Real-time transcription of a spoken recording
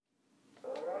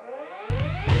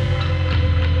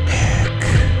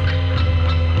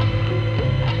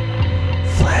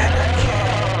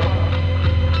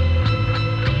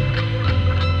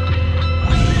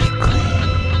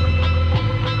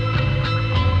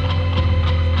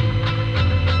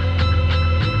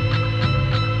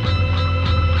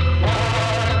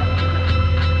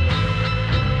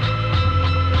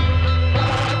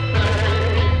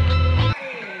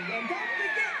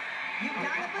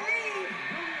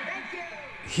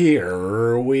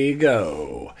Here we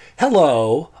go.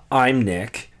 Hello, I'm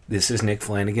Nick. This is Nick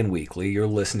Flanagan Weekly. You're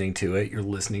listening to it. You're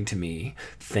listening to me.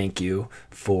 Thank you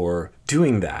for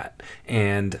doing that.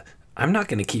 And I'm not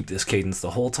going to keep this cadence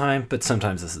the whole time, but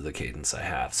sometimes this is the cadence I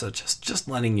have. So just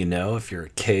letting you know, if you're a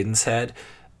cadence head,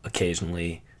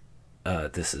 occasionally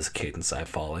this is a cadence I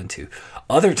fall into.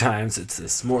 Other times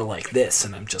it's more like this,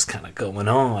 and I'm just kind of going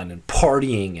on and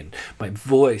partying, and my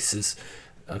voice is...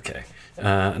 Okay.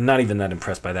 I'm not even that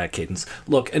impressed by that cadence.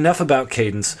 Look, enough about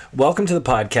cadence. Welcome to the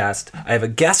podcast. I have a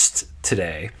guest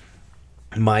today.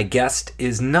 My guest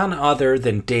is none other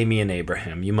than Damian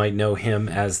Abraham. You might know him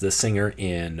as the singer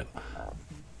in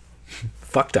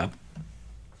Fucked Up.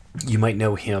 You might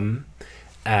know him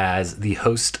as the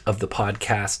host of the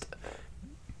podcast,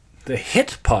 the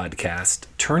hit podcast,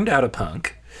 Turned Out a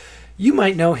Punk. You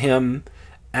might know him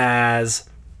as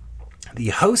the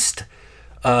host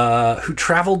who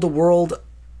traveled the world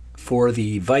for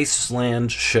the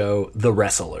Viceland show The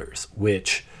Wrestlers,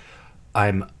 which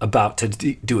I'm about to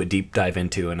do a deep dive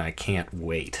into, and I can't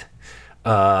wait.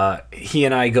 He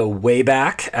and I go way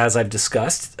back, as I've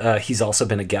discussed. He's also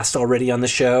been a guest already on the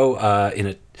show in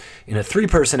a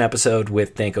 3-person episode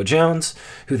with Danko Jones,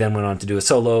 who then went on to do a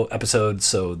solo episode.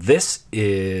 So this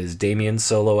is Damian's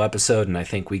solo episode, and I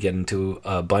think we get into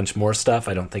a bunch more stuff.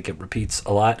 I don't think it repeats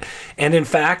a lot. And in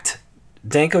fact,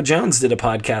 Danko Jones did a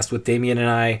podcast with Damian and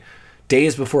I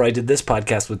days before I did this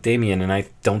podcast with Damian, and I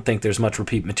don't think there's much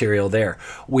repeat material there.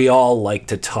 We all like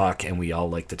to talk, and we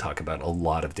all like to talk about a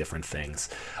lot of different things.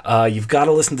 You've got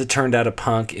to listen to Turned Out a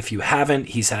Punk. If you haven't,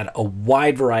 he's had a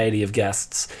wide variety of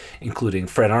guests, including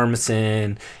Fred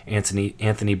Armisen,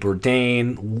 Anthony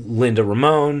Bourdain, Linda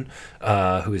Ramone,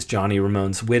 who is Johnny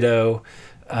Ramone's widow,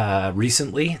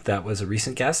 recently. That was a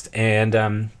recent guest.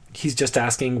 And he's just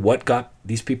asking what got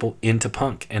these people into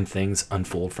punk, and things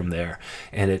unfold from there.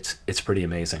 And it's pretty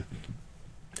amazing.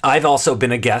 I've also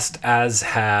been a guest, as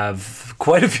have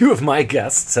quite a few of my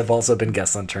guests have also been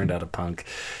guests on Turned Out a Punk.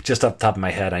 Just off the top of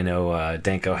my head, I know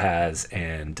Danko has,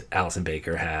 and Allison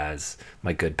Baker has,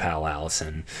 my good pal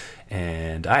Allison,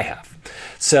 and I have.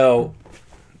 So,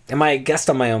 am I a guest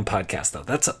on my own podcast, though?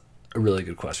 That's a really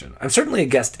good question. I'm certainly a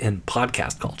guest in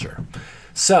podcast culture.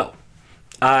 So,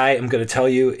 I am going to tell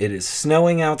you, it is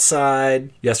snowing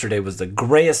outside. Yesterday was the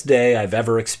grayest day I've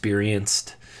ever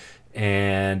experienced.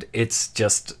 And it's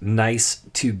just nice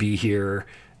to be here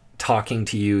talking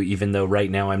to you, even though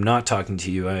right now I'm not talking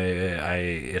to you.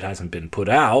 It hasn't been put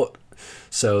out,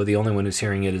 so the only one who's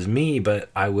hearing it is me,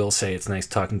 but I will say it's nice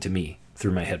talking to me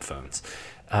through my headphones.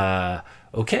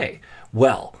 Okay,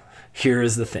 well, here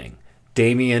is the thing.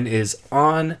 Damian is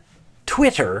on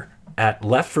Twitter at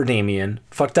Left for Damian.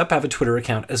 Fucked Up have a Twitter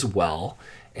account as well,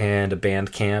 and a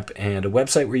Bandcamp, and a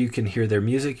website where you can hear their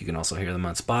music. You can also hear them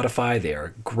on Spotify. They are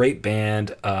a great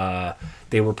band.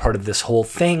 They were part of this whole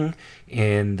thing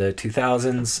in the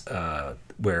 2000s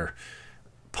where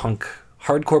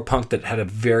hardcore punk that had a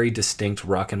very distinct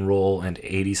rock and roll and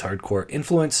 80s hardcore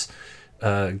influence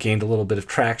gained a little bit of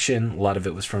traction. A lot of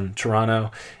it was from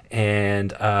Toronto,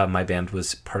 and my band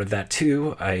was part of that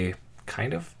too. I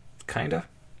kind of.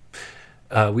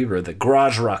 We were the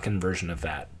garage rockin' version of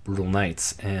that, Brutal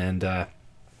Nights. And,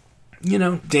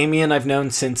 Damian I've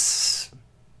known since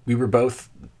we were both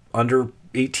under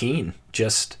 18,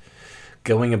 just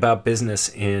going about business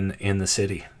in the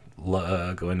city,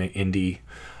 going to indie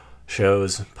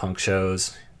shows, punk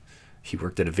shows. He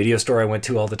worked at a video store I went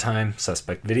to all the time,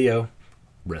 Suspect Video,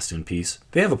 rest in peace.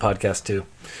 They have a podcast too.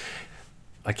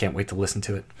 I can't wait to listen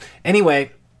to it.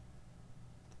 Anyway,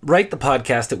 write the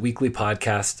podcast at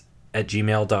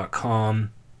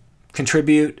weeklypodcast@gmail.com.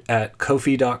 Contribute at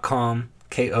ko-fi.com,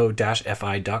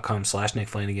 ko-fi.com/Nick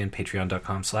Flanagan,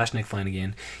 patreon.com/Nick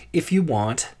Flanagan. If you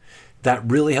want, that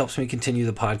really helps me continue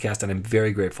the podcast, and I'm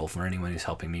very grateful for anyone who's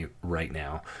helping me right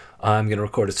now. I'm going to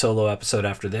record a solo episode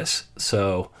after this,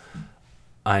 so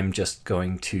I'm just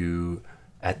going to,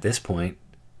 at this point,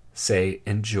 say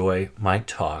enjoy my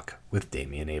talk with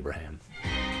Damian Abraham.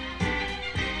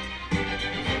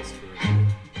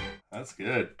 That's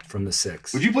good. From the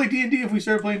 6. Would you play D&D if we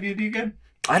started playing D&D again?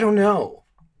 I don't know.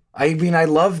 I mean, I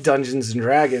love Dungeons and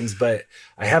Dragons, but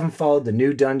I haven't followed the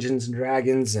new Dungeons and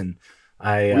Dragons, and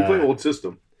we play old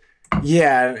system.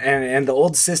 Yeah, and the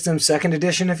old system, 2nd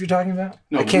edition, if you're talking about?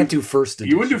 No, I can't do 1st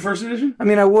edition. You wouldn't do 1st edition? I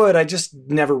mean, I would. I just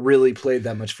never really played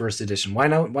that much 1st edition. Why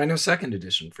no 2nd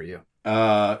edition for you?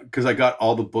 Because I got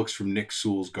all the books from Nick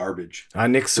Sewell's garbage.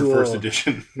 Nick Sewell. 1st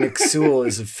edition. Nick Sewell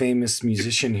is a famous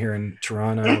musician here in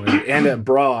Toronto and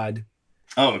abroad.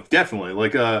 Oh, definitely.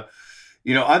 Like, I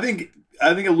think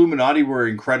Illuminati were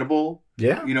incredible.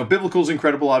 Yeah. You know, Biblical's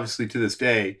incredible, obviously, to this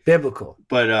day. Biblical.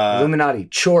 But Illuminati.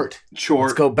 Chort.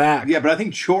 Let's go back. Yeah, but I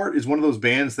think Chort is one of those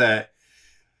bands that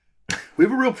we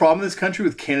have a real problem in this country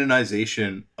with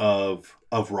canonization of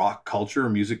rock culture or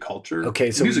music culture.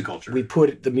 Okay, so music culture. We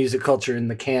put the music culture in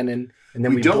the canon, and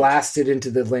then we don't. blast it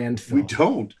into the landfill. We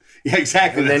don't. Yeah,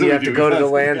 exactly. And then you have to go to the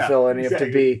landfill, and you have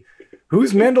to be,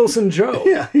 who's Mendelssohn Joe?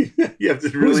 Yeah, you have to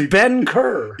really. Who's Ben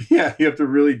Kerr? Yeah, you have to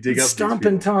really dig up.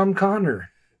 Stompin' Tom Connor.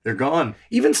 They're gone.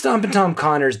 Even Stompin' Tom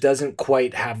Connors doesn't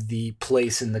quite have the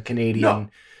place in the Canadian.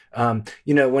 No.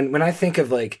 You know, when I think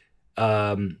of like,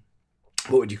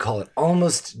 what would you call it?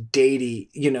 Almost datey,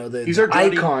 you know, the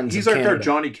icons. He's of our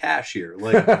Johnny Cash here.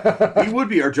 Like he would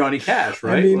be our Johnny Cash,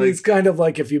 right? I mean, like, it's kind of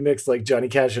like if you mix like Johnny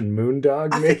Cash and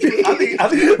Moondog, maybe. I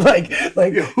think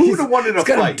like who would have won in a fight?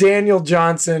 Kind of Daniel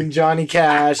Johnson, Johnny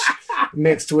Cash,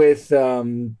 mixed with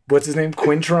what's his name,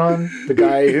 Quintron, the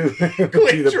guy who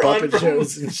do the puppet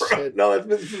shows and shit. No, that's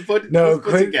Miss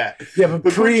Pussycat. Yeah,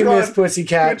 but pre Miss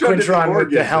Pussycat, Quintron with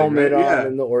the helmet on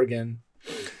and the organ.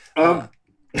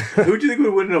 Who do you think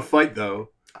would win in a fight,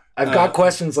 though? I've got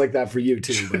questions like that for you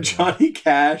too. Johnny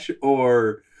Cash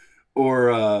or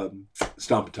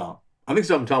Stompin' Tom. I think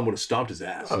Stompin' Tom would have stomped his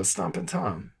ass. Oh, Stompin'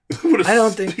 Tom. I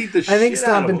don't think. I think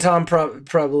Stompin' Tom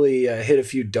probably hit a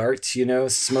few darts. You know,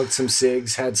 smoked some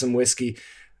cigs, had some whiskey.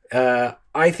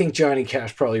 I think Johnny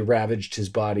Cash probably ravaged his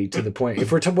body to the point.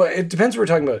 If we're it depends. If we're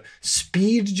talking about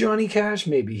speed, Johnny Cash.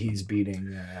 Maybe he's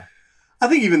beating. I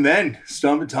think even then,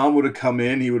 Stompin' Tom would have come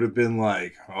in. He would have been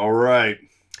like, "All right,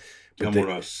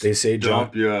 they say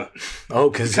stomp you."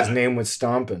 Oh, because his name was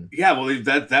Stompin'. Yeah, well,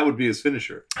 that would be his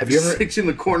finisher. Have you ever sticks in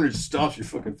the corner, and stomps your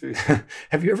fucking face?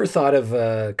 Have you ever thought of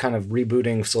kind of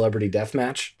rebooting Celebrity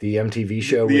Deathmatch, the MTV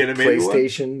show the with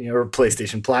PlayStation, or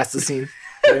PlayStation Plasticine,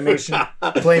 Playmation?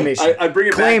 I bring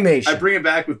it Playmation. back. I bring it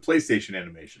back with PlayStation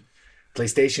animation.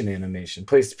 PlayStation animation.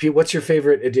 What's your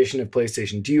favorite edition of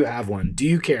PlayStation? Do you have one? Do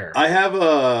you care? I have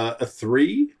a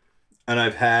 3, and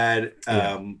I've had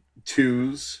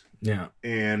 2s. Yeah.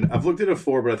 And I've looked at a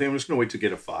 4, but I think I'm just going to wait to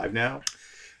get a 5 now.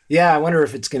 Yeah, I wonder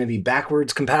if it's going to be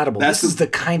backwards compatible. This is the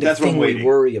kind of thing we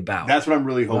worry about. That's what I'm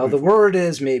really hoping. Well, the word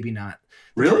is maybe not.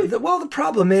 Really? The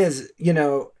problem is, you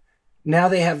know, now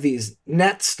they have these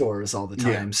net stores all the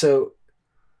time. Yeah. So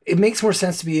it makes more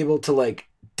sense to be able to like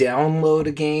download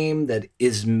a game that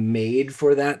is made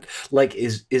for that, like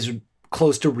is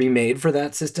close to remade for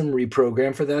that system,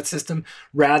 reprogrammed for that system,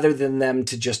 rather than them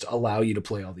to just allow you to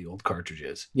play all the old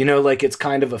cartridges. You know, like it's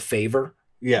kind of a favor.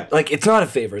 Yeah. Like it's not a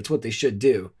favor, it's what they should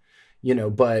do. You know,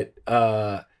 but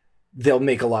they'll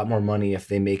make a lot more money if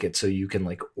they make it so you can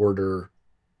like order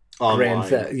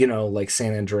online. Like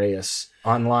San Andreas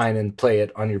online and play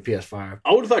it on your PS5.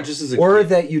 I would have thought just as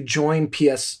that you join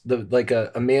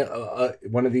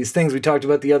one of these things we talked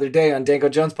about the other day on Danko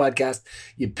Jones podcast.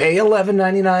 You pay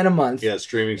 $11.99 a month. Yeah,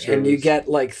 streaming service. And you get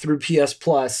like through PS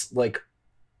Plus, like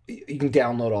you can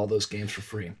download all those games for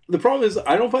free. The problem is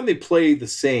I don't find they play the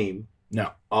same.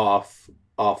 No. Off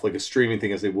like a streaming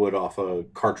thing as they would off a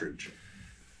cartridge.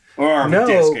 Or no,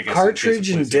 disc, I guess, cartridge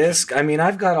and disc. I mean,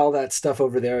 I've got all that stuff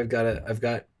over there. I've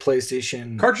got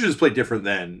PlayStation. Cartridges play different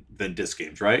than disc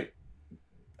games, right?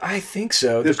 I think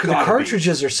so. The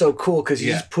cartridges are so cool because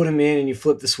you just put them in and you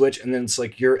flip the switch, and then it's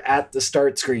like you're at the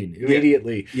start screen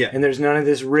immediately. Yeah. And there's none of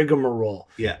this rigmarole.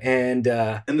 Yeah. And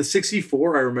the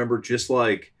 64, I remember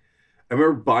I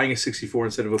remember buying a 64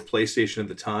 instead of a PlayStation at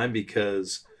the time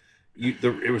because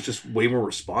it was just way more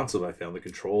responsive. I found the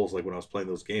controls like when I was playing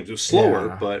those games. It was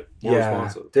slower, but more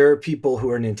responsive. There are people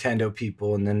who are Nintendo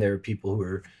people, and then there are people who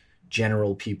are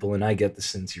general people. And I get the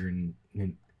sense you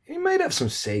might have some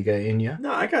Sega in you.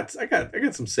 No, I got some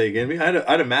Sega in me. I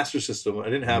had a Master System. I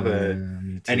didn't have a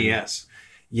NES.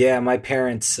 Yeah, my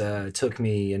parents took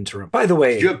me into. By the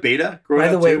way, did you have Beta?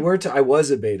 I was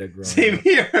a Beta growing up. Same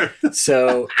here.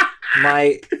 So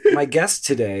my guest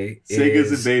today Segas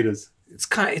and Betas.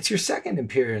 It's your second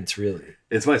appearance, really.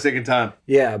 It's my second time.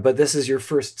 Yeah, but this is your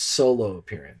first solo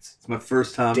appearance. It's my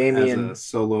first time as a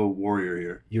solo warrior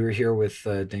here. You were here with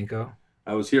Danko?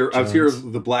 I was here. Jones. I was here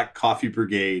with the Black Coffee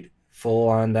Brigade. Full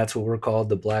on. That's what we're called,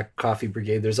 the Black Coffee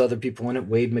Brigade. There's other people in it.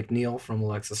 Wade McNeil from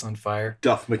Alexis on Fire.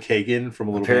 Duff McKagan from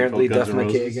a little Apparently band called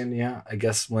Duff McKagan. Yeah, I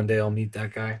guess one day I'll meet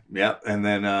that guy. Yeah, and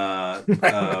then I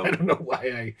don't know why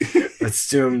I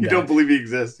assumed you don't believe he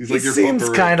exists. He seems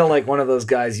kind of like one of those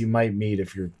guys you might meet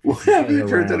if you're. It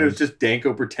turns out it was just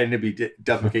Danko pretending to be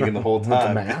Duff McKagan the whole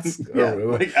time. With a mask,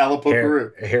 like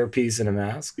Alapoperu. A hairpiece and a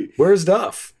mask. Where's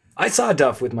Duff? I saw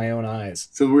Duff with my own eyes.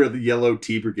 So we're the Yellow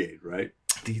Tea Brigade, right?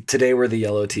 Today we're the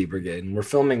Yellow Tea Brigade, and we're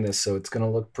filming this, so it's going to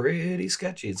look pretty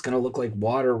sketchy. It's going to look like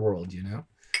Waterworld, you know?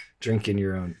 Drinking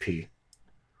your own pee.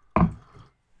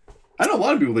 I know a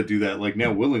lot of people that do that, like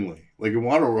now willingly. Like in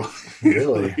Waterworld.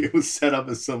 Really? Like, it was set up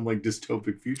as some like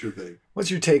dystopic future thing.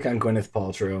 What's your take on Gwyneth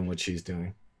Paltrow and what she's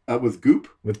doing? With Goop?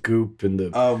 With Goop and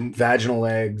the vaginal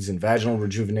eggs and vaginal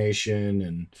rejuvenation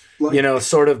and, like,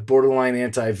 sort of borderline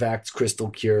anti-vax crystal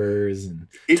cures and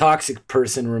toxic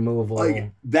person removal.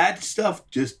 Like, that stuff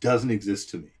just doesn't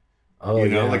exist to me. Oh,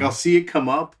 Like I'll see it come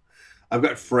up. I've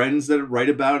got friends that write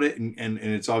about it and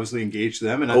it's obviously engaged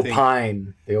them. And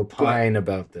They opine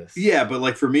about this. Yeah, but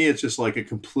like for me, it's just like a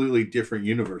completely different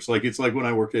universe. Like it's like when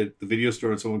I worked at the video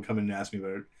store and someone come in and asked me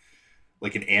about it,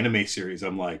 like an anime series.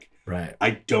 I'm like, right.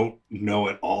 I don't know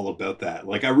at all about that.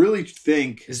 Like I really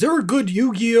think. Is there a good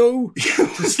Yu-Gi-Oh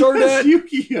to start at?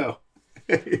 Yu-Gi-Oh.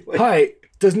 Hi,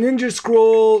 does Ninja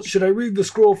Scroll? Should I read the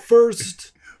scroll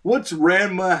first? What's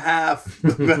Ranma half?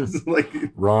 That's like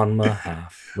Ranma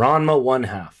half. Ranma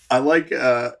 1/2. I like.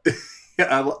 I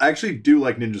actually do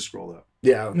like Ninja Scroll though.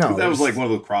 Yeah, no, that was like one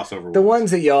of the crossover. The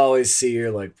ones that you always see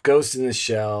are like Ghost in the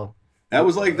Shell. That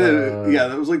was like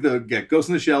the Ghost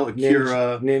in the Shell,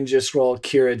 Akira, Ninja Scroll,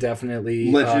 Akira,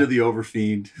 definitely. Legend of the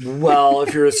Overfiend. Well,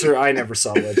 if you're a sir, I never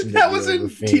saw Legend of the Overfiend. That was in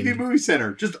TV Movie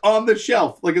Center, just on the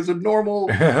shelf, like it's a normal.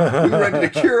 We rented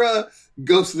Akira,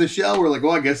 Ghost in the Shell. We're like,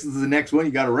 well, I guess this is the next one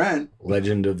you got to rent.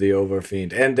 Legend of the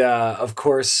Overfiend, and of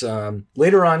course,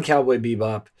 later on, Cowboy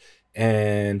Bebop,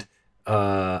 and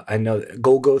I know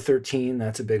Go-Go 13.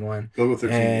 That's a big one. Go-Go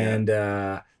 13,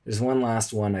 and. There's one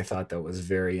last one I thought that was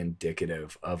very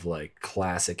indicative of like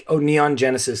classic. Oh, Neon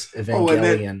Genesis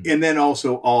Evangelion. And then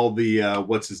also all the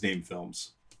what's his name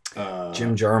films.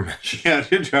 Jim Jarmusch. Yeah,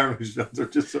 Jim Jarmusch films are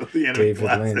just so the anime David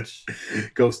classics.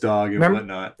 Lynch. Ghost Dog and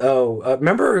whatnot. Oh,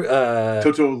 remember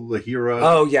Toto Lahira.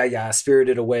 Oh yeah,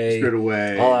 Spirited Away.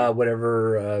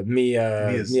 Whatever.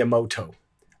 Miyamoto,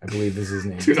 I believe is his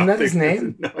name. Isn't that his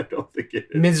name? No, I don't think it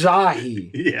is.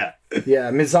 Mizahi. Yeah.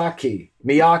 Yeah, Miyake.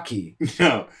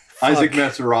 No. Fuck. Isaac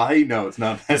Mizrahi? No, it's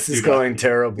not. This is going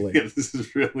terribly. Yeah, this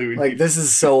is really... This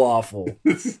is so awful.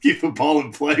 This is keep the ball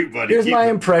in play, buddy. Here's my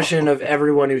impression of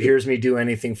everyone who hears me do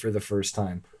anything for the first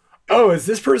time. Oh, is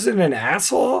this person an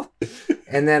asshole?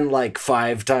 And then like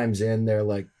 5 times in, they're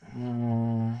like,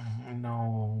 no.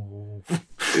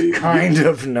 Kind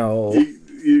of no.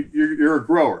 You're a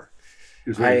grower.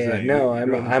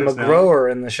 I'm a grower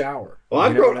in the shower. Well,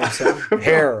 I grow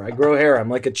hair. I grow hair. I'm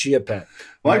like a chia pet.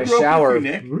 Well, I grew up with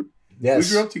you, Nick. Yes,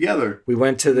 we grew up together. We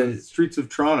went to the streets of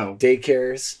Toronto.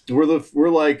 Daycares. We're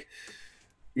like,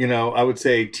 I would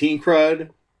say teen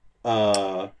crud,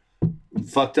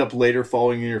 fucked up later,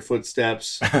 following in your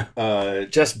footsteps.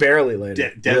 Just barely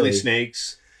later. Deadly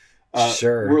Snakes.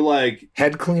 Sure. We're like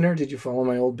Head Cleaner. Did you follow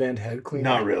my old band Head Cleaner?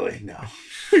 Not really. No.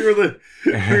 we were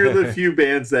the few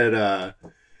bands that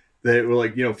were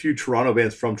like, few Toronto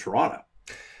bands from Toronto.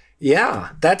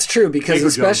 Yeah, that's true because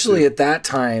especially at that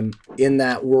time in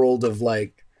that world of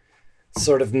like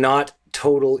sort of not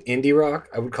total indie rock,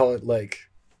 I would call it like,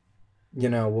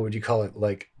 what would you call it?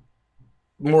 Like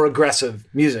more aggressive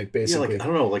music, basically. Yeah, I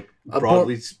don't know, like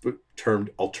broadly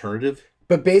termed alternative.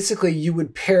 But basically you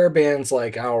would pair bands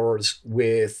like ours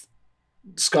with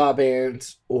ska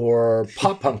bands or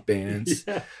pop punk bands,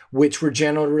 which were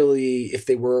generally, if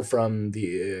they were from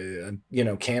the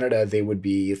Canada, they would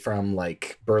be from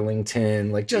like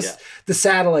Burlington, like just the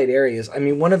satellite areas. I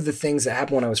mean, one of the things that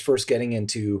happened when I was first getting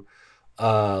into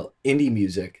indie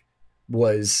music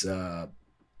was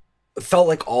felt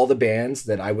like all the bands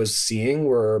that I was seeing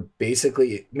were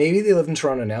basically, maybe they live in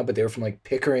Toronto now, but they were from like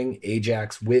Pickering,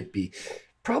 Ajax, Whitby.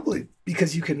 Probably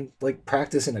because you can like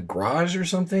practice in a garage or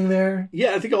something there.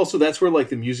 Yeah, I think also that's where like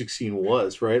the music scene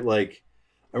was, right? Like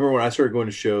I remember when I started going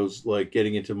to shows, like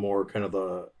getting into more kind of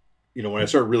the, when I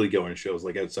started really going to shows,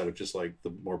 like outside of just like the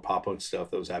more pop punk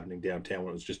stuff that was happening downtown when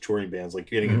it was just touring bands, like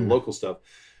getting into local stuff,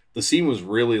 the scene was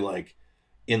really like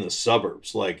in the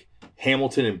suburbs, like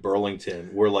Hamilton and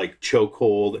Burlington were like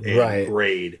Chokehold and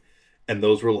Grade. And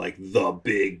those were like the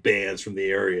big bands from the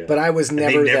area. But I was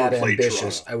never that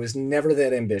ambitious. I was never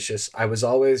that ambitious. I was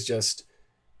always just,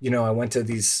 I went to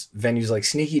these venues like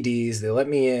Sneaky D's. They let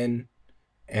me in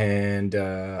and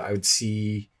I would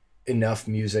see enough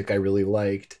music I really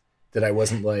liked that I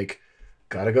wasn't like,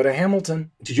 gotta go to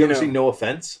Hamilton. Did you ever see No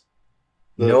Offense?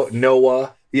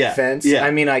 Noah Offense? Yeah.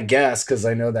 I mean, I guess because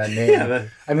I know that name.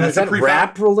 Is that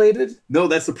rap related? No,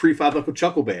 that's the pre-Five Knuckle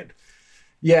Chuckle Band.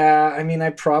 Yeah, I mean, I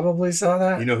probably saw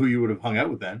that. You know who you would have hung out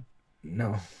with then?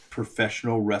 No.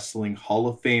 Professional Wrestling Hall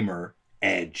of Famer,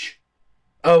 Edge.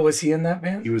 Oh, was he in that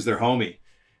band? He was their homie.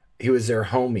 He was their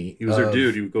homie. He was their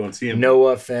dude. You would go and see him. No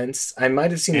Offense. I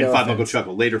might have seen and No Five Offense. Knuckle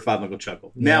Chuckle. Later Five Knuckle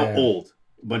Chuckle. Now old.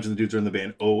 A bunch of the dudes are in the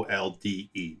band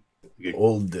OLDE.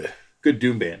 Old. Good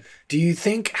doom band.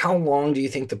 How long do you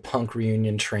think the punk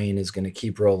reunion train is going to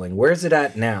keep rolling? Where's it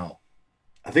at now?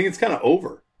 I think it's kind of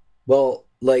over. Well,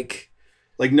 like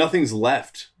nothing's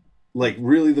left. Like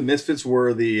really, the Misfits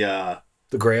were the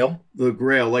Grail. The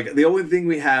Grail. Like the only thing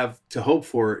we have to hope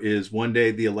for is one day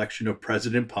the election of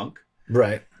President Punk.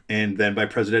 Right. And then by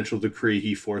presidential decree,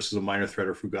 he forces a Minor Threat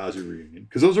or Fugazi reunion.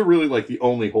 Because those are really like the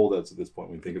only holdouts at this point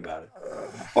when you think about it.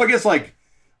 Well, I guess like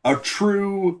a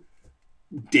true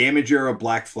Damage era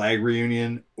Black Flag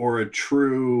reunion or a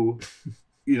true,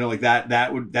 like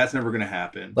that's never going to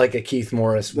happen. Like a Keith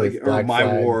Morris with like, Black or My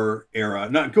Flag. War era.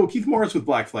 Not go Keith Morris with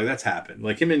Black Flag. That's happened.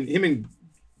 Like him and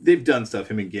they've done stuff.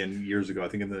 Him and Ginn years ago. I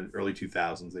think in the early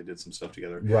 2000s they did some stuff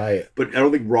together. Right. But I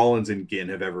don't think Rollins and Ginn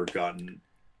have ever gotten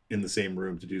in the same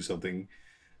room to do something.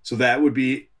 So that would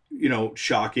be,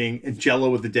 shocking. And Jello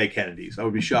with the Dead Kennedys. I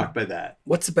would be shocked by that.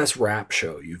 What's the best rap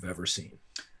show you've ever seen?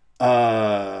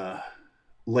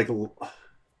 Like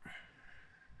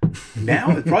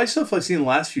now it's probably stuff I've seen in the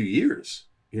last few years.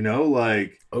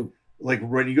 Like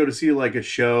when you go to see like a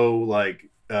show like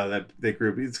that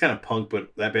group, it's kind of punk,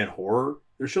 but that band Horror,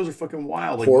 their shows are fucking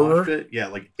wild. Like Horror? Mosh Pit. Yeah,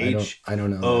 like I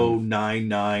don't know.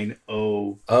 0990.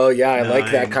 Oh yeah, I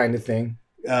like that kind of thing.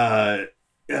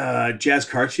 Jazz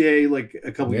Cartier, like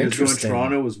a couple years ago in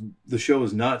Toronto, the show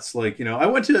was nuts. Like,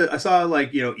 I saw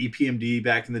like, EPMD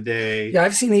back in the day. Yeah,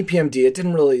 I've seen EPMD. It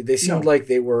didn't really, they seemed like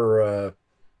they were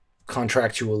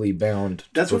contractually bound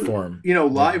to perform.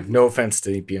 Live. No offense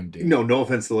to EPMD. No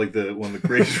offense to like one of the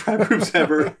greatest rap groups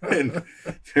ever. And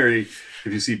very, if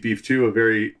you see Beef 2, a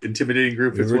very intimidating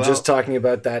group as well. We were just talking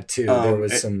about that too. There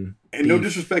was some. And no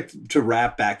disrespect to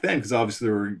rap back then, because obviously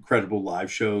there were incredible live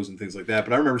shows and things like that.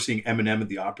 But I remember seeing Eminem at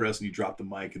the Opera, and he dropped the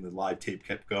mic, and the live tape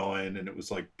kept going, and it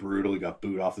was like brutal. He got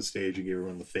booed off the stage and gave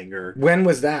everyone the finger. When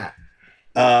was that?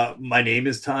 My Name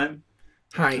Is Time.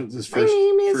 Hi. It was his first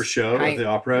show at the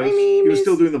Opera. He was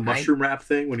still doing the mushroom rap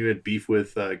thing when he had beef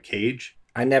with Cage.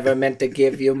 I never meant to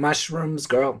give you mushrooms,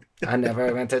 girl. I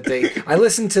never meant to take. I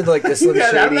listened to like the Slim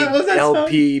Shady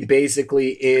LP song?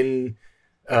 Basically in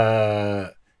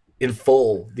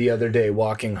full the other day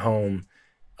walking home,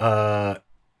 and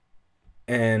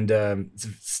it's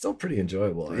still pretty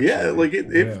enjoyable. Actually. Yeah,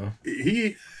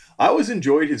 like I always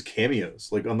enjoyed his cameos,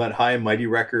 like on that High and Mighty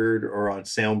record or on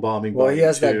Sound Bombing. Well, he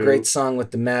has that great song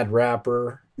with the Mad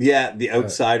Rapper. Yeah, The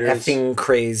Outsiders. Effing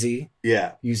Crazy.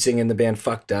 Yeah, you sing in the band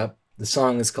Fucked Up. The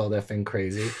song is called Effing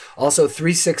Crazy. Also,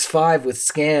 365 with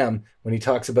Scam, when he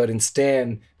talks about in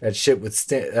Stan, that shit with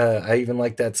Stan. I even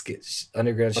like that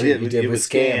underground shit you did with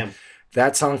Scam.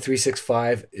 That song,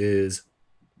 365, is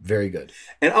very good.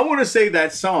 And I want to say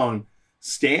that song,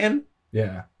 Stan,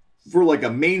 for like a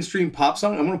mainstream pop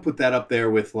song, I'm going to put that up there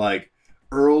with like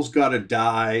Earl's Gotta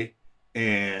Die.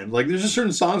 And like, there's just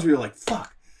certain songs where you're like,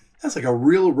 fuck, that's like a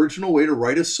real original way to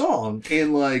write a song.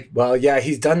 And like, well, yeah,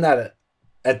 he's done that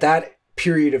at that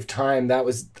period of time. That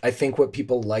was, I think, what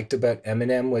people liked about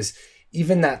Eminem was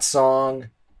even that song.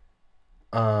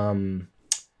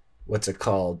 What's it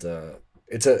called?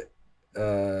 It's a,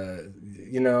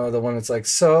 the one that's like,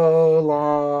 so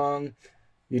long,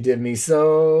 you did me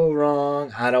so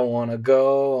wrong. I don't want to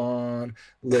go on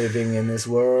living in this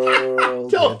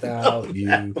world without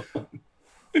you.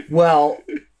 Well,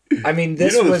 I mean,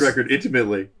 this this record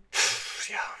intimately.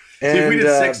 And, see, if we did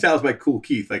Sex Styles by Kool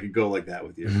Keith, I could go like that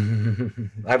with you.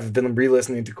 I've been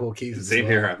re-listening to Kool Keith. Same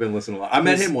here. I've been listening a lot. I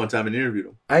met him one time and interviewed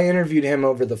him. I interviewed him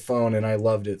over the phone, and I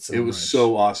loved it so much. It was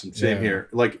so awesome. Same here.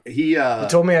 Like he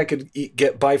told me I could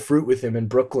buy fruit with him in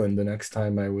Brooklyn the next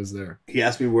time I was there. He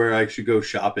asked me where I should go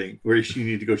shopping, where you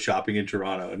need to go shopping in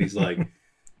Toronto, and he's like,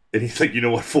 you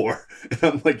know what for? And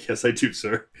I'm like, yes, I do,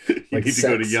 sir. You need to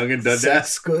go to Young and Dundas.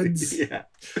 Sex goods. Yeah.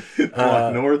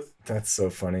 Walk north. That's so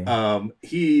funny.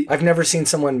 I've never seen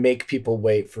someone make people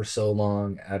wait for so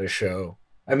long at a show.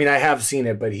 I mean, I have seen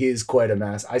it, but he is quite a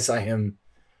mess. I saw him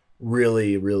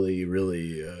really, really,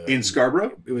 really in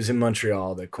Scarborough. It was in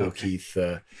Montreal that Kool Keith.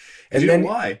 And then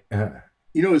why?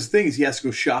 His thing is he has to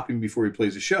go shopping before he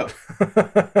plays a show,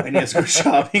 and he has to go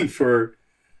shopping for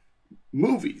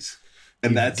movies.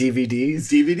 And that's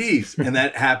DVDs, and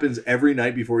that happens every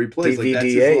night before he plays.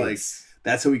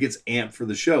 That's how he gets amped for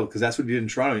the show, because that's what he did in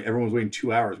Toronto. Everyone was waiting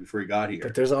 2 hours before he got here.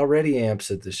 But there's already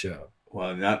amps at the show.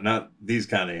 Well, not these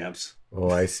kind of amps. Oh,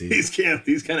 I see. These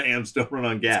kind of amps don't run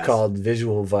on gas. It's called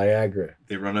Visual Viagra.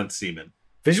 They run on semen.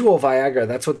 Visual Viagra.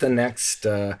 That's what the next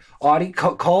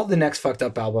call the next Fucked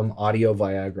Up album Audio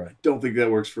Viagra. Don't think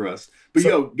that works for us.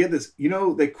 But get this.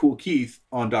 That Kool Keith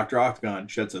on Dr. Octagon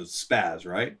sheds a spaz,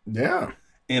 right? Yeah.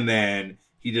 And then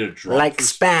he did a drop. Like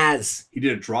spaz. He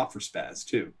did a drop for spaz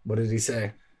too. What did he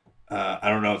say? I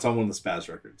don't know. It's on one of the spaz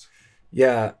records.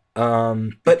 Yeah.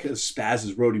 But Because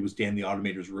Spaz's roadie was Dan the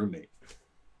Automator's roommate.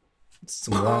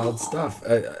 some wild stuff.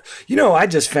 I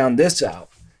just found this out.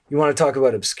 You want to talk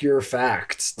about obscure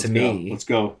facts to me? Let's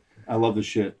go. I love this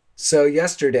shit. So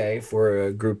yesterday, for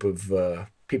a group of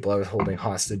people I was holding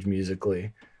hostage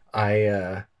musically,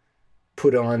 I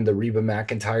put on the Reba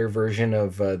McEntire version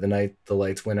of The Night the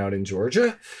Lights Went Out in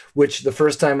Georgia, which the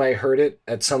first time I heard it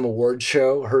at some award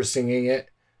show, her singing it,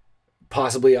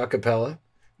 possibly a cappella.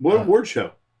 What award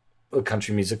show?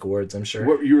 Country Music Awards, I'm sure.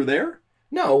 What, you were there?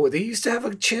 No, they used to have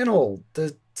a channel,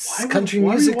 the country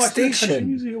why music were you watching station, Country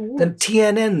Music Awards? the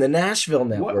TNN, the Nashville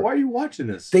network. Why are you watching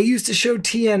this? They used to show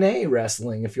TNA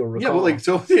wrestling, if you'll recall. Yeah, but like,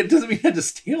 so it doesn't mean you had to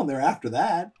stay on there after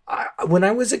that. When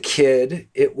I was a kid,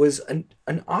 it was an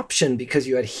option because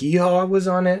you had Hee Haw was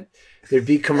on it. There'd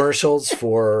be commercials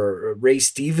for Ray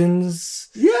Stevens.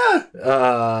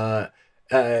 Yeah.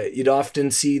 You'd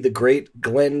often see the great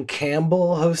Glenn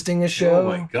Campbell hosting a show. Oh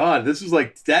my God. This was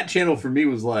like, that channel for me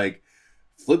was like,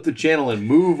 flip the channel and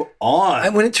move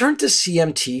on. When it turned to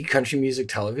CMT, Country Music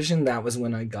Television, that was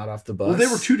when I got off the bus. Well, they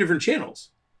were two different channels,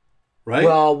 right?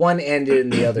 Well, one ended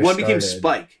and the other one started. became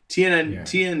Spike. TNN, Yeah.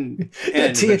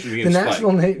 TNN the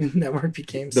National Network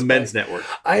became the Spike. Men's Network.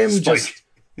 I am Spike.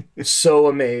 just so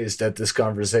amazed at this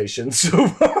conversation so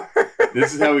far.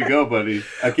 This is how we go, buddy.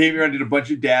 I came here and did a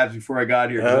bunch of dabs before I got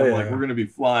here. I'm like, we're going to be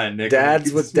flying, Nick.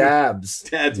 Dads with dabs.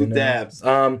 Dads with dabs.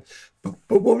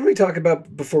 But what were we talking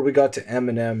about before we got to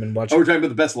Eminem and watching? Oh, we're talking about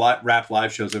the best rap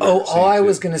live shows I've ever seen. All I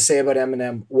was going to say about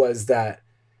Eminem was that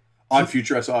On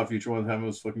Future, I saw On Future one time. It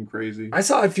was fucking crazy. I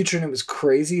saw On Future and it was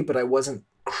crazy, but I wasn't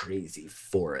crazy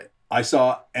for it. I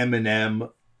saw Eminem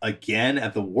again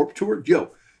at the Warped Tour. Yo, do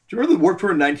you remember the Warped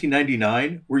Tour in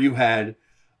 1999 where you had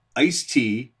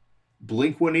Ice-T,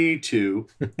 Blink-182,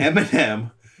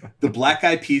 Eminem, the Black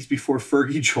Eyed Peas before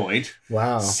Fergie joined,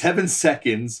 Wow. 7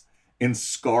 Seconds, and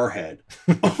Scarhead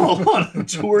all on a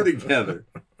tour together.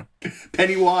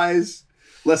 Pennywise,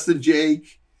 Less Than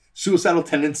Jake, Suicidal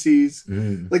Tendencies.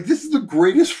 Like, this is the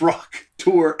greatest rock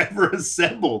tour ever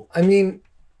assembled. I mean,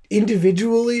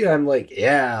 individually, I'm like,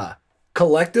 yeah.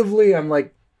 Collectively, I'm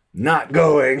like, not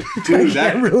going. Dude,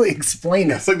 I can't really explain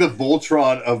it. It's like the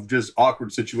Voltron of just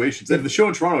awkward situations. And the show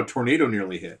in Toronto, a tornado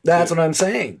nearly hit. That's what I'm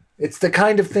saying. It's the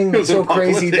kind of thing that's so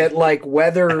crazy that like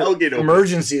weather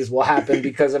emergencies will happen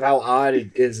because of how odd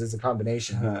it is as a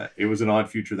combination. It was an odd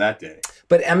future that day.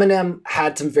 But Eminem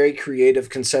had some very creative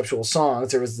conceptual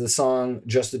songs. There was the song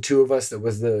Just the Two of Us that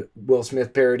was the Will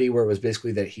Smith parody where it was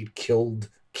basically that he'd killed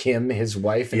Kim, his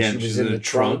wife, and she was in the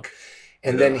trunk.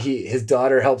 And then his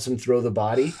daughter helps him throw the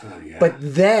body. Oh, yeah. But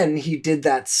then he did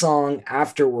that song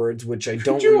afterwards, which I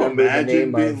don't remember the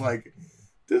name being of. Like,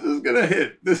 this is going to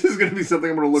hit. This is going to be something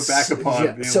I'm going to look back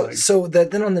upon. Yeah. So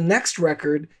then on the next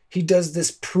record, he does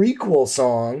this prequel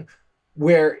song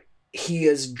where he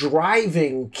is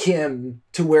driving Kim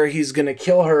to where he's going to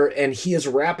kill her. And he is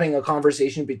rapping a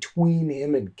conversation between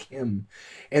him and Kim.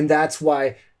 And that's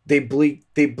why they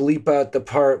bleep out the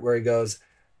part where he goes,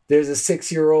 there's a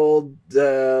 6-year-old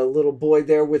little boy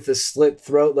there with a slit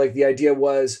throat. Like the idea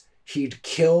was he'd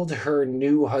killed her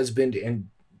new husband and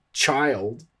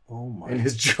child and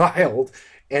his child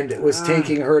and it was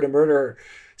taking her to murder her.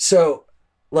 So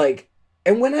like,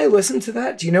 and when I listened to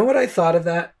that, do you know what I thought of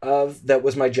that? That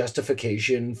was my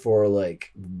justification for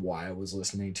like why I was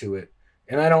listening to it.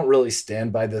 And I don't really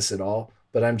stand by this at all,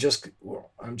 but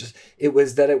it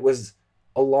was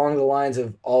along the lines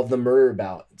of all of the murder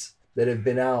ballads that have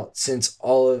been out since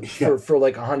for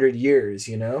like 100 years,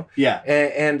 you know? Yeah.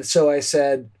 And so I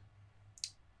said,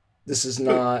 this is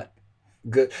not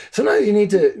good. Sometimes you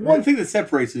need to... One thing that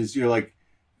separates is you're like,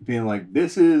 being like,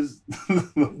 this is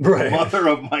the mother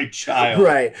of my child.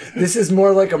 Right. This is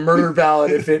more like a murder ballad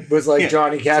if it was like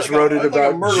Johnny Cash wrote it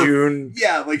about June.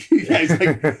 Yeah, like, he's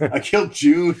like, I killed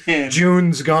June. And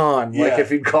June's Gone. Like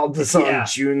if he'd called the song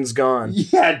June's Gone.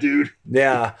 Yeah, dude.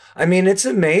 Yeah. I mean, it's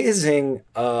amazing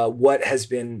what has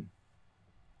been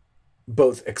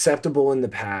both acceptable in the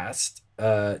past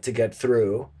to get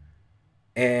through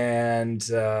and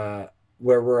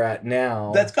where we're at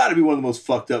now. That's got to be one of the most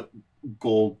fucked up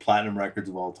gold platinum records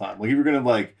of all time. Like if you're gonna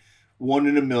like 1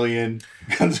 in a Million,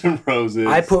 Guns N' Roses.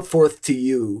 I put forth to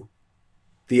you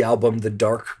the album The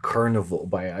Dark Carnival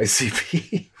by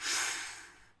ICP.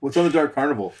 What's on The Dark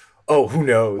Carnival? Oh, who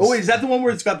knows? Oh wait, is that the one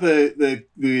where it's got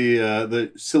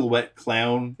the silhouette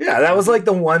clown? Yeah, that was like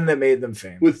the one that made them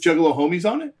famous. With Juggalo Homies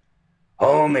on it?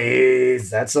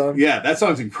 Homies, that song? Yeah, that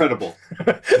song's incredible.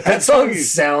 that song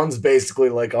sounds basically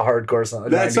like a hardcore song.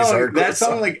 That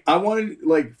song, like, I wanted,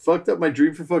 like, Fucked Up, my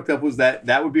dream for Fucked Up was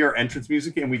that would be our entrance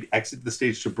music and we'd exit the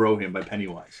stage to Bro Hymn by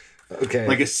Pennywise. Okay.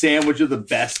 Like a sandwich of the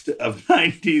best of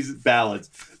 90s ballads.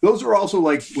 Those are also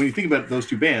like, when you think about those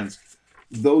two bands,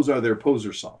 those are their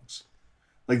poser songs.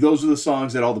 Like those are the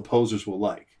songs that all the posers will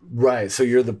like. Right. So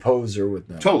you're the poser with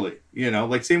them. Totally.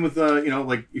 Like same with,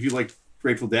 like if you like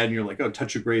Grateful Dead and you're like, oh,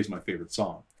 Touch of Grey is my favorite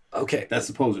song. Okay. That's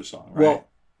the poser song, right? Well,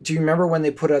 do you remember when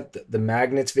they put out the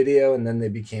Magnets video and then they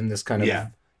became this kind of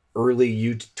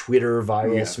early Twitter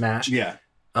viral smash? Yeah.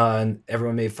 And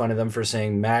everyone made fun of them for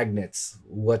saying magnets.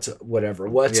 What's up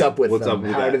with them?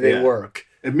 How do they work?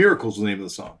 And Miracles was the name of the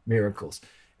song. Miracles.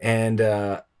 And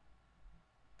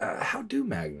how do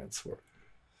magnets work?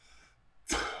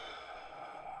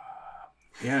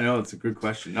 Yeah, no, it's a good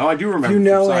question. No, I do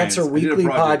remember. Answer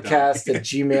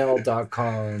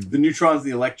weeklypodcast@gmail.com. The neutrons,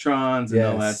 the electrons, and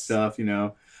all that stuff,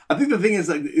 I think the thing is,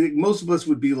 like, most of us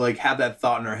would be like, have that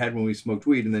thought in our head when we smoked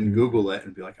weed and then Google it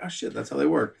and be like, oh shit, that's how they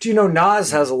work. Do you know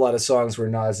Nas has a lot of songs where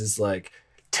Nas is like,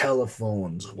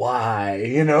 telephones,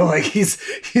 why? Like he's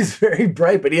very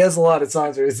bright, but he has a lot of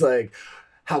songs where he's like,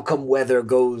 how come weather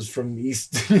goes from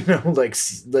east, like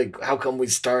how come we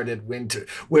started winter?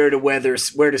 Where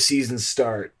do seasons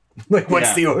start? Like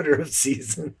what's the order of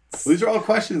seasons? Well, these are all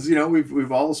questions,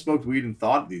 we've all smoked weed and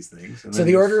thought these things. So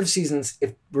the order of seasons,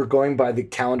 if we're going by the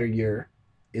calendar year,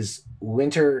 is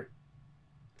winter,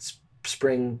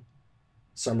 spring,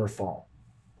 summer, fall.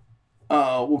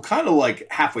 Well, kind of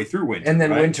like halfway through winter. And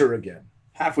then winter again.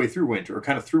 Halfway through winter, or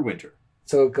kind of through winter.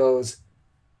 So it goes,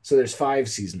 there's 5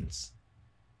 seasons.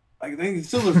 I think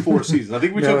still there's 4 seasons. I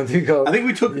think we took.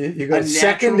 You go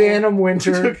second annum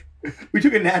winter. We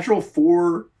took a natural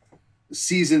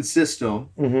 4-season system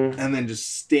and then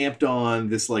just stamped on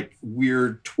this like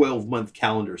weird 12-month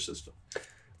calendar system.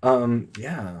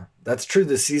 Yeah, that's true.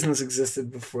 The seasons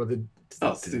existed before we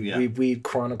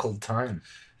chronicled time.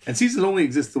 And seasons only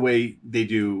exist the way they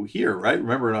do here, right?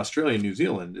 Remember, in Australia and New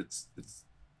Zealand, it's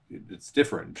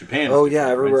different. Japan.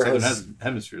 Everywhere right? has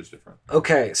hemisphere is different.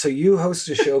 Okay, so you host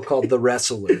a show called The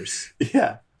Wrestlers.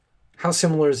 Yeah. How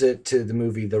similar is it to the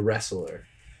movie The Wrestler?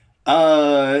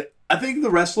 I think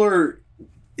The Wrestler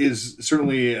is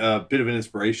certainly a bit of an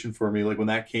inspiration for me. Like when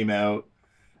that came out,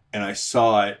 and I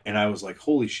saw it, and I was like,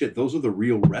 "Holy shit! Those are the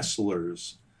real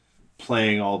wrestlers."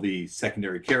 Playing all the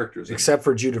secondary characters, except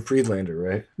for Judah Friedlander,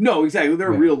 right? No, exactly.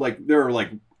 They're real, like there are like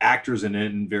actors in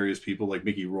it and various people like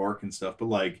Mickey Rourke and stuff. But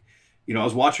like, I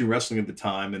was watching wrestling at the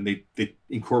time, and they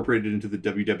incorporated it into the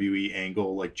WWE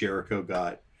angle. Like Jericho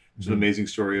got there's an amazing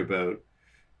story about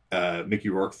Mickey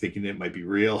Rourke thinking it might be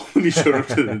real when he showed up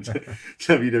to the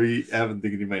WWE,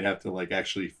 thinking he might have to like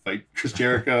actually fight Chris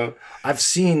Jericho. I've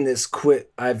seen this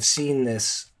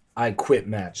I quit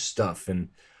match stuff and.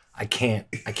 I can't.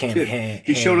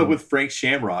 He showed up with Frank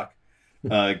Shamrock,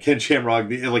 Ken Shamrock,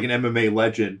 like an MMA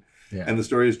legend. Yeah. And the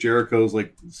story is Jericho's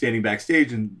like standing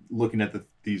backstage and looking at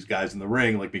these guys in the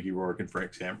ring, like Mickey Rourke and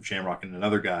Frank Shamrock and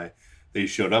another guy they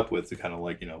showed up with to kind of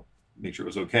like, make sure it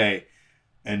was okay.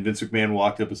 And Vince McMahon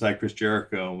walked up beside Chris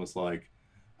Jericho and was like,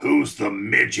 "Who's the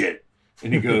midget?"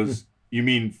 And he goes, "You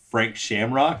mean Frank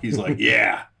Shamrock?" He's like,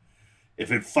 "Yeah. If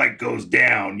a fight goes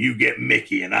down, you get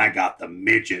Mickey and I got the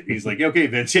midget." He's like, "Okay,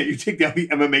 Vince, you take down the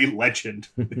MMA legend."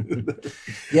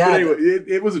 Yeah. But anyway,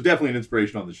 it was definitely an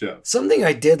inspiration on the show. Something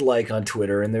I did like on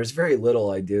Twitter, and there's very little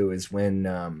I do, is when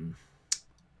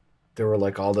there were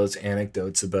like all those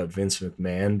anecdotes about Vince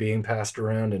McMahon being passed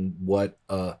around and what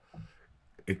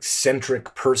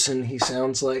eccentric person he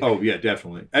sounds like. Oh, yeah,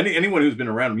 definitely. Anyone who's been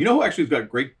around him. You know who actually has got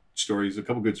great stories, a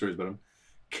couple good stories about him?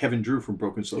 Kevin Drew from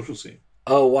Broken Social Scene.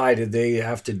 Oh, why? Did they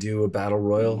have to do a battle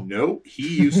royal? No,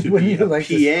 he used to be a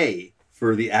PA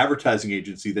for the advertising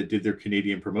agency that did their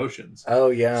Canadian promotions. Oh,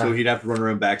 yeah. So he'd have to run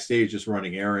around backstage just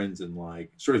running errands and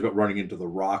like stories about running into The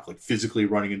Rock, like physically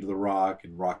running into The Rock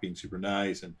and Rock being super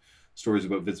nice, and stories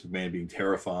about Vince McMahon being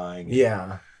terrifying. And,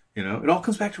 yeah. It all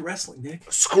comes back to wrestling,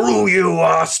 Nick. Screw you,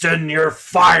 Austin. You're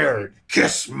fired.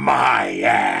 Kiss my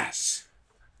ass.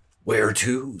 Where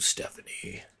to,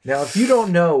 Stephanie? Now, if you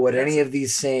don't know what any of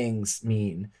these sayings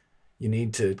mean, you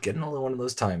need to get into one of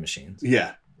those time machines.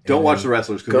 Yeah. Don't watch The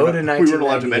Wrestlers because we weren't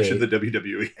allowed to mention the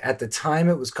WWE. At the time,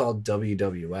 it was called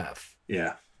WWF.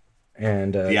 Yeah.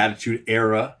 And the Attitude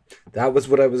Era. That was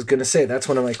what I was going to say. That's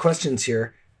one of my questions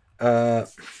here.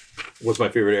 What's my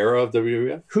favorite era of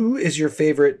WWF? Who is your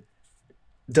favorite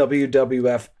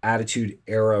WWF Attitude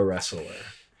Era wrestler?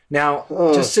 Now,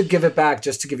 just to give it back,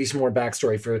 just to give you some more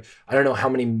backstory for, I don't know how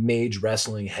many Mage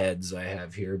Wrestling heads I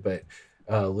have here, but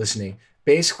listening.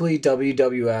 Basically,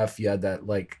 WWF, you had that,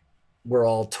 like, we're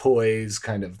all toys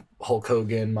kind of Hulk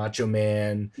Hogan, Macho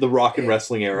Man, The Rock and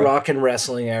Wrestling era. Rock and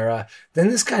Wrestling era. Then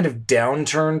this kind of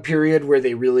downturn period where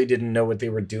they really didn't know what they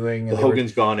were doing. And The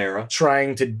Hogan's Gone era.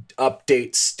 Trying to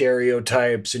update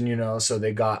stereotypes, and so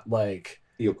they got like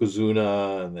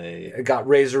Yokozuna, and they got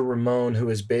Razor Ramon, who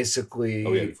was basically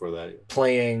before that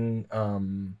playing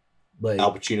like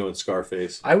Al Pacino and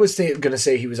Scarface. I was gonna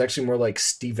say he was actually more like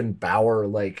Stephen Bauer,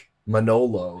 like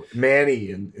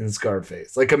Manny in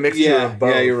Scarface, like a mixture of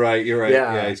both. Yeah, you're right.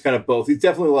 Yeah, he's kind of both. He's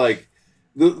definitely like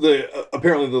the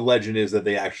apparently the legend is that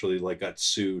they actually like got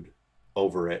sued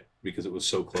over it because it was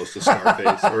so close to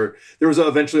Scarface, or there was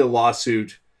eventually a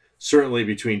lawsuit, certainly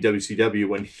between WCW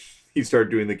when he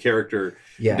started doing the character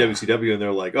in WCW, and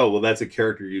they're like, oh, well, that's a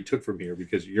character you took from here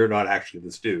because you're not actually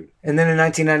this dude. And then in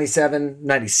 1997,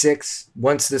 96,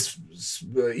 once this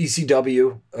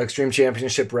ECW, Extreme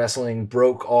Championship Wrestling,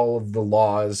 broke all of the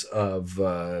laws of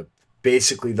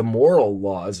basically the moral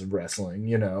laws of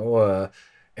wrestling,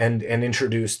 and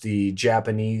introduced the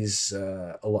Japanese,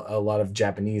 a lot of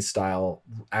Japanese style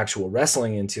actual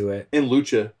wrestling into it. And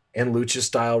lucha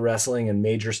style wrestling and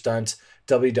major stunts.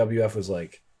 WWF was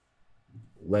like,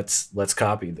 let's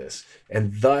copy this,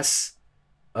 and thus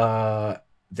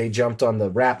they jumped on the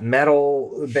rap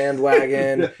metal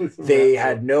bandwagon. They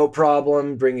had no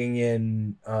problem bringing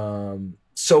in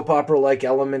soap opera like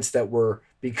elements that were,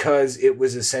 because it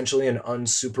was essentially an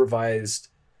unsupervised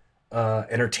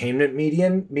entertainment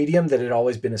medium that had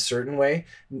always been a certain way.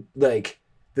 Like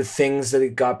the things that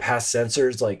it got past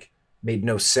censors like made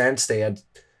no sense. They had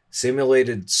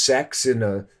simulated sex in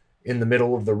the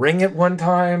middle of the ring at one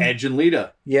time. Edge and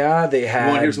Lita. Yeah, they had. You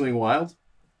want to hear something wild?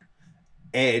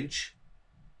 Edge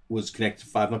was connected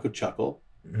to Five Knuckle Chuckle.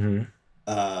 Mm-hmm.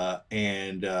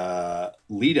 And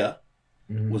Lita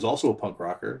was also a punk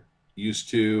rocker. Used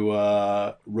to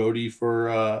roadie for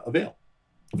Avail.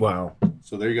 Wow.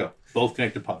 So there you go. Both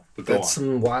connected to punk. But that's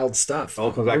some wild stuff.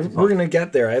 All comes back to punk. We're going to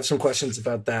get there. I have some questions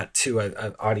about that too.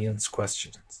 Audience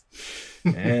questions.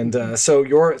 And so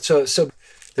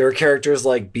there are characters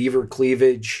like Beaver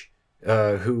Cleavage,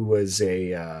 who was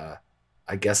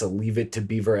I guess a Leave It to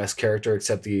Beaver-esque character,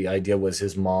 except the idea was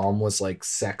his mom was like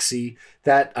sexy.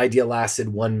 That idea lasted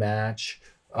one match.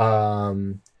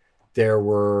 There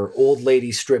were old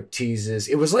lady strip teases.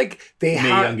 It was like Mae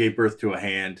Young gave birth to a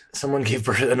hand.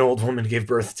 An old woman gave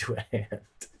birth to a hand.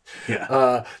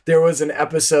 Yeah. There was an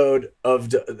episode of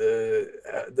the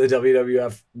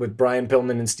WWF with Brian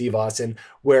Pillman and Steve Austin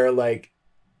where like,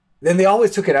 then they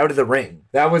always took it out of the ring.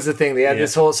 That was the thing. They had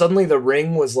this whole, suddenly the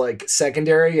ring was like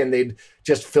secondary and they'd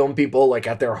just film people like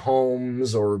at their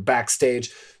homes or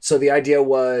backstage. So the idea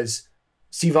was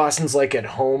Steve Austin's like at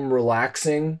home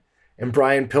relaxing and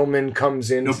Brian Pillman comes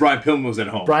in. No, Brian Pillman was at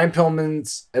home. Brian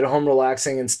Pillman's at home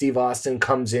relaxing and Steve Austin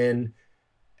comes in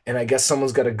and I guess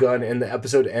someone's got a gun and the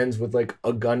episode ends with like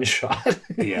a gunshot.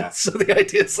 Yeah. So the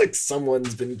idea is like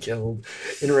someone's been killed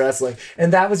in wrestling.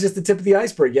 And that was just the tip of the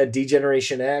iceberg. You had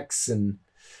D-Generation X and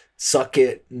Suck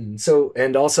It.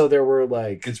 And also there were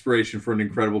like... inspiration for an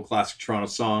incredible classic Toronto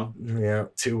song. Yeah.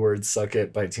 2 words, Suck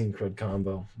It by Teen Crud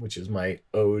Combo, which is my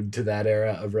ode to that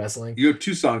era of wrestling. You have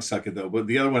 2 songs, Suck It, though, but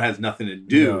the other one has nothing to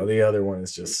do. No, the other one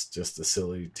is just a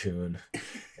silly tune.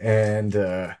 And...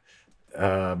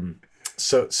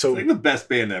 So it's like the best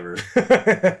band ever.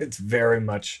 It's very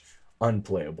much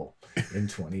unplayable in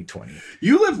 2020.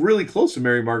 You live really close to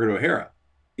Mary Margaret O'Hara.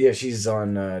 Yeah, she's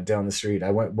on down the street.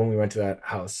 When we went to that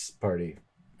house party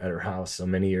at her house so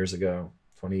many years ago,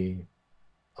 20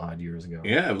 odd years ago.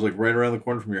 Yeah, it was like right around the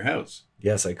corner from your house.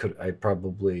 Yes, I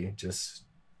probably just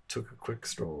took a quick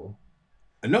stroll.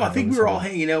 No, I think we were all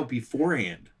hanging out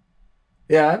beforehand.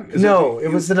 Yeah,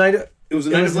 it was the night. It was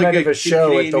the night of a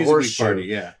show at the Horseshoe. Party,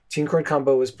 yeah. Teen Crud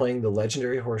Combo was playing the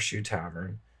legendary Horseshoe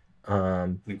Tavern.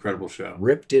 Incredible show.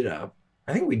 Ripped it up.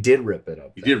 I think we did rip it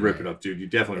up. You did rip it up, dude. You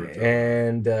definitely ripped it up.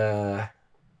 And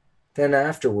then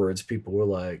afterwards, people were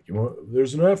like,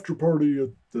 there's an after party at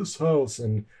this house.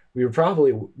 And we were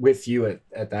probably with you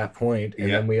at that point.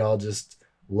 And then we all just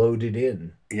loaded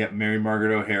in. Yeah, Mary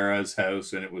Margaret O'Hara's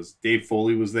house. And it was Dave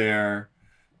Foley was there.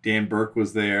 Dan Burke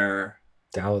was there.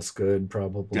 Dallas Good,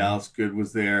 probably. Dallas Good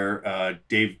was there.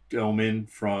 Dave Dillman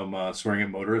from Swearing at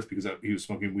Motorists, because he was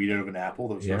smoking weed out of an apple.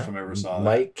 That was the first time I ever saw that.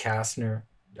 Mike Kastner.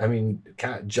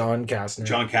 John Kastner.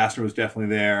 John Kastner was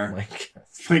definitely there.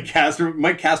 Mike Kastner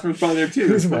was probably there too.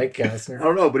 Who's Mike Kastner? I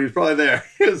don't know, but he was probably there.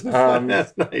 It was a fun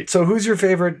last night. So who's your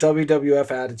favorite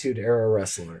WWF Attitude Era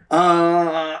wrestler?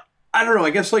 I don't know.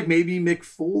 I guess like maybe Mick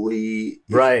Foley.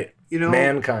 Right.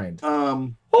 Mankind.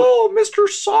 Mr.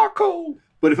 Sacco.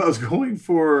 But if I was going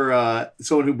for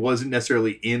someone who wasn't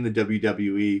necessarily in the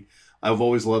WWE, I've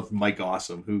always loved Mike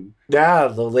Awesome, who Yeah,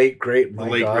 the late great the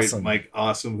Mike late great Awesome. Mike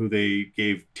Awesome, who they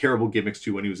gave terrible gimmicks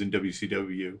to when he was in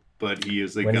WCW, but he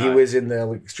is the When guy. he was in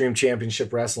the Extreme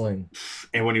Championship Wrestling.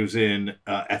 And when he was in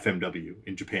FMW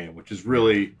in Japan, which is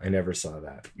really I never saw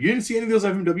that. you didn't see any of those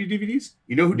FMW DVDs.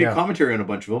 You know who did No. commentary on a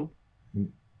bunch of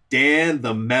them? Dan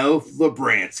the Mouth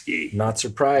Labransky, Not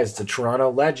surprised. A Toronto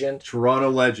legend. Toronto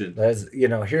legend. As you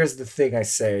know, here's the thing I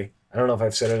say. I don't know if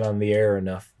I've said it on the air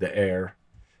enough. The air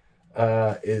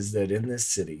is that in this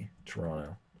city,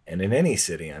 Toronto, and in any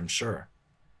city, I'm sure,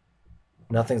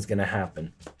 nothing's gonna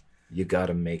happen. You got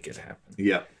to make it happen.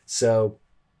 Yeah. So,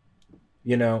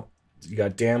 you know, you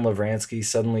got Dan Lavransky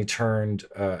suddenly turned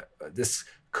this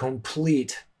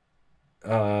complete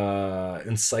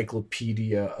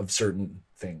encyclopedia of certain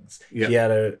things. Yeah. He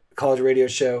had a college radio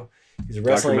show. He's a Dr.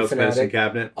 wrestling Mills Medicine fanatic.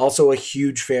 Cabinet. Also a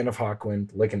huge fan of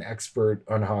Hawkwind, like an expert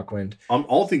on Hawkwind.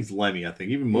 All things Lemmy, I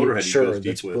think. Even Motorhead he Sure, goes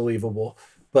deep that's with. believable.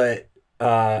 But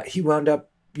he wound up,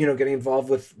 getting involved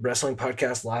with wrestling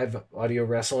podcasts, live audio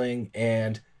wrestling,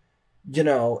 and he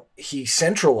helped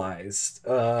centralize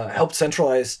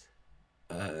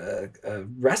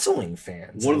wrestling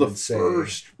fans. One of I the would say,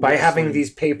 first by having wrestling- these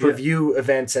pay-per-view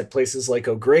events at places like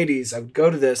O'Grady's. I would go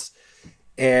to this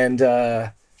and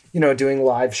doing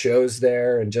live shows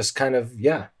there and just kind of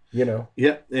Yeah,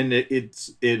 and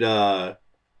it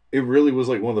really was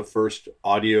like one of the first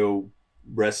audio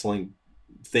wrestling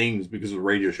things because of the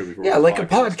radio show before. like a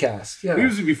podcast. It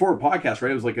was before a podcast,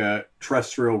 right? It was like a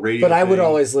terrestrial radio. But I would thing.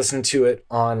 always listen to it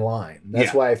online.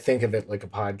 That's Yeah. why I think of it like a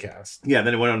podcast. Yeah,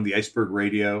 then it went on the Iceberg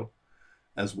Radio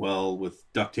as well with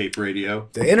Duct Tape Radio.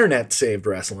 The internet saved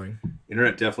wrestling.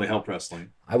 Internet definitely helped wrestling.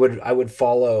 I would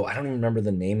follow, I don't even remember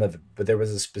the name of it, but there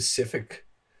was a specific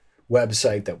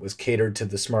website that was catered to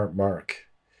the smart mark,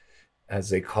 as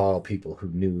they call people who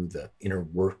knew the inner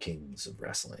workings of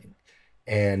wrestling.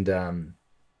 And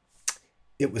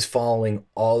it was following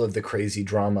all of the crazy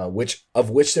drama, which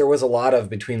there was a lot of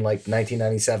between like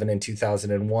 1997 and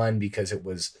 2001, because it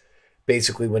was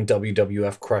basically when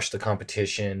WWF crushed the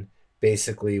competition,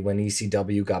 basically when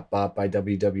ECW got bought by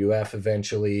WWF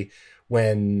eventually,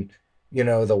 when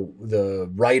the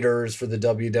writers for the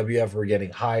WWF were getting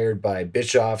hired by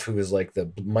Bischoff, who was like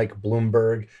the Mike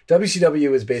Bloomberg.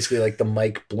 WCW is basically like the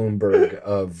Mike Bloomberg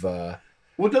of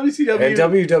Well, WCW and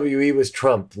WWE was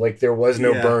Trump. Like there was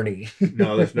no Yeah. Bernie.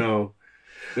 No, there's no.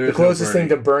 The closest thing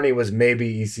to Bernie was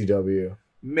maybe ECW.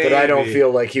 Maybe. But I don't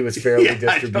feel like he was fairly Yeah, I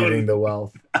distributing the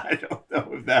wealth. I don't know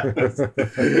if that was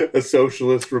a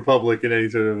socialist republic in any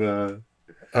sort of.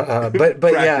 But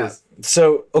yeah. Practice.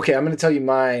 So okay, I'm going to tell you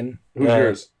mine. Who's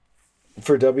yours?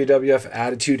 For WWF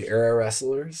Attitude Era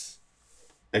wrestlers?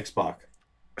 X-Pac.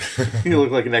 You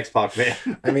look like an X-Pac man.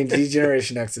 I mean,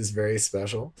 D-Generation X is very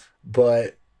special.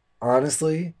 But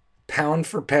honestly, pound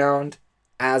for pound,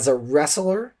 as a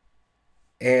wrestler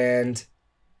and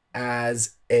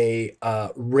as a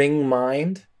ring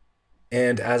mind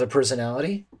and as a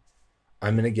personality,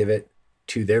 I'm going to give it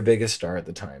to their biggest star at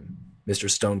the time, Mr.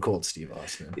 Stone Cold Steve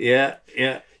Austin. Yeah.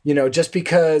 Just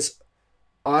because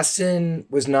Austin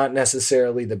was not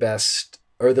necessarily the best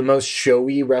or the most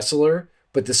showy wrestler,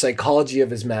 but the psychology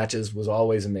of his matches was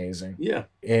always amazing. Yeah.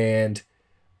 And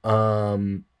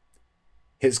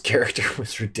his character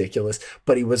was ridiculous,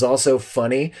 but he was also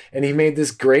funny. And he made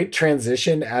this great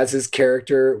transition as his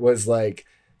character was like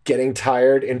getting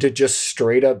tired into just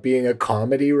straight up being a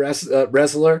comedy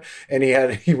wrestler. And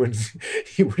he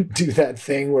would do that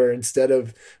thing where instead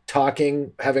of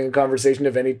talking, having a conversation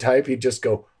of any type, he'd just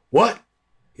go, "What?"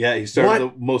 Yeah, he started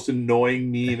the most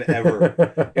annoying meme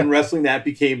ever. In wrestling, that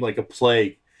became like a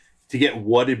plague. To get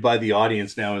whatted by the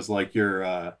audience now is like you're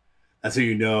that's how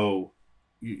you know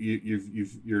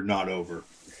you're not over.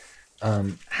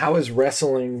 How is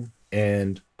wrestling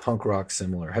and punk rock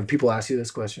similar? Have people asked you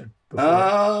this question before?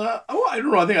 I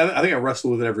don't know. I think I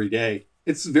wrestle with it every day.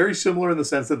 It's very similar in the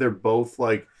sense that they're both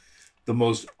like the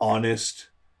most honest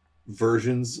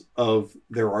versions of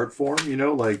their art form.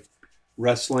 Like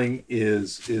wrestling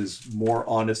is more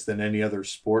honest than any other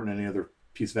sport and any other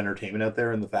piece of entertainment out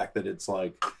there, and the fact that it's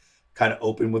like kind of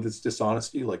open with its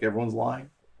dishonesty, like everyone's lying,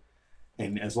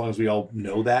 and as long as we all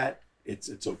know that, it's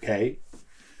okay.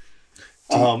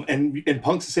 And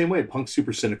Punk's the same way. Punk's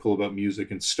super cynical about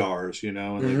music and stars, and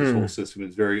like this whole system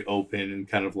is very open and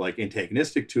kind of like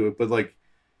antagonistic to it, but like,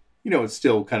 it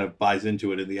still kind of buys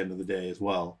into it at the end of the day as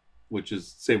well, which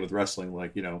is same with wrestling.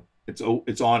 Like,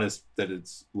 it's honest that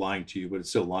it's lying to you, but it's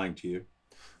still lying to you.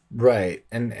 Right.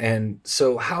 And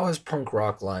so how is punk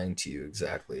rock lying to you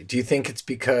exactly? Do you think it's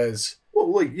because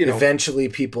Well, like, eventually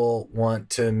people want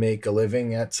to make a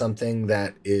living at something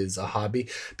that is a hobby?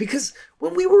 Because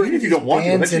when we were even in if you these don't want to,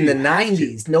 bands in eventually the you have to,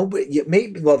 90s, nobody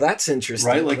maybe well that's interesting.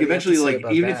 right? What Like do you have to eventually, say like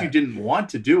about even if you that? didn't want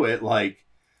to do it, like,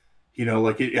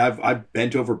 I've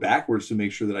bent over backwards to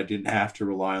make sure that I didn't have to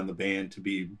rely on the band to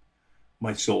be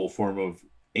my sole form of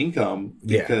income,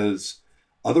 Yeah. because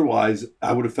otherwise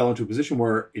I would have fell into a position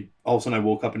where all of a sudden I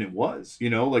woke up and it was,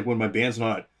 like when my band's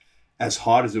not as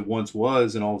hot as it once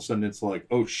was, and all of a sudden it's like,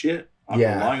 oh shit, I'm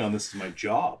Yeah. relying on this as my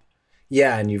job.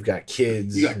 Yeah, and you've got You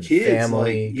kids got and kids, like,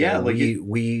 family, got yeah, a like it,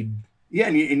 weed. yeah,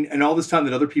 and all this time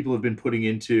that other people have been putting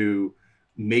into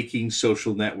making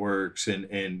social networks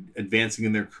and advancing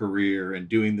in their career and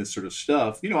doing this sort of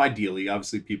stuff. Ideally,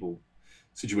 obviously, people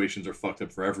situations are fucked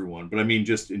up for everyone, but I mean,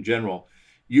 just in general,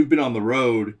 you've been on the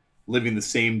road living the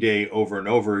same day over and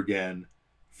over again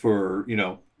for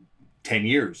 10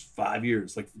 years, 5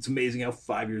 years. Like, it's amazing how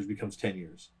 5 years becomes 10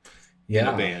 years in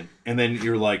a Yeah. band, and then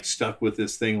you're like stuck with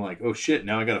this thing. Like, oh shit,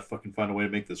 now I got to fucking find a way to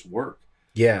make this work.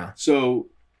 Yeah. So,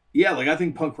 yeah, like I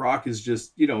think punk rock is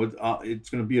just, it's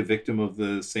going to be a victim of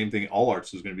the same thing all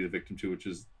arts is going to be a victim to, which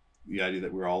is the idea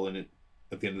that we're all in it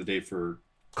at the end of the day for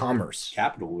Commerce.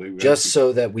 capital. We Just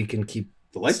so that we can keep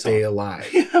the lights stay on. alive.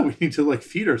 Yeah, we need to like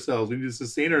feed ourselves. We need to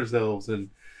sustain ourselves, and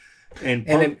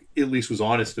punk at least was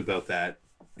honest about that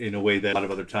in a way that a lot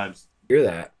of other times. Hear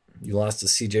that? You lost a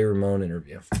CJ Ramon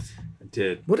interview. I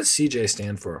did. What does CJ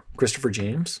stand for? Christopher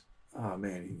James? Oh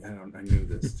man, I knew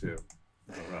this too.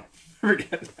 I don't know.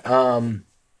 Forget.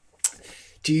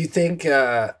 Do you think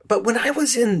but when I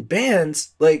was in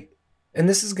bands, like, and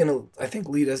this is gonna I think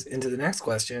lead us into the next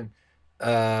question,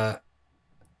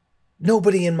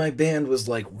 nobody in my band was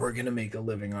like, we're gonna make a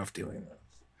living off doing this.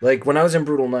 Like when I was in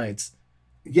Brutal Nights.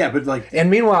 Yeah, but like, and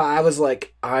meanwhile I was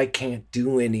like, I can't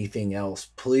do anything else.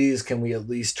 Please, can we at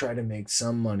least try to make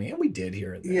some money? And we did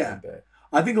here and there. Yeah. But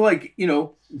I think, like,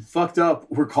 fucked up.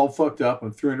 We're called fucked up.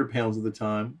 I'm 300 pounds at the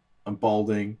time. I'm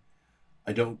balding.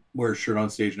 I don't wear a shirt on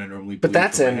stage, and I normally. But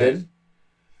that's ended.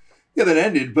 Yeah, that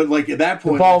ended. But like at that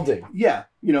point, the balding. Yeah,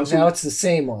 so now it's the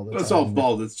same all the time. It's all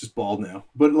bald. It's just bald now.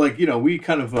 But like, we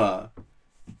kind of, like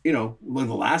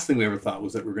the last thing we ever thought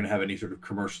was that we're going to have any sort of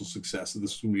commercial success, and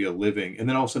this was going to be a living. And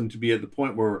then all of a sudden to be at the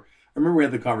point where I remember we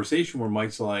had the conversation where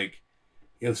Mike's like,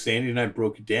 Sandy and I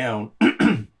broke it down,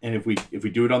 and if we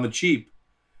do it on the cheap,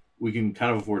 we can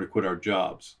kind of afford to quit our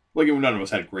jobs. Like, none of us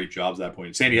had great jobs at that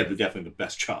point. Sandy had definitely the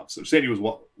best job. So Sandy was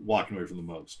walking away from the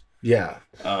most. Yeah.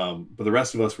 But the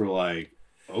rest of us were like,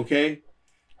 okay.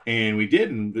 And we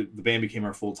did. And the band became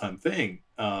our full-time thing.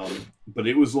 But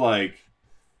it was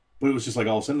just like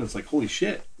all of a sudden it's like, holy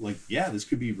shit. Like, yeah, this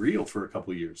could be real for a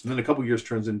couple of years. And then a couple of years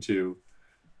turns into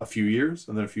a few years.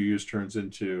 And then a few years turns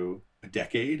into a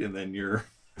decade. And then you're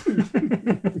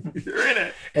you're in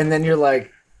it. And then you're like,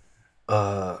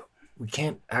 we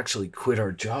can't actually quit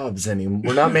our jobs anymore.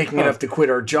 We're not making enough to quit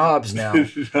our jobs now, No.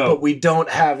 but we don't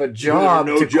have a job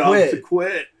to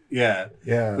quit. Yeah.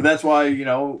 Yeah. But that's why,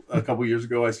 a couple years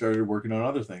ago, I started working on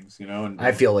other things, and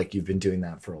I feel like you've been doing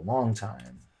that for a long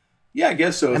time. Yeah, I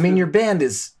guess so. I mean, your band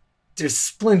there's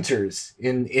splinters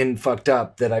in Fucked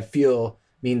Up that I feel,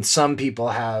 some people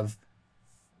have,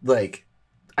 like,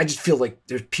 I just feel like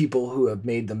there's people who have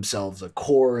made themselves a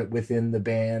core within the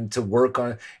band to work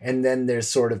on, and then there's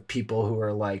sort of people who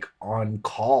are like on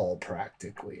call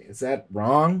practically. Is that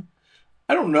wrong?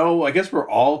 I don't know. I guess we're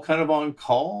all kind of on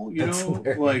call, That's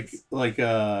hilarious.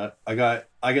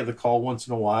 I get the call once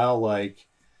in a while, like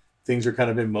things are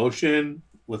kind of in motion.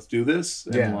 Let's do this.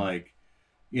 And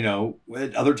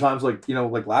at other times, like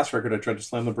last record, I tried to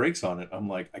slam the brakes on it. I'm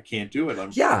like, I can't do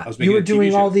it. You were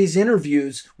doing all these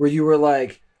interviews where you were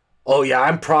like, oh yeah,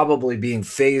 I'm probably being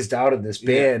phased out of this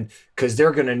band because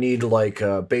they're going to need like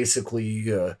basically,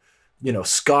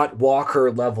 Scott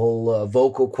Walker level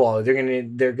vocal quality.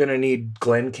 They're going to need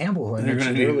Glenn Campbell. And they're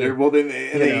going to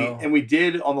need, and we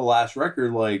did on the last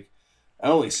record, like I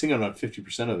only sing on about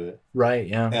 50% of it. Right.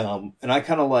 Yeah. And I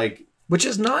kind of like, which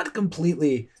is not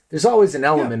completely, there's always an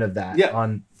element of that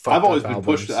on I've always been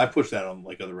pushed. I pushed that on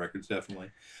like other records,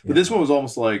 definitely. But this one was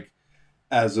almost like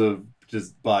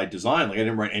just by design. Like I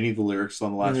didn't write any of the lyrics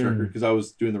on the last record because I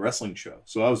was doing the wrestling show.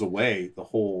 So I was away the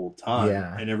whole time.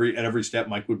 Yeah. And at every step,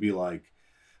 Mike would be like,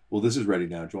 well, this is ready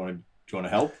now. Do you want to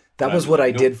help? That was what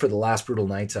I did for the last Brutal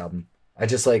Nights album. I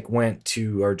just like went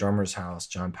to our drummer's house,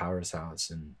 John Power's house,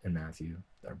 and Matthew,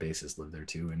 our bassist, lived there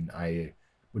too. And I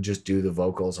would just do the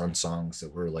vocals on songs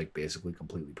that were like basically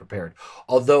completely prepared.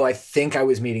 Although I think I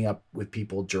was meeting up with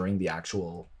people during the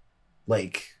actual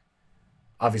like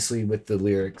obviously with the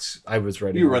lyrics, I was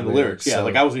writing. You were writing the lyrics, yeah. So,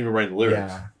 Like I wasn't even writing the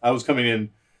lyrics. Yeah. I was coming in,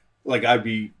 like I'd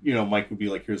be, Mike would be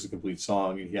like, "Here's a complete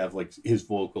song," and he'd have like his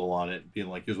vocal on it, being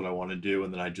like, "Here's what I want to do,"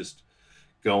 and then I just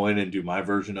go in and do my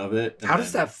version of it. How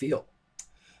does that feel?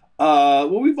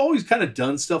 Well, we've always kind of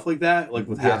done stuff like that, like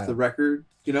with half the record,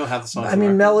 half the songs. I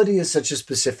mean, melody is such a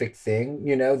specific thing,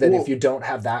 that if you don't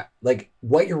have that, like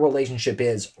what your relationship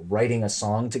is, writing a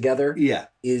song together,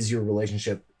 is your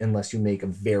relationship, unless you make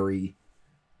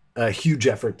a huge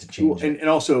effort to change it. And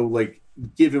also, like,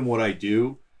 given what I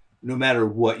do, no matter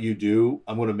what you do,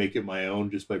 I'm going to make it my own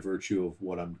just by virtue of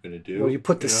what I'm going to do. Well, you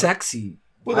put the sexy.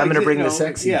 But I'm going to bring the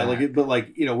sexy. Yeah,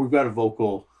 back. We've got a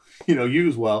vocal, you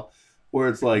as well, where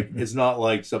it's like, it's not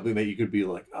like something that you could be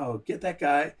like, oh, get that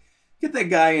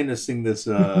guy in to sing this,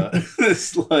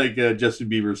 this like Justin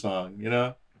Bieber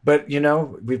song, But,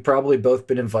 we've probably both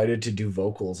been invited to do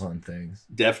vocals on things.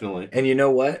 Definitely. And you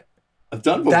know what? I've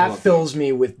done vocals. That fills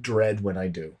me with dread when I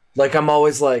do. Like, I'm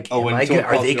always like,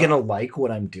 are they going to like what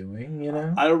I'm doing,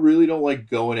 I don't like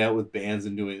going out with bands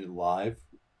and doing it live.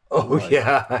 Oh,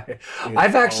 yeah.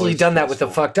 I've actually done that with a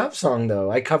Fucked Up song, though.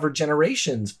 I covered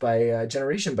Generation by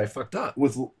Fucked Up.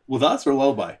 With us or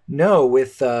Lullaby? No,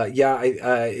 with,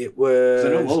 it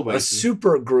was a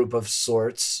super group of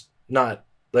sorts. Not,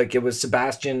 like, it was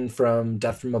Sebastian from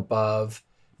Death from Above,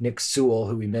 Nick Sewell,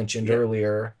 who we mentioned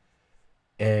earlier,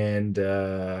 and...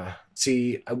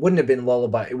 See, I wouldn't have been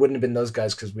Lullaby. It wouldn't have been those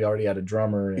guys because we already had a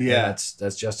drummer. And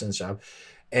that's Justin's job.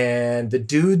 And the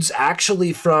dudes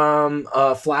actually from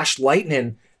Flash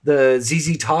Lightning, the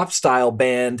ZZ Top style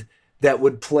band that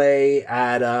would play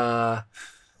at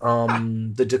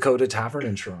the Dakota Tavern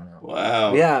in Toronto.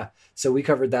 Wow. Yeah. So we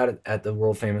covered that at the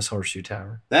world famous Horseshoe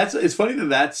Tavern. It's funny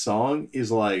that song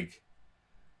is like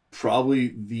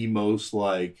probably the most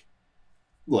like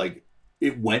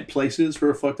it went places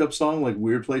for a Fucked Up song, like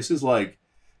weird places,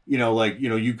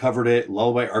 you covered it,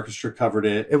 Lullaby Orchestra covered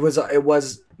it. It was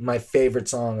my favorite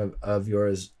song of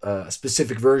yours. A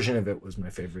specific version of it was my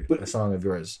favorite song of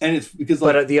yours. And it's because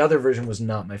the other version was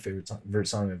not my favorite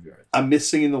song of yours. I miss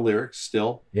singing the lyrics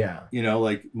still. Yeah.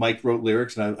 Mike wrote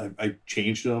lyrics and I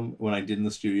changed them when I did in the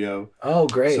studio. Oh,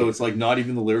 great. So it's like not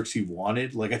even the lyrics he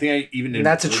wanted. Like I think I even... And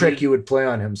that's a trick you would play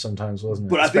on him sometimes, wasn't it?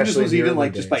 But I think this was even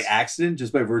like just by accident,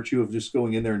 just by virtue of just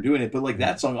going in there and doing it. But like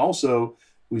that song also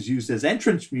was used as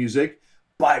entrance music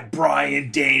by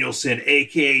Bryan Danielson,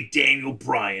 a.k.a. Daniel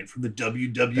Bryan from the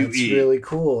WWE. That's really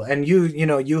cool. And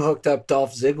you hooked up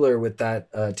Dolph Ziggler with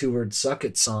that two-word Suck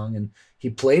It song, and he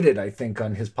played it, I think,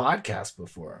 on his podcast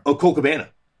before. Oh, Colt Cabana.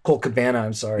 Colt Cabana,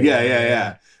 I'm sorry.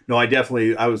 Yeah. No, I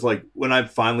was like, when I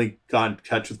finally got in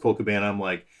touch with Colt Cabana, I'm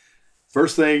like,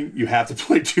 first thing, you have to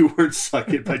play two-word Suck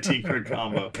It by Tinker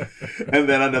Combo. And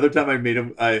then another time I made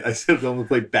him, I said to him to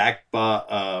play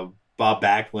Bob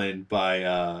Backlund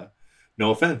by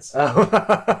No Offense.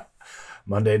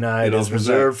 Monday night is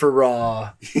reserved for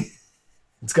Raw.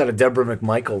 It's got a Deborah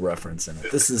McMichael reference in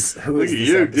it. This is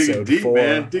episode digging deep, 4?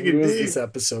 Man, digging who is deep. This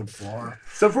episode 4?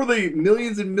 So for the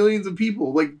millions and millions of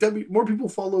people, like more people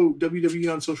follow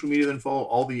WWE on social media than follow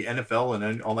all the NFL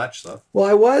and all that stuff. Well,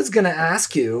 I was gonna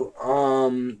ask you,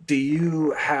 do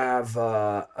you have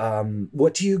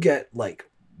what do you get like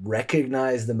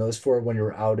recognized the most for when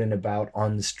you're out and about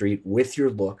on the street with your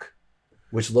look,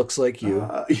 which looks like you?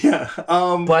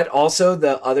 But also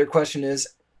the other question is,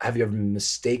 have you ever been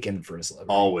mistaken for a celebrity?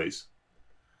 Always.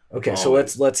 Okay, so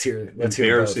let's hear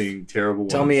embarrassing, terrible.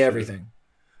 Tell me everything.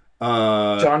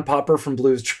 John Popper from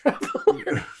Blues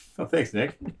Traveler. Oh, thanks,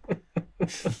 Nick.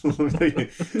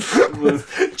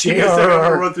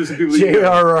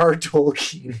 J.R.R.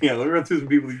 Tolkien. Yeah, let me run through some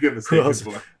people you get mistaken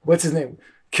for. What's his name?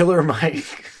 Killer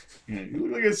Mike. Yeah, you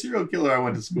look like a serial killer I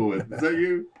went to school with. Is that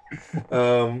you?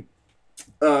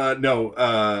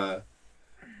 No.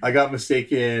 I got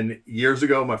mistaken years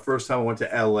ago. My first time I went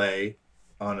to L.A.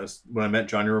 when I met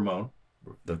Johnny Ramone.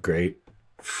 The great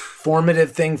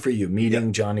formative thing for you,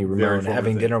 meeting Johnny Ramone,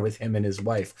 having dinner with him and his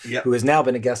wife, who has now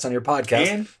been a guest on your podcast,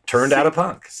 and turned out a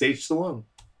punk. Sage Stallone.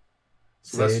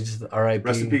 Sage, R.I.P.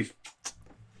 Rest in peace.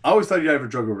 I always thought he died of a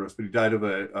drug overdose, but he died of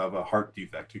a heart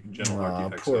defect, a congenital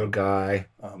heart defect. Poor guy.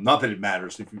 Not that it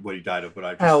matters what he died of,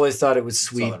 but I always thought it was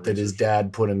sweet that his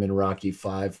dad put him in Rocky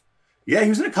V. Yeah, he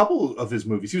was in a couple of his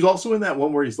movies. He was also in that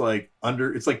one where he's like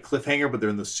it's like cliffhanger, but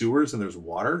they're in the sewers and there's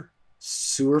water.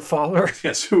 Sewer Father?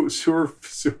 Yeah, Sewer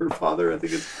Father, I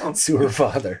think it's called. Sewer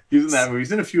Father. He was in that movie.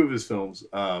 He's in a few of his films.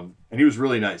 And he was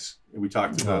really nice. We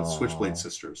talked about Switchblade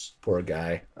Sisters. Poor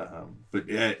guy. But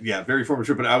yeah, very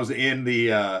formative. But I was in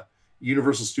the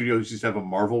Universal Studios, used to have a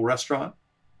Marvel restaurant.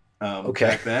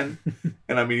 back then.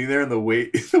 And I'm eating there, and the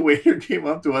waiter came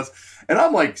up to us, and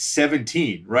I'm like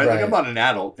 17, right? Like, I'm not an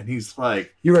adult. And he's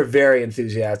like... You were very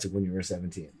enthusiastic when you were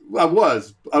 17. I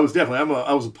was definitely.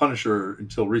 I was a Punisher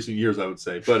until recent years, I would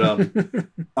say. But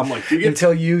I'm like...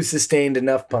 Until you sustained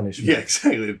enough punishment. Yeah,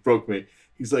 exactly. It broke me.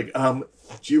 He's like,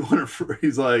 do you want a...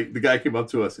 He's like... The guy came up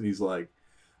to us, and he's like,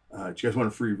 do you guys want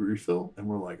a free refill? And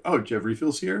we're like, oh, do you have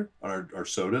refills here on our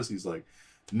sodas? He's like,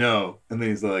 no. And then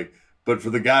he's like, but for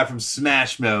the guy from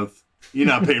Smash Mouth, you're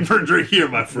not paying for a drink here,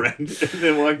 my friend. And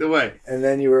then walked away. And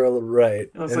then you were right.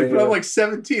 I was like, but I'm like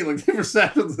 17. Like, they were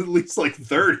Smash Mouth at least like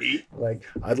 30. Like,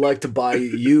 I'd like to buy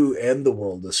you and the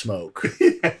world a smoke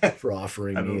for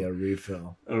offering me a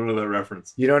refill. I don't know that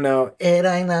reference. You don't know? It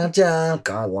ain't a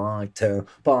joke. I like to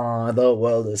buy the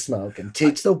world a smoke and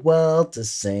teach the world to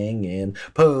sing in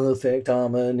perfect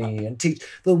harmony and teach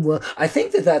the world. I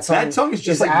think that song is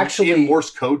just like actually in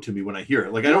Morse code to me when I hear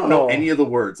it. Like, I don't know any of the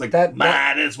words. Like,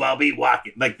 might as well be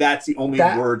walking. Like, that's the only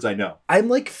words I know. I'm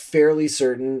like fairly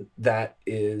certain that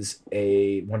is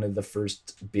one of the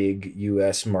first big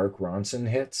U.S. Mark Ronson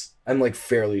hits. I'm like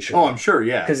fairly sure. Oh, I'm sure,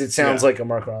 yeah, because it sounds like a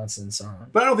Mark Ronson song.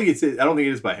 But I don't think it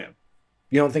is by him.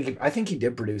 You don't think? I think he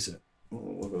did produce it.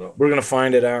 We'll look it up. We're gonna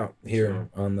find it out here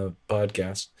on the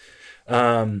podcast.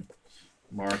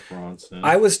 Mark Ronson.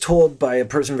 I was told by a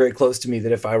person very close to me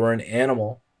that if I were an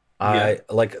animal,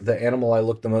 the animal I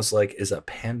look the most like is a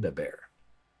panda bear.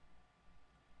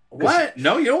 What?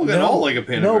 No, you don't at all like a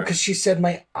panda bear. No, because she said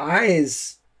my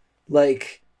eyes,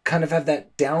 like, kind of have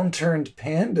that downturned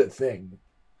panda thing,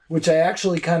 which I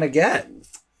actually kind of get. I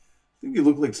think you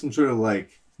look like some sort of,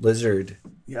 like... lizard.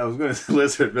 Yeah, I was going to say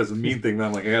lizard. That's a mean thing. But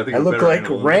I'm like, I gotta think I look like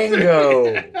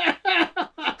Rango.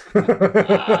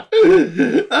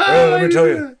 Let me tell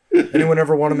you. Anyone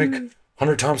ever want to make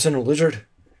Hunter Thompson a lizard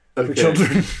for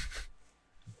children?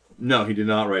 No, he did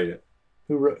not write it.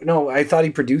 No, I thought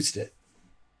he produced it.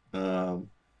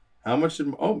 How much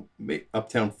did...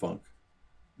 Uptown Funk.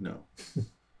 No.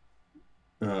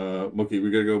 Okay, we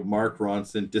gotta go Mark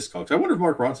Ronson, Discogs. I wonder if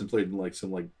Mark Ronson played in like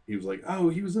some, like, he was like, oh,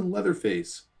 he was in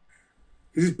Leatherface.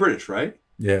 Because he's British, right?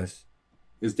 Yes.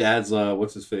 His dad's,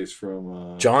 what's his face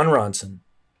from... John Ronson,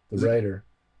 the writer.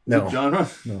 No. John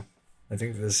Ronson? No. I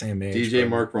think they're the same age. DJ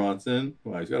Mark Ronson.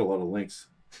 Wow, he's got a lot of links.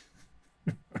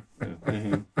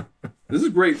 This is a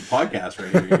great podcast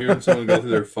right here. You're hearing someone go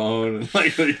through their phone. And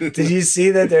like, did you see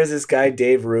that there's this guy,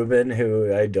 Dave Rubin,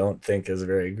 who I don't think is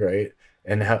very great,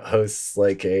 and hosts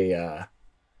like a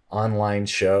online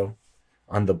show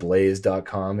on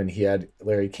theblaze.com, and he had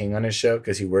Larry King on his show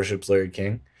because he worships Larry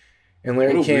King. And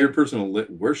Larry what a King, weird person to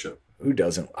worship. Who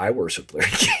doesn't? I worship Larry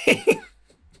King.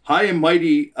 High and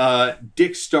Mighty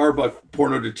Dick Starbuck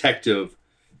Porno Detective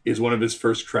is one of his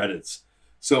first credits.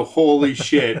 So holy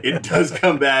shit, it does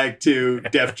come back to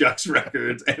Def Jux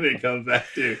Records, and it comes back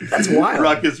to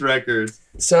Ruckus Records.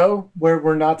 So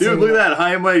we're not. Dude, look at that.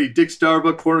 High and Mighty Dick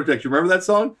Starbuck Porno Detective. Remember that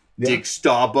song? Yeah. Dick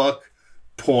Starbuck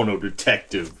Porno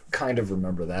Detective. Kind of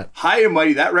remember that. High and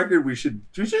Mighty, that record, we should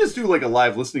just do like a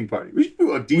live listening party. We should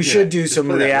do a DJ. We should do some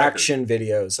reaction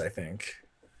videos, I think.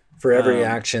 For every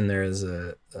action, there is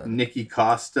a Nikki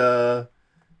Costa.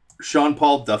 Sean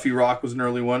Paul, Duffy Rock was an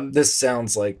early one. This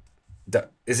sounds like...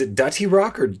 Is it Dutty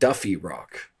Rock or Duffy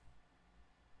Rock?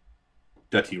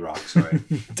 Dutty Rock, sorry.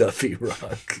 Duffy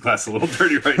Rock. That's a little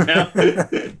dirty right now.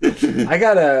 I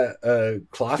got a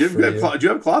cloth for you. Do you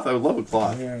have a cloth? I would love a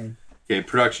cloth. Yeah. Okay,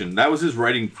 production. That was his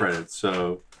writing credits.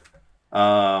 So,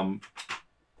 a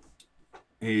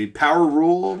Power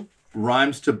Rule,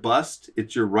 Rhymes to Bust,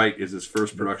 It's Your Right is his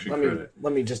first production credit.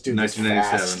 Let me just do this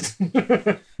fast.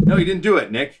 1997. No, you didn't do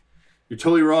it, Nick. You're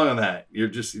totally wrong on that.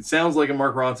 It sounds like a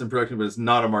Mark Ronson production, but it's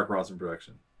not a Mark Ronson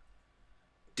production.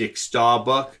 Dick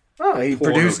Starbuck. Oh, he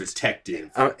produced Detective.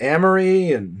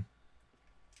 Amory, and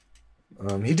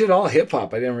he did all hip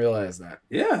hop. I didn't realize that.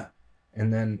 Yeah.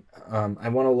 And then I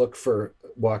want to look for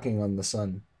Walking on the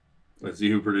Sun. Let's see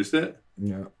who produced it.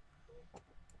 Yeah.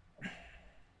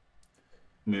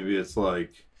 Maybe it's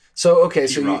like... So, okay,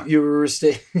 so you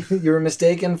were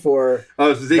mistaken for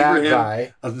that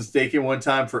guy. I was mistaken one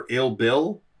time for Ill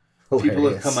Bill. Hilarious. People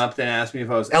have come up and asked me if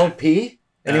I was... LP?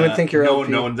 Anyone think you're LP?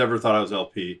 No one's ever thought I was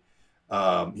LP.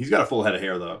 He's got a full head of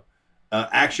hair, though.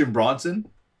 Action Bronson.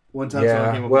 One time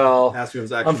someone came up and asked me if it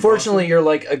was Action unfortunately, Bronson. You're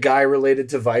like a guy related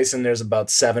to Vice, and there's about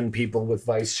 7 people with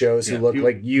Vice shows who look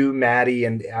like you, Maddie,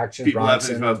 and Action Bronson. People have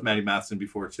Bronson. asked me if I was Maddie Matheson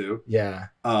before, too. Yeah.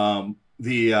 Then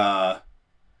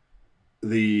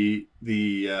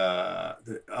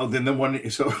the one,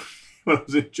 so when I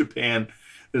was in Japan,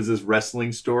 there's this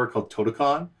wrestling store called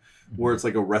Totokan, where it's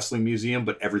like a wrestling museum,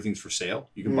 but everything's for sale.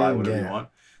 You can buy whatever you want.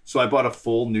 So I bought a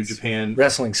full New Japan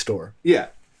wrestling store. Yeah.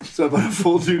 So I bought a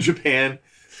full New Japan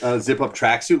zip-up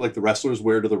tracksuit like the wrestlers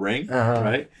wear to the ring,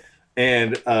 right?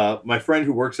 And my friend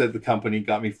who works at the company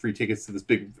got me free tickets to this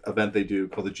big event they do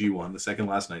called the G1, the second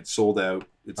last night, sold out.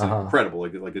 It's incredible,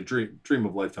 like a dream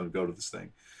of a lifetime to go to this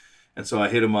thing. And so I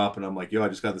hit him up and I'm like, yo, I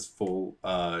just got this full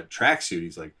tracksuit.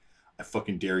 He's like, I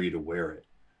fucking dare you to wear it.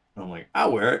 And I'm like,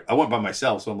 I'll wear it. I went by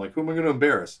myself. So I'm like, who am I going to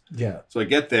embarrass? Yeah. So I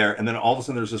get there and then all of a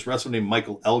sudden there's this wrestler named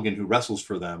Michael Elgin who wrestles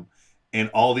for them. And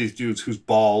all these dudes who's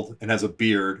bald and has a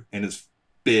beard and is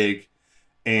big.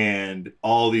 And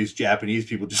all these Japanese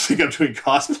people just think I'm doing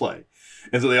cosplay.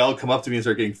 And so they all come up to me and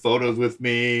start getting photos with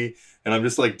me. And I'm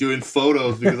just like doing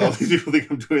photos because all these people think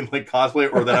I'm doing like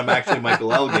cosplay or that I'm actually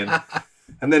Michael Elgin.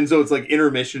 And then so it's like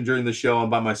intermission during the show. I'm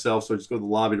by myself. So I just go to the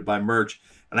lobby to buy merch.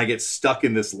 And I get stuck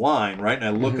in this line, right? And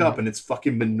I look up and it's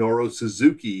fucking Minoru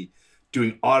Suzuki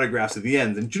doing autographs at the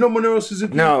end. And do you know Minoru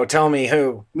Suzuki? No, tell me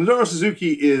who. Minoru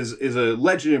Suzuki is a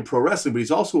legend in pro wrestling, but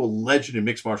he's also a legend in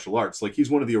mixed martial arts. Like he's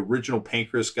one of the original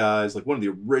Pancrase guys, like one of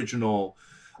the original,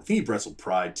 I think he wrestled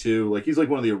Pride too. Like he's like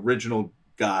one of the original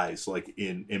guys like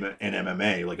in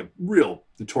MMA, like a real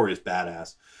notorious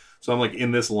badass. So I'm like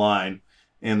in this line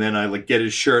and then I like get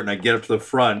his shirt and I get up to the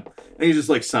front and he's just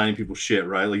like signing people's shit,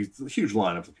 right? Like it's a huge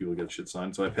lineup of people to get shit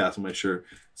signed. So I pass him my shirt,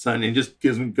 sign, and he just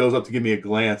goes up to give me a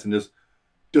glance and just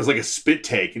does like a spit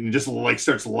take and just like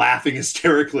starts laughing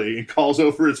hysterically and calls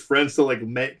over his friends to like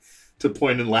to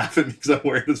point and laugh at me because I'm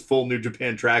wearing this full New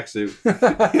Japan tracksuit.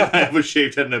 I have a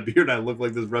shaved head and a beard and I look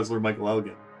like this wrestler Michael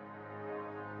Elgin.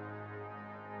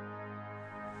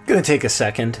 I'm going to take a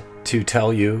second to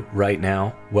tell you right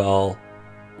now, well,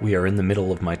 we are in the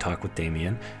middle of my talk with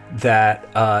Damien,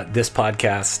 that this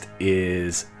podcast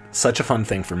is such a fun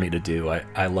thing for me to do.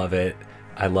 I love it.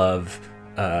 I love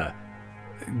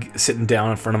sitting down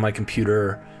in front of my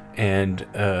computer and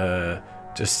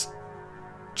just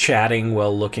chatting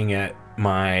while looking at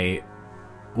my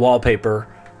wallpaper,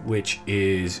 which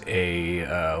is a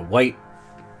white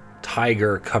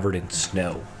tiger covered in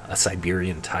snow, a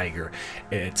Siberian tiger.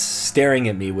 It's staring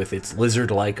at me with its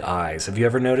lizard-like eyes. Have you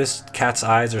ever noticed cats'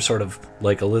 eyes are sort of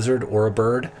like a lizard or a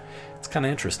bird? It's kind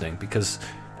of interesting because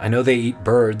I know they eat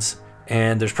birds,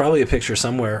 and there's probably a picture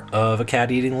somewhere of a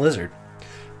cat eating a lizard.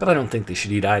 But I don't think they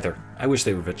should eat either. I wish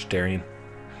they were vegetarian.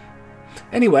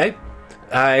 Anyway,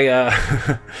 I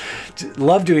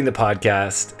love doing the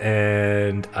podcast,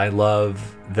 and I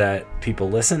love that people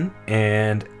listen.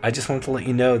 And I just want to let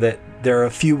you know that there are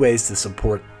a few ways to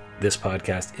support this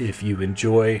podcast. If you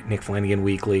enjoy Nick Flanagan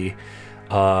Weekly,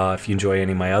 if you enjoy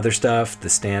any of my other stuff, the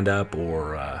stand-up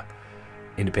or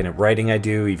independent writing I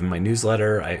do, even my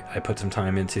newsletter I put some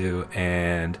time into,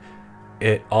 and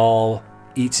it all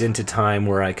eats into time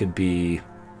where I could be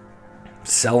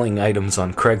selling items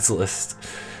on Craigslist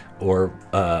or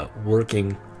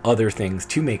working other things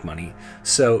to make money.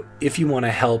 So if you want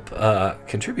to help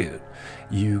contribute,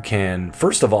 you can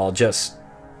first of all just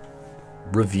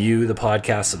review the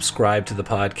podcast, subscribe to the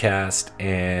podcast,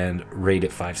 and rate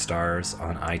it 5 stars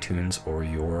on iTunes or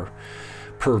your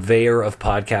purveyor of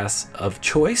podcasts of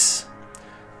choice.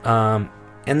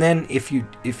 And then if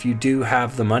you do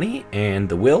have the money and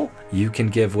the will, you can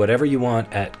give whatever you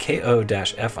want at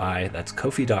ko-fi. That's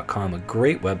Ko-fi.com, a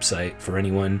great website for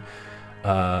anyone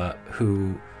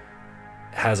who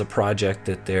has a project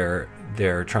that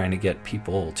they're trying to get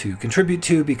people to contribute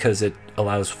to, because it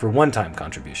allows for one-time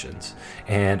contributions,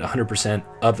 and 100%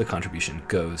 of the contribution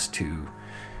goes to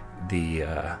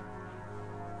the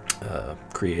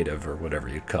creative, or whatever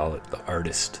you'd call it, the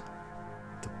artist,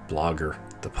 the blogger,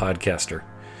 the podcaster.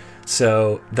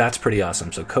 So that's pretty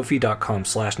awesome. So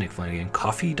Ko-fi.com/Nick Flanagan,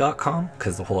 coffee.com,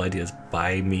 because the whole idea is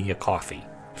buy me a coffee.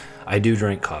 I do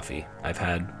drink coffee. I've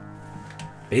had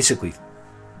basically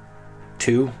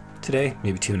 2 today,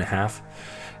 maybe 2.5.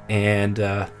 And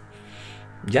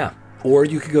yeah, or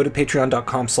you could go to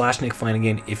patreon.com/Nick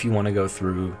Flanagan if you want to go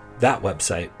through that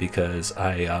website, because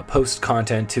I post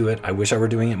content to it. I wish I were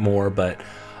doing it more, but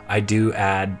I do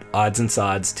add odds and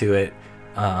sods to it.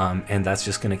 And that's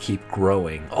just going to keep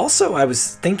growing. Also, I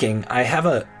was thinking, I have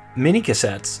a mini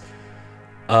cassettes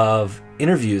of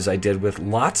interviews I did with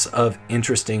lots of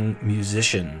interesting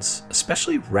musicians,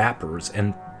 especially rappers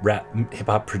and rap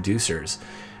hip-hop producers.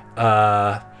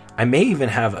 I may even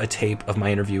have a tape of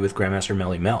my interview with Grandmaster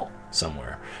Melly Mel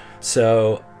somewhere.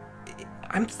 So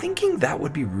I'm thinking that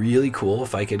would be really cool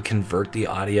if I could convert the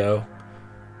audio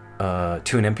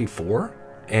to an MP4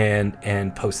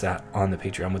 and post that on the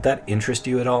Patreon. Would that interest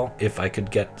you at all, if I could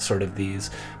get sort of these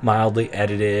mildly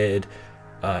edited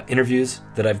interviews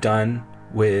that I've done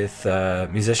with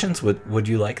musicians? Would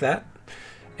you like that?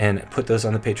 And put those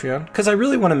on the Patreon? Because I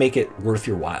really want to make it worth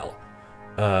your while.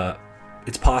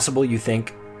 It's possible you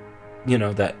think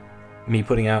that me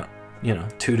putting out,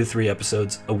 2 to 3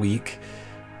 episodes a week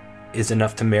is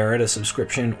enough to merit a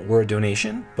subscription or a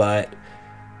donation. But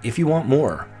if you want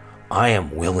more, I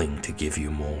am willing to give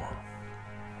you more.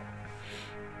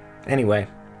 Anyway,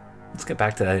 let's get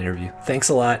back to that interview. Thanks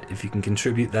a lot. If you can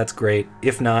contribute, that's great.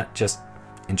 If not, just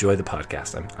enjoy the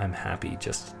podcast. I'm happy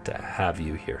just to have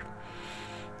you here.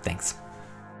 Thanks.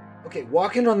 Okay,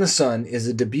 Walking on the Sun is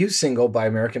a debut single by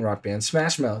American rock band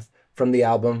Smash Mouth from the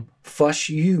album Fush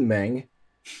You Meng.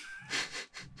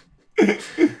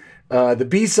 The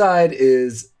B-side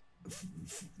is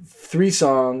 3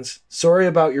 songs: Sorry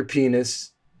About Your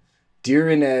Penis, Dear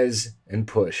Inez, and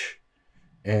Push.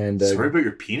 And Sorry About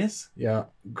Your Penis? Yeah,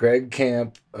 Greg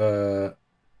Camp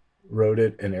wrote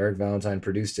it and Eric Valentine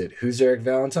produced it. Who's Eric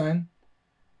Valentine?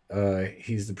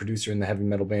 He's the producer in the heavy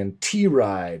metal band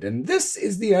T-Ride. And this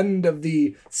is the end of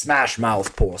the Smash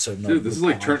Mouth portion. Dude, this is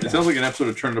like it sounds like an episode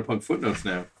of Turn It Up Punk Footnotes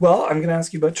now. Well, I'm going to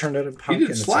ask you about Turn It Up Punk. He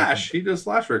did Slash. He does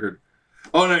Slash record.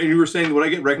 Oh, no, and you were saying what I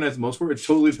get recognized the most for? It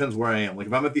totally depends where I am. Like,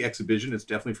 if I'm at the exhibition, it's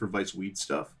definitely for Vice Weed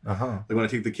stuff. Uh-huh. Like, when I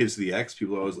take the kids to the X,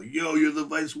 people are always like, yo, you're the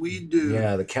Vice Weed dude.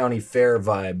 Yeah, the county fair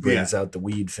vibe brings out the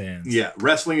weed fans. Yeah,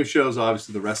 wrestling shows,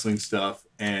 obviously, the wrestling stuff,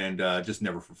 and just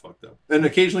never for fucked up. And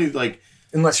occasionally, like...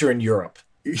 Unless you're in Europe.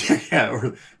 Yeah,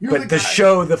 or but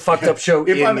the fucked up show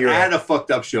if I'm Europe. at a fucked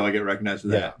up show, I get recognized for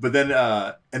that. Yeah. But then,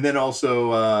 and then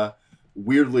also,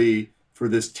 weirdly... for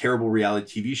this terrible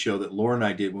reality TV show that Laura and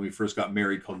I did when we first got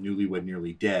married called Newlywed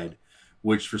Nearly Dead,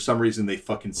 which for some reason they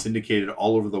fucking syndicated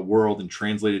all over the world and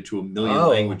translated to 1 million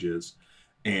languages.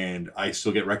 And I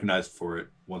still get recognized for it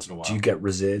once in a while. Do you get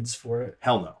resids for it?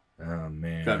 Hell no. Oh,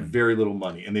 man. Got very little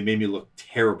money. And they made me look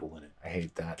terrible in it. I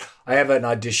hate that. I have an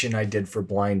audition I did for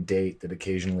Blind Date that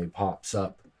occasionally pops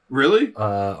up. Really?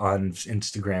 On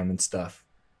Instagram and stuff.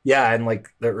 Yeah, in like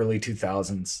the early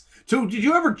 2000s. So did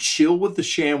you ever chill with the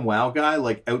ShamWow guy,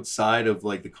 like outside of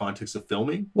like the context of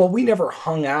filming? Well, we never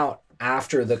hung out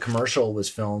after the commercial was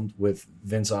filmed with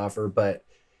Vince Offer, but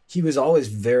he was always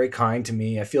very kind to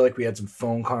me. I feel like we had some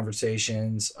phone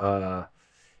conversations.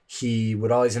 He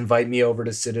would always invite me over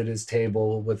to sit at his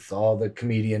table with all the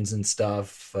comedians and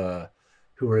stuff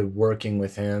who were working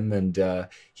with him. And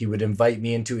he would invite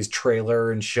me into his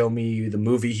trailer and show me the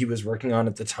movie he was working on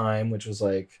at the time, which was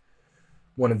like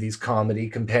one of these comedy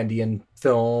compendium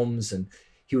films. And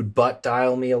he would butt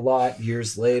dial me a lot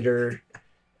years later.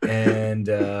 And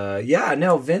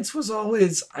Vince was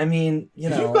always, I mean,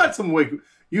 you've had some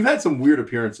weird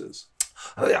appearances.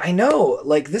 I know.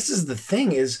 Like, this is the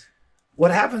thing is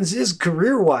what happens is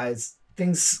career-wise,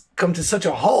 things come to such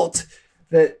a halt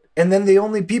and then the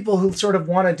only people who sort of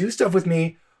want to do stuff with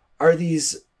me are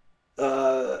these,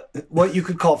 what you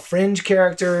could call fringe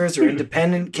characters or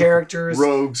independent characters.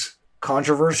 Rogues.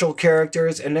 Controversial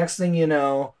characters. And next thing you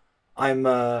know, I'm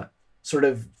sort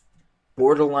of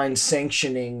borderline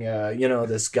sanctioning,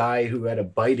 this guy who had a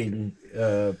biting,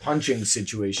 punching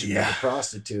situation with a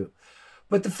prostitute.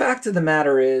 But the fact of the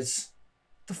matter is,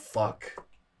 the fuck?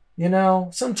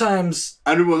 Sometimes...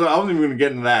 I wasn't even going to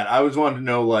get into that. I was wanting to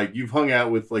know, like, you've hung out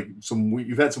with, like,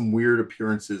 you've had some weird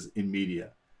appearances in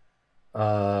media.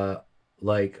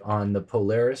 Like on the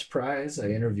Polaris Prize, I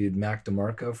interviewed Mac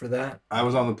DeMarco for that. I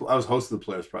was host of the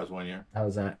Polaris Prize one year. How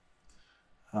was that?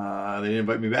 They didn't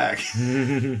invite me back.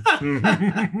 No,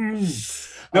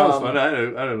 it was fun. I had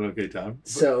an okay time.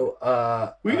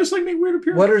 So, we just like make weird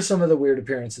appearances. What are some of the weird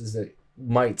appearances that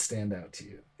might stand out to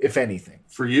you, if anything?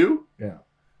 For you? Yeah.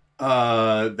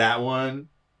 That one,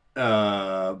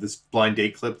 this Blind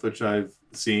Date clip, which I've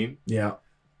seen. Yeah.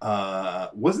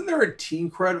 Wasn't there a Teen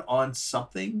Cred on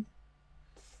something?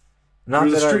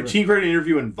 Not there was a Teen Cred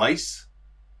interview in Vice.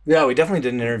 Yeah, we definitely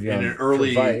did an interview in an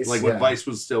early Vice, when Vice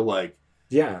was still like.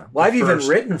 Yeah, well, I've even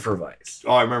written for Vice.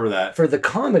 Oh, I remember that for the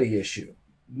comedy issue.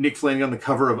 Nick Flanagan on the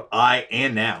cover of I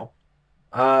and Now.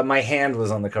 My hand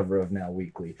was on the cover of Now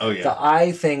Weekly. Oh yeah. The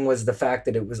I thing was the fact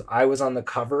that I was on the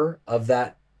cover of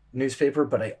that newspaper,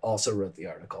 but I also wrote the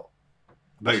article.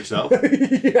 About yourself?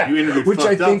 Yeah. You interviewed which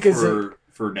I think is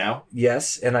for Now?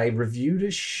 Yes, and I reviewed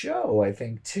a show, I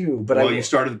think, too. But you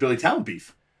started the Billy Talent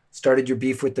beef. Started your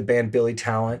beef with the band Billy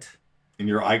Talent. In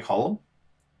your I column?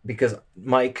 Because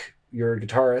Mike, your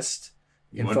guitarist,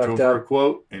 went to for a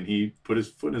quote, and he put his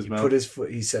foot in his mouth.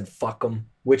 He said, fuck him,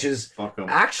 which is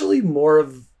actually more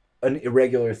of an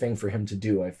irregular thing for him to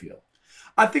do, I feel.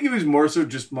 I think it was more so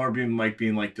just more being like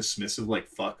dismissive, like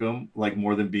fuck him, like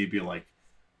more than being like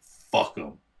fuck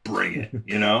him, bring it,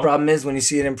 Problem is when you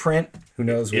see it in print, who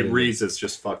knows? It reads as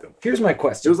just fuck him. Here's my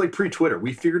question. It was like pre-Twitter.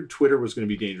 We figured Twitter was going to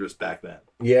be dangerous back then.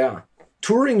 Yeah,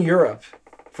 touring Europe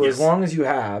for as long as you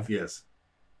have. Yes.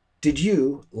 Did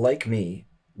you, like me,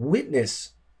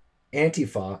 witness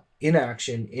Antifa in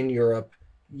action in Europe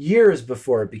years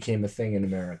before it became a thing in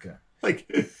America. Like,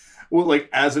 well, like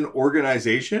as an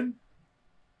organization?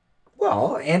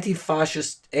 Well,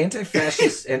 anti-fascist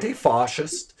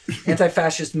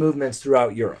movements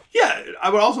throughout Europe. Yeah, I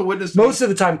would also witness Most of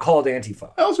the time called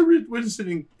Antifa. I also witnessed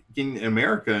it in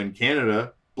America and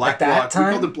Canada. Black At that Bloc. time?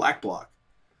 We called it Black Bloc.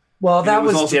 Well, And that it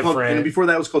was also called- different. and before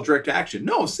that, it was called Direct Action.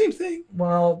 No, same thing.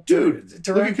 Well, Dude, direct-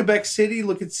 look at Quebec City.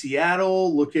 Look at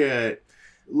Seattle. Look at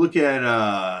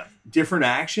different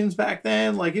actions back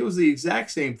then. Like it was the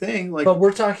exact same thing. Like, but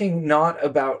we're talking not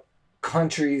about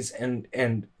countries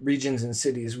and regions and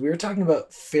cities. We're talking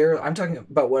about I'm talking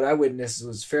about what I witnessed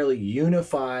was fairly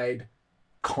unified,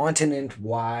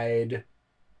 continent-wide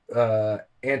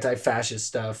anti-fascist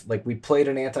stuff. Like we played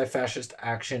an anti-fascist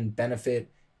action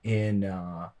benefit in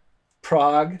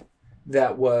Prague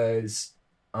that was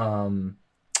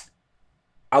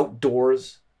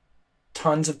outdoors.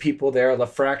 Tons of people there. La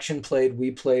Fraction played,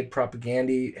 we played,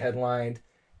 Propaganda headlined,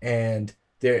 and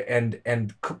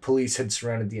police had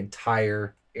surrounded the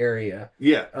entire area.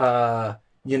 yeah.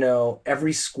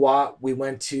 Every squat we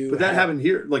went to, But that happened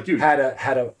here. Like, dude. had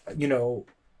a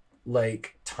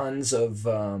like tons of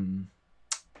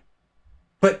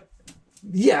but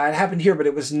yeah, it happened here, but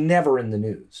it was never in the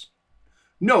news.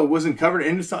 No, it wasn't covered.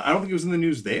 And it's not, I don't think it was in the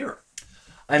news there.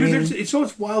 I Dude, mean, it's so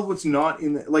it's wild what's not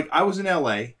in the, like I was in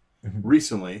LA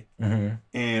recently and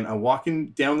I'm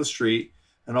walking down the street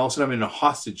and all of a sudden I'm in a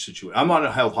hostage situation. I'm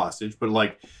not held hostage, but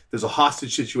like there's a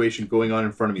hostage situation going on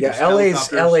in front of me. yeah,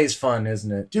 There's LA's fun,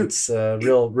 isn't it? Dude, It's a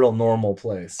real normal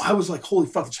place. I was like, holy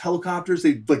fuck, there's helicopters.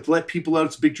 They like let people out.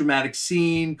 It's a big dramatic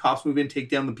scene. Cops move in, take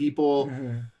down the people.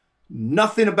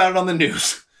 Nothing about it on the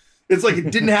news. It's like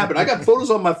it didn't happen. I got photos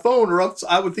on my phone, or else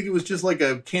I would think it was just like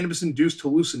a cannabis-induced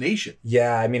hallucination.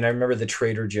 Yeah, I mean, I remember the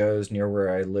Trader Joe's near where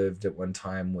I lived at one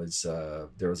time was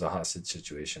there was a hostage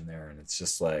situation there, and it's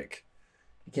just like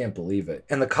you can't believe it.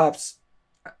 And the cops,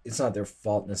 it's not their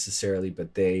fault necessarily,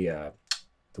 but they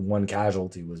the one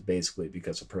casualty was basically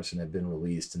because a person had been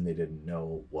released and they didn't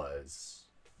know it was.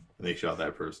 And they shot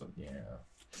that person. Yeah.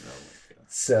 Oh my God.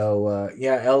 So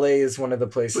yeah, LA is one of the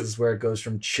places where it goes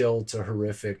from chill to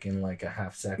horrific in like a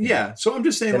half second. Yeah, so I'm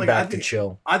just saying, Then like, back to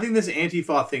chill. I think this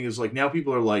Antifa thing is like now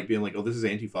people are like being like, oh, this is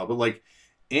Antifa, but like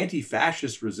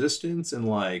anti-fascist resistance and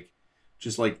like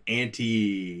just like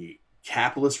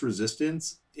anti-capitalist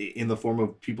resistance in the form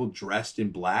of people dressed in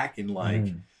black and like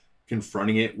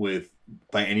confronting it with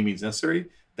by any means necessary.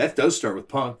 That does start with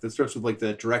punk. That starts with like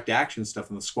the direct action stuff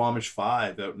and the Squamish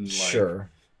Five out in like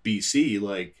Sure. BC,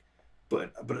 like,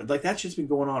 but like that's just been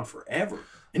going on forever,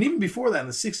 and even before that in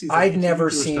the 60s. I've never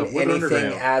seen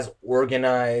anything as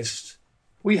organized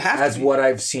We have as to be. what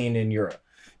I've seen in Europe.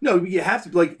 No, you have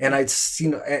to like. And I'd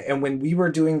seen, and when we were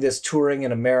doing this touring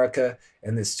in America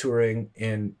and this touring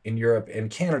in Europe and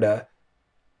Canada,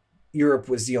 Europe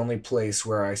was the only place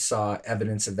where I saw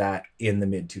evidence of that in the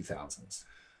mid 2000s.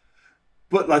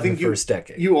 But I think the first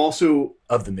decade you also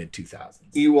of the mid 2000s.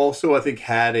 You also, I think,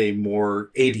 had a more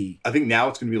 80. I think now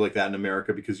it's going to be like that in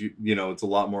America because you know it's a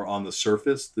lot more on the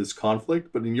surface, this conflict.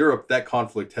 But in Europe, that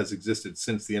conflict has existed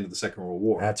since the end of the Second World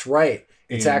War. That's right.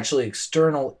 It's And- actually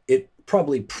external. It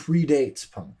probably predates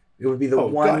punk. It would be the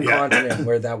God, yeah. continent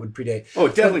where that would predate. Oh,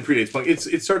 it definitely predates punk.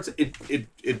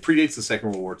 It predates the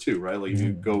Second World War too, right? Like if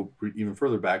you go even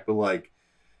further back, but like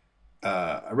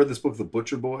I read this book, The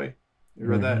Butcher Boy. You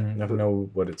read that? I don't know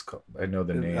what it's called. I know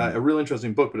the name. A real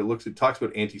interesting book, but it talks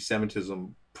about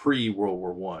anti-Semitism pre-World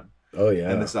War One. Oh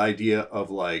yeah. And this idea of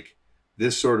like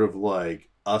this sort of like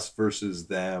us versus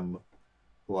them,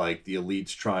 like the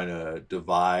elites trying to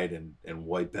divide and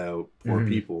wipe out poor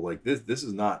people. Like this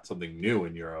is not something new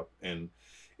in Europe, and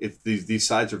these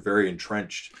sides are very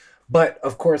entrenched. But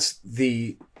of course,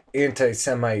 the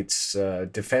anti-Semites'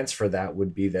 defense for that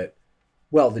would be that,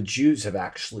 well, the Jews have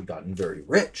actually gotten very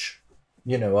rich,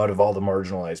 out of all the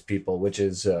marginalized people, which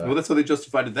is Well, that's how they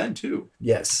justified it then too.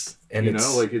 yes, and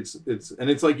Like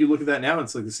it's like you look at that now,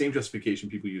 it's like the same justification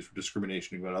people use for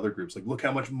discrimination about other groups. Like, look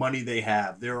how much money they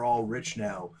have; they're all rich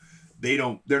now.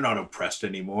 They're not oppressed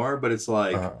anymore. But it's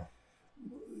like,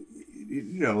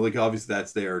 like obviously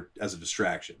that's there as a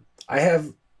distraction. I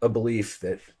have a belief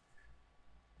that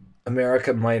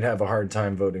America might have a hard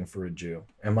time voting for a Jew.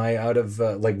 Am I out of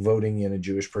voting in a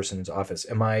Jewish person's office?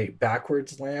 Am I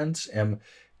backwards, Lance?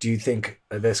 Do you think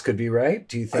this could be right?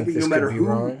 Do you think this could be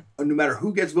wrong? No matter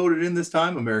who gets voted in this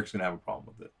time, America's gonna have a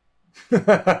problem with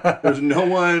it. There's no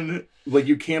one like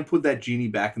you can't put that genie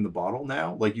back in the bottle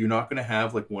now. Like you're not gonna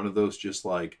have like one of those just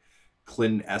like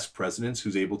Clinton-esque presidents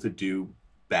who's able to do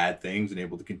bad things and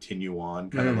able to continue on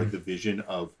kind of like the vision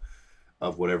of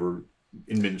whatever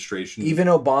administration. Even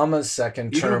Obama's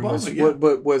second Even term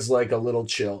Obama, was like a little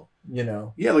chill, you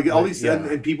know. Yeah, like all these, yeah.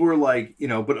 and people were like, you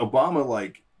know, but Obama,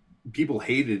 like, people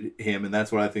hated him, and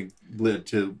that's what I think led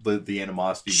to the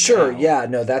animosity. Sure, now. yeah,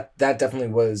 no, that definitely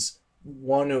was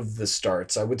one of the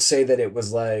starts. I would say that it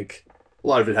was like A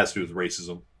lot of it has to do with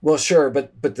racism. well, sure,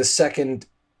 but the second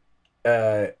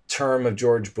term of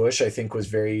George Bush, I think, was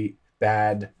very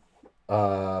bad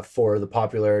for the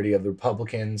popularity of the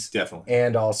Republicans, Definitely.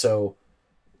 and also,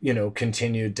 you know,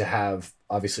 continued to have,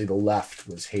 obviously the left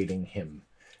was hating him,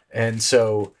 and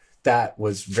so that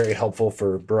was very helpful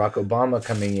for Barack Obama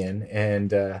coming in,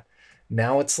 and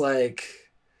now it's like,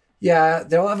 yeah,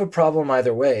 they'll have a problem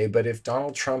either way, but if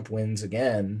Donald Trump wins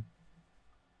again,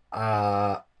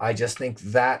 I just think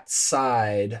that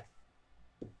side,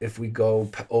 if we go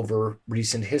over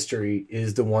recent history,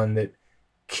 is the one that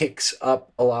kicks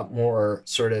up a lot more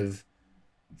sort of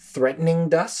threatening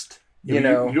dust. Yeah, you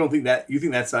know, you don't think that, you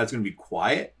think that side's going to be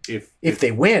quiet if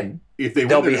they win, if they win,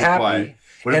 they'll they're be gonna happy. quiet.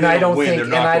 But if And they I don't win, think, they're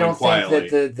and not I going don't think quietly.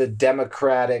 that the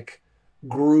Democratic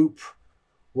group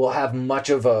will have much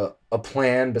of a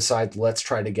plan besides let's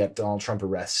try to get Donald Trump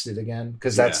arrested again,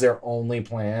 because that's their only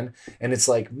plan. And it's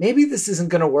like, maybe this isn't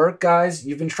going to work, guys.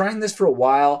 You've been trying this for a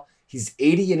while. He's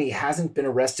 80 and he hasn't been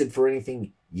arrested for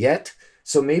anything yet.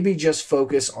 So maybe just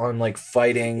focus on like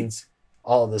fighting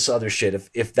all of this other shit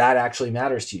if that actually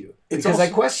matters to you. It's Because I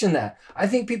also- question that. I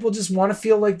think people just want to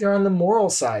feel like they're on the moral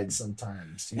side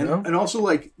sometimes, you know? And also,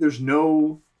 like, there's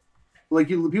no, like,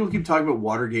 people keep talking about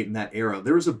Watergate in that era.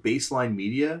 There was a baseline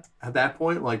media at that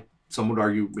point. Like, some would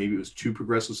argue maybe it was too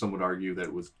progressive. Some would argue that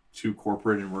it was too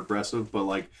corporate and regressive. But,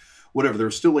 like, whatever. There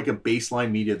was still, like, a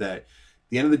baseline media that, at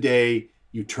the end of the day,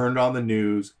 you turned on the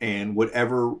news, and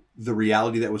whatever the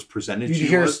reality that was presented to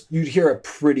you was, You'd hear a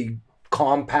pretty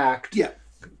compact,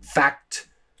 fact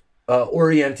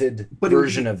oriented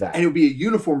version of that. and it would be a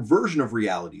uniform version of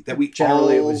reality that we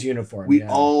Generally, all, it was uniform. we yeah.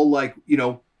 all, like, you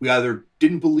know, we either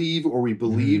didn't believe or we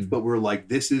believed, Mm. but we're like,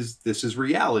 this is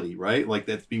reality, right? Like,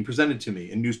 that's being presented to me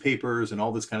in newspapers and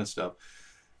all this kind of stuff.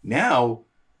 Now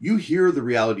you hear the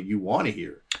reality you want to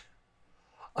hear.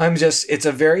 It's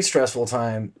a very stressful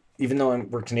time, even though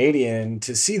we're Canadian,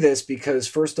 to see this because,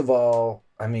 first of all,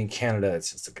 I mean, Canada,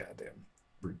 it's just a goddamn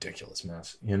ridiculous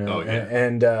mess, you know? Oh,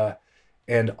 yeah.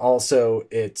 And also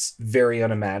it's very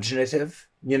unimaginative,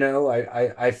 you know?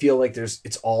 I feel like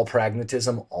it's all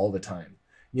pragmatism all the time.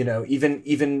 You know,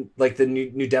 even like the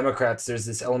New Democrats, there's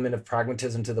this element of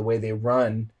pragmatism to the way they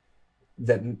run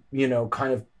that, you know,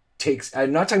 kind of takes,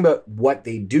 I'm not talking about what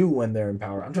they do when they're in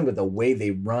power. I'm talking about the way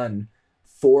they run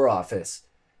for office.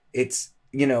 It's,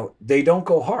 you know, they don't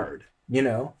go hard, you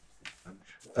know.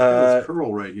 This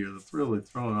curl right here that's really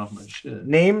throwing off my shit.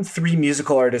 Name 3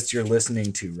 musical artists you're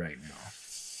listening to right now.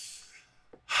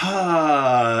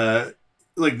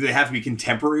 Like, they have to be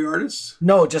contemporary artists?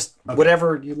 No, just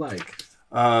whatever you like.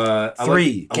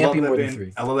 3. Can't be more than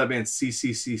 3. I love that band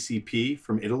CCCCP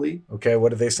from Italy. Okay, what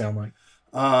do they sound like?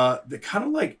 They're kind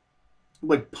of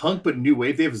like punk but new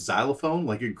wave. They have xylophone,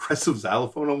 like aggressive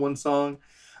xylophone on one song.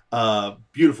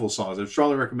 Beautiful songs. I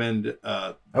strongly recommend.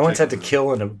 I once had to checking them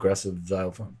kill an aggressive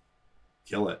xylophone. out.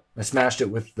 Kill it. I smashed it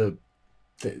with the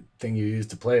thing you use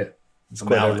to play it. It's A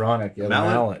quite mallet. ironic. Yeah, A the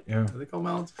mallet? mallet. Yeah. Are they called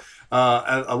mallets?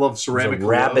 I love Ceramic It's a Hello.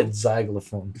 rabid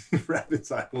xylophone. Rabid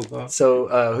xylophone.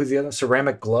 So who's the other?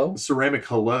 Ceramic Glow? Ceramic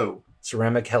Hello.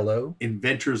 Ceramic Hello?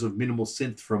 Inventors of minimal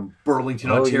synth from Burlington,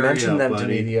 Oh, Ontario. you mentioned them to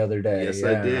buddy. me the other day. Yes,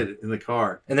 yeah. I did in the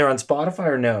car. And they're on Spotify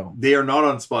or no? They are not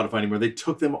on Spotify anymore. They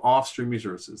took them off streaming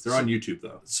services. They're on YouTube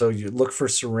though. So you look for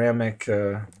Ceramic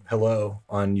Hello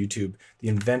on YouTube. The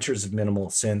Inventors of Minimal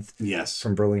Synth Yes.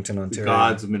 from Burlington, The Ontario.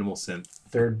 gods of minimal synth.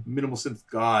 Third Minimal synth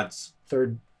gods.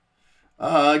 Gizm.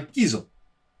 Gizm.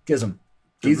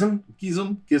 Gizm?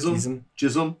 Gizm. Gizm.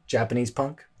 Jism. Japanese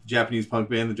punk? Japanese punk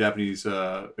band, the Japanese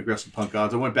aggressive punk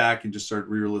gods. I went back and just started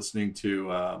re-listening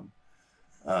to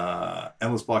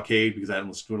Endless Blockade because I hadn't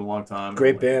listened to it in a long time.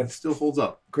 Great And, band. It still holds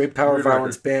up. Great power Great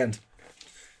violence record. band.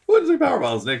 Wouldn't say power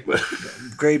violence, Nick, but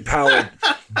Great ballad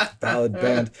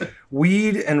band.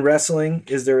 Weed and wrestling.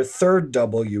 Is there a third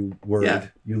W word Yeah.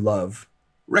 you love?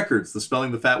 records, the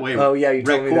spelling the fat way. Oh yeah, you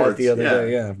told me that Records, the other yeah.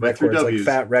 day. Yeah, Right through records, like Ws.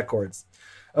 fat records.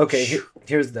 Okay,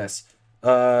 here's this.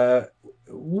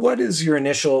 What is your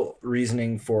initial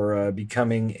reasoning for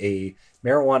becoming a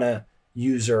marijuana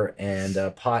user and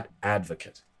a pot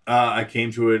advocate? I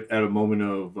came to it at a moment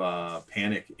of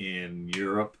panic in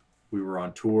Europe. We were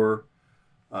on tour.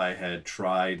 I've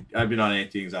been on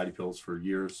anti-anxiety pills for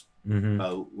years,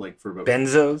 like for about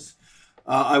Benzos?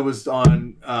 I was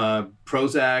on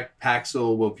Prozac,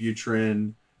 Paxil,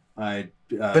 Wellbutrin,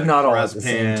 But not all at the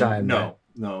same Lorazepam. time,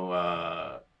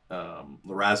 No.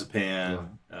 lorazepam.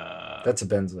 That's a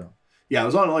benzo. Yeah, I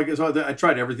was on I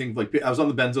tried everything. Like I was on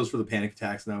the benzos for the panic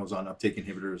attacks, and I was on uptake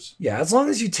inhibitors. Yeah, as long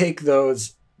as you take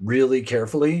those really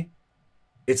carefully,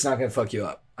 it's not going to fuck you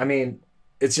up. I mean,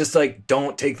 it's just like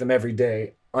don't take them every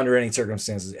day under any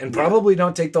circumstances, and probably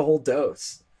don't take the whole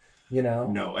dose. You know?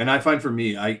 No, and I find for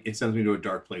me, it sends me to a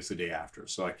dark place the day after,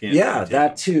 so I can't. Yeah, take that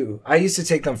them. too. I used to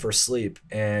take them for sleep,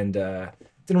 and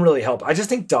didn't really help. I just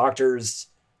think doctors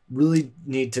really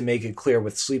need to make it clear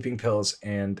with sleeping pills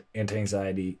and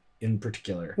anti-anxiety in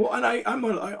particular. Well, and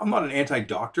I'm not an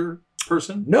anti-doctor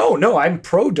person. No, I'm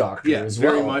pro-doctor Yeah, as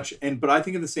well. very much. But I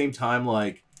think at the same time,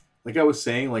 like I was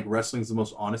saying, like wrestling's the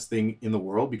most honest thing in the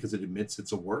world because it admits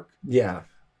it's a work. Yeah.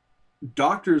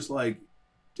 Doctors, like,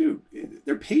 dude,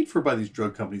 they're paid for by these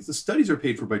drug companies. The studies are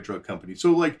paid for by drug companies.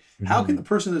 So, like, how can the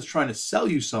person that's trying to sell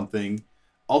you something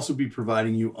also be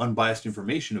providing you unbiased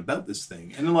information about this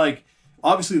thing? And then, like,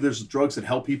 obviously there's drugs that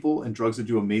help people and drugs that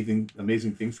do amazing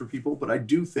things for people. But I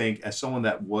do think, as someone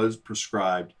that was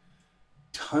prescribed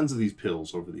tons of these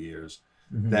pills over the years,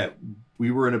 that we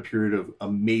were in a period of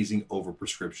amazing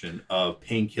overprescription of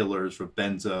painkillers, for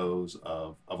benzos,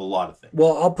 of a lot of things.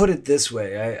 Well, I'll put it this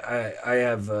way. I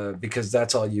have, because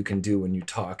that's all you can do when you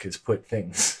talk is put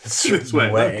things a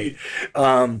certain way.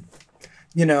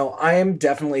 You know, I am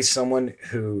definitely someone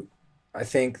who I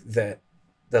think that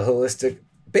the holistic,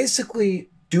 basically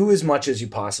do as much as you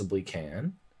possibly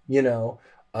can, you know.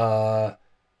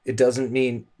 It doesn't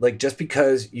mean, like, just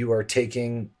because you are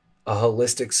taking a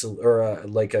holistic or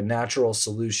like a natural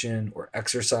solution or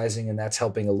exercising and that's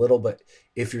helping a little, but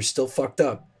if you're still fucked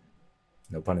up,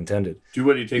 no pun intended, do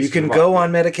what it takes. You can go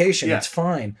on medication. Yeah. It's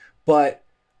fine. But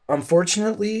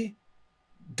unfortunately,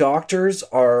 doctors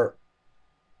are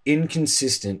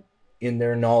inconsistent in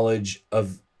their knowledge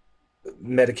of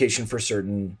medication for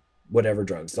certain whatever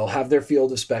drugs. They'll have their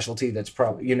field of specialty that's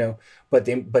probably, you know, but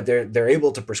they're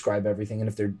able to prescribe everything. And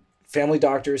if they're family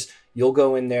doctors, you'll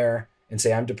go in there and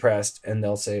say, I'm depressed. And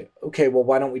they'll say, okay, well,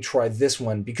 why don't we try this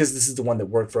one? Because this is the one that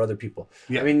worked for other people.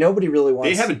 Yeah. I mean, nobody really wants...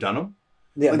 They haven't done them.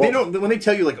 Yeah, like, they don't, when they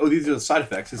tell you, like, oh, these are the side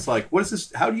effects, it's like, what is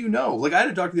this? How do you know? Like, I had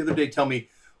a doctor the other day tell me,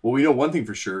 well, we know one thing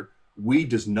for sure. Weed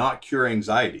does not cure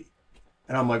anxiety.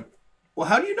 And I'm like, well,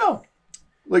 how do you know?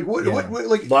 Like, what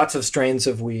like... Lots of strains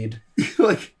of weed.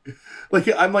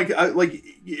 I'm like,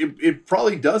 it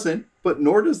probably doesn't, but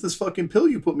nor does this fucking pill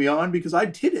you put me on, because I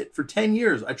did it for 10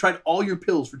 years. I tried all your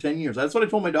pills for 10 years. That's what I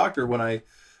told my doctor when I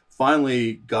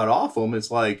finally got off them.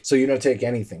 It's like, so you don't take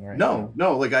anything, right? No,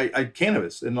 like I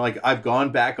cannabis, and like I've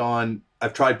gone back on,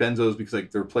 I've tried benzos because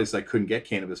like there were places I couldn't get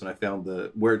cannabis, and I found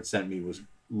where it sent me was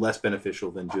less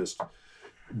beneficial than just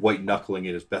white knuckling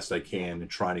it as best I can and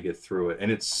trying to get through it,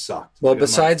 and it sucked. Well,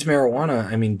 besides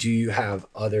marijuana, I mean, do you have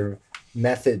other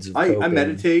methods of coping? I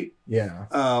meditate. Yeah.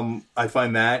 I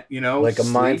find that, you know, like a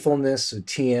mindfulness, a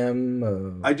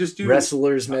TM, I just do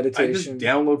wrestler's meditation. I just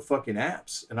download fucking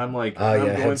apps, and I'm like, I'm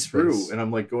going Headspace. Through, and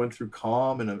I'm like going through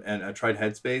Calm, and I tried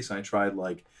Headspace, and I tried,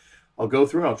 like, I'll go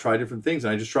through and I'll try different things,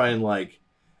 and I just try and, like,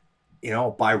 you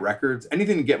know, buy records,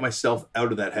 anything to get myself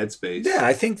out of that headspace. Yeah,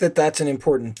 I think that's an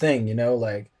important thing, you know,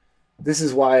 like, this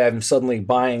is why I'm suddenly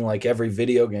buying, like, every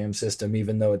video game system,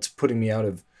 even though it's putting me out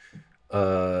of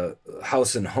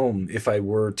House and Home, if I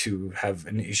were to have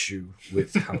an issue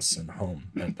with House and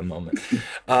Home at the moment.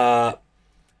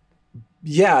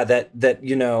 Yeah, that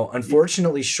you know,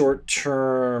 unfortunately,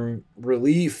 short-term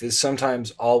relief is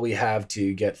sometimes all we have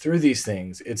to get through these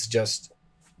things. It's just,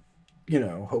 you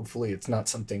know, hopefully it's not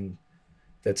something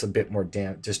that's a bit more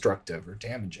destructive or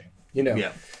damaging, you know.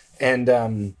 Yeah. And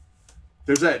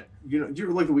there's that, you know, do you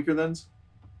ever like the Weaker Thens?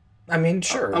 I mean,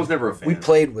 sure. I was never a fan. We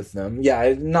played with them.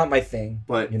 Yeah, not my thing.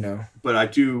 But, you know. But I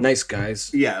do... Nice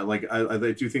guys. Yeah, like, I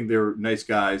do think they're nice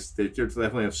guys. They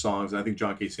definitely have songs. I think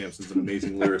John K. Sampson's an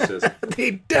amazing lyricist.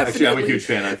 They definitely... Actually, I'm a huge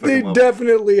fan. They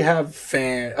definitely have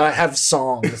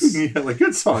songs. Yeah, like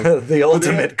good songs. The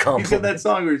ultimate compliment. He's got that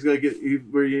song where he's got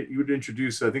where you would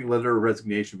introduce, I think, Letter of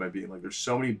Resignation by being like, there's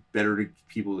so many better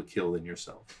people to kill than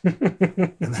yourself.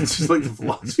 And that's just like the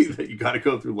philosophy that you got to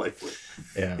go through life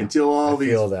with. Yeah. Until all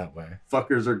these feel that way.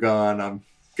 Fuckers are gone, I'm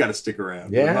got to stick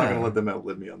around. Yeah. I'm not going to let them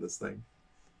outlive me on this thing.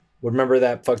 Remember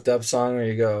that fucked up song where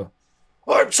you go,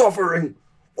 I'm suffering.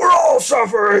 We're all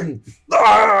suffering.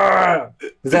 Ah!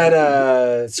 Is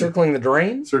that Circling the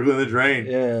Drain? Circling the Drain.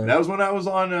 Yeah. That was when I was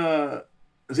on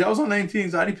I was on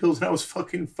anxiety pills, and I was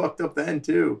fucking fucked up then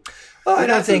too. Well, I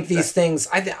don't think these things,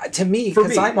 to me,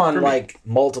 because I'm on like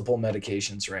multiple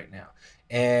medications right now.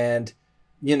 And,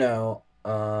 you know,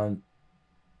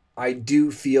 I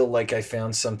do feel like I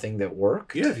found something that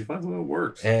works. Yeah, if you find something that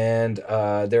works. And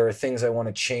there are things I want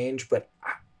to change, but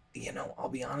you know, I'll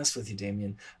be honest with you,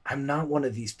 Damien. I'm not one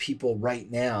of these people right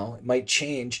now. It might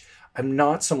change. I'm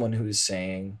not someone who's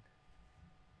saying,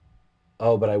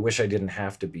 oh, but I wish I didn't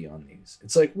have to be on these.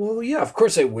 It's like, well, yeah, of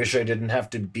course I wish I didn't have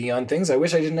to be on things. I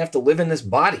wish I didn't have to live in this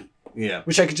body. Yeah.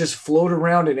 Wish I could just float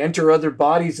around and enter other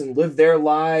bodies and live their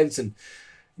lives and,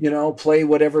 you know, play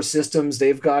whatever systems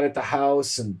they've got at the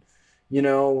house. And, you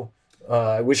know,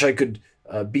 I wish I could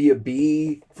be a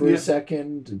bee for a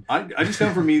second. And, I just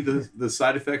found for me the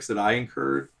side effects that I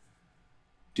incurred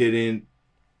didn't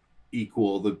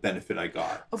equal the benefit I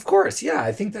got. of course, yeah,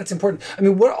 I think that's important. I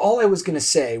mean, all I was going to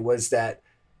say was that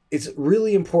it's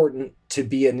really important to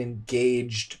be an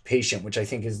engaged patient, which I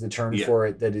think is the term for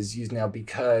it that is used now,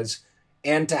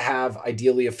 and to have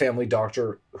ideally a family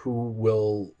doctor who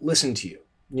will listen to you,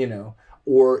 you know,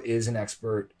 or is an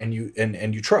expert and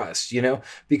you trust, you know,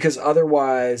 because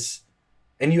otherwise,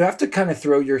 and you have to kind of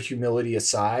throw your humility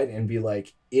aside and be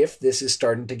like, if this is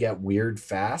starting to get weird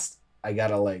fast, I got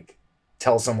to like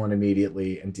tell someone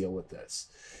immediately and deal with this,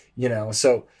 you know?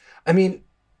 So, I mean,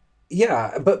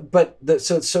 yeah, but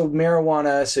so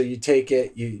marijuana, so you take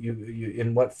it, you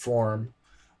in what form?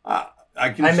 I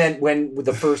meant when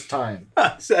the first time.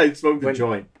 I smoked a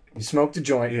joint. You smoked a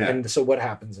joint, yeah. And so what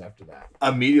happens after that?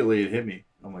 Immediately it hit me.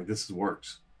 I'm like, this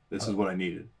works. This is what I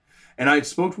needed. And I'd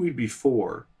smoked weed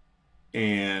before,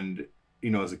 and, you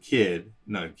know, as a kid,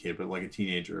 not a kid, but like a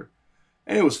teenager,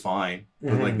 and it was fine.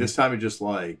 But like this time it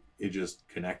just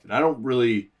connected. I don't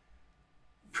really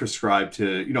prescribe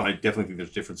to, you know, I definitely think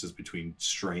there's differences between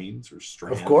strains or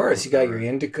strands. Of course, you got your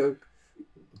indica,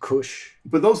 kush,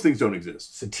 but those things don't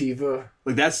exist. sativa,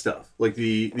 like that stuff, like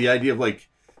the idea of like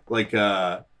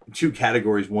two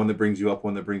categories, one that brings you up,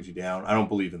 one that brings you down. I don't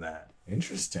believe in that.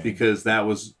 Interesting. Because that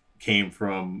came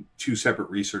from two separate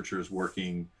researchers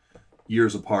working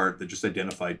years apart that just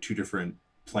identified two different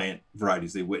plant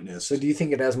varieties they witnessed. So do you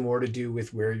think it has more to do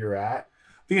with where you're at?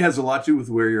 I think it has a lot to do with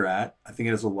where you're at. I think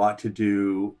it has a lot to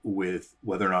do with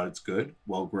whether or not it's good,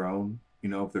 well grown. You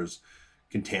know, if there's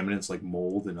contaminants like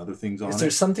mold and other things on it. Is there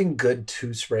something good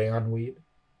to spray on weed?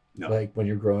 No. Like when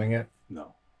you're growing it?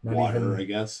 No. Not Water, even I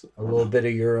guess. a little bit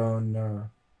of your own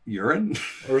urine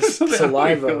or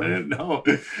saliva. No.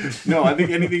 I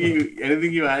think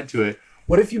anything you add to it.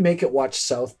 What if you make it watch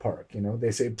South Park? You know,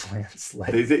 they say plants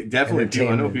like they definitely do. I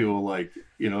know entertainment. people like,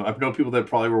 you know, I've known people that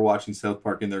probably were watching South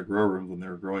Park in their grow rooms when they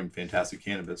were growing fantastic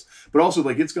cannabis. But also,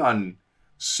 like, it's gotten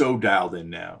so dialed in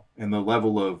now, and the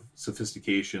level of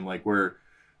sophistication, like where,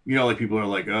 you know, like people are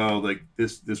like, oh, like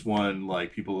this one,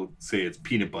 like people say it's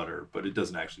peanut butter, but it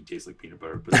doesn't actually taste like peanut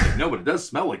butter. But it's like, no, but it does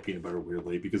smell like peanut butter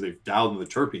weirdly because they've dialed in the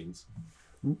terpenes.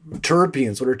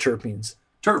 Terpenes. What are terpenes?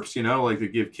 Terps, you know, like they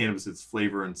give cannabis its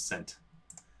flavor and scent.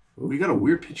 We got a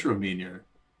weird picture of me in here.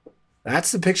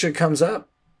 That's the picture that comes up.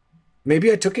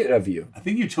 Maybe I took it of you. I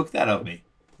think you took that of me.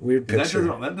 Weird picture.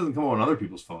 That doesn't come on other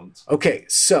people's phones. Okay,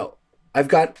 so I've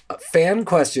got fan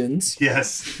questions.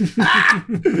 Yes.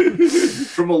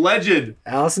 From a legend.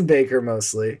 Allison Baker,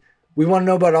 mostly. We want to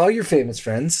know about all your famous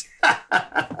friends.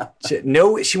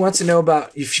 She wants to know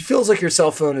about, she feels like your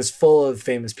cell phone is full of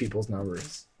famous people's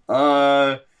numbers.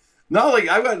 No, like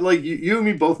I've got like you and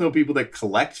me both know people that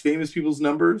collect famous people's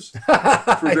numbers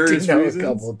for various I do know reasons. A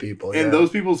couple of people, and those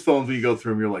people's phones, when you go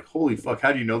through them, you're like, holy fuck,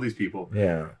 how do you know these people?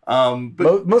 Yeah.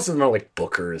 But most of them are like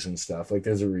bookers and stuff. Like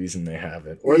there's a reason they have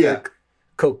it, or they're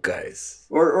coke guys,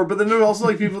 but then there are also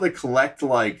like people that collect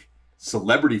like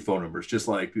celebrity phone numbers. Just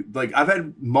like I've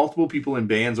had multiple people in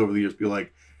bands over the years be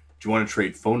like, do you want to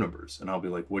trade phone numbers? And I'll be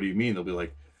like, what do you mean? They'll be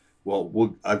like,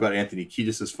 well, I've got Anthony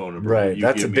Kiedis' phone number. Right,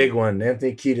 that's a big one.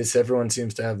 Anthony Kiedis, everyone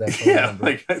seems to have that phone number.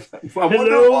 Like, I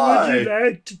wonder why. Would you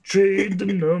like to trade the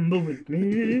number with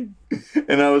me?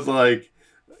 And I was like,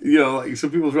 you know, like some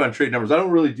people trying to trade numbers. I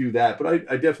don't really do that, but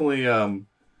I definitely,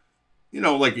 you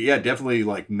know, like, definitely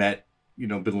like met, you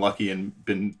know, been lucky and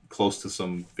been close to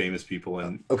some famous people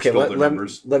and stole their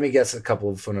numbers. Let me guess a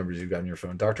couple of phone numbers you've got on your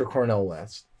phone. Dr. Cornel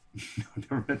West. I've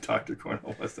never met Dr.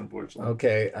 Cornel West, unfortunately.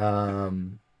 Okay,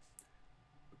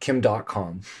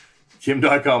 Kim.com.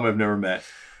 Kim.com I've never met.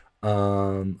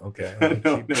 Okay.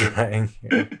 Keep trying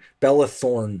here. Bella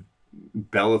Thorne.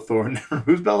 Bella Thorne.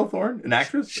 Who's Bella Thorne? An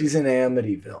actress? She's in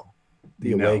Amityville.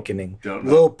 The Awakening. Don't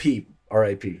know. Lil Peep.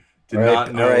 R.I.P. Did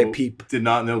not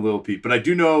know Lil Peep. But I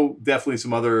do know definitely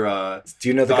some other... do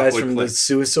you know the guys from the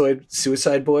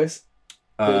Suicide Boys?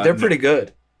 They're pretty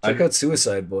good. Check out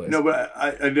Suicide Boys. No, but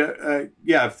I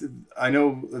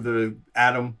know the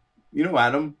Adam. You know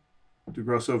Adam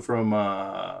DeGrosso from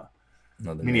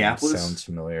Minneapolis? Sounds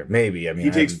familiar. Maybe. I mean,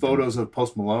 he takes photos of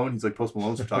Post Malone. He's like Post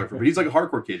Malone's photographer, but he's like a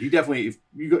hardcore kid. He definitely, if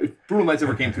Brutal Nights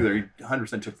ever came through there, he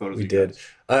 100% took photos. We did.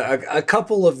 A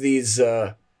couple of these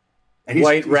And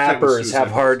white he's tight with rappers have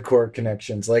Suicide Boys. hardcore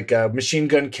connections. Like Machine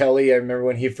Gun Kelly, I remember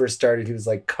when he first started, he was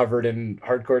like covered in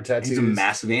hardcore tattoos. He's a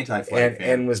massive anti-flag fan.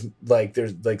 and was like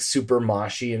there's like super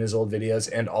moshy in his old videos,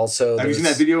 and also Have you seen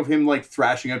that video of him like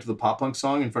thrashing out to the pop punk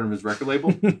song in front of his record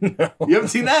label? No. You haven't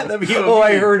seen that? Oh,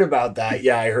 I heard about that.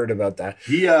 Yeah, I heard about that.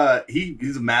 He's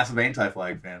a massive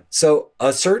anti-flag fan. So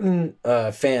a certain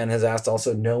fan has asked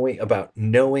also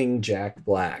knowing Jack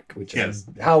Black, which Yes. is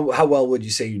how well would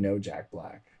you say you know Jack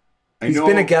Black? I He's know,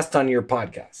 been a guest on your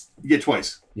podcast. Yeah,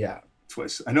 twice. Yeah.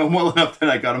 I know him well enough that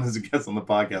I got him as a guest on the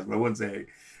podcast, but I wouldn't say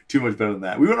too much better than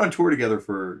that. We went on tour together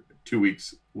for 2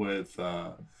 weeks with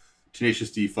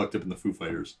Tenacious D, Fucked Up, and the Foo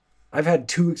Fighters. I've had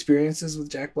 2 experiences with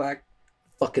Jack Black.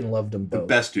 Fucking loved them The both.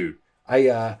 best dude.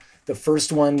 The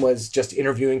first one was just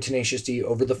interviewing Tenacious D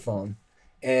over the phone.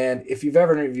 And if you've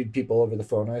ever interviewed people over the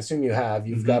phone, I assume you have,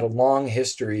 you've got a long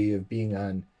history of being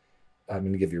on. I'm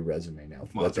going to give you a resume now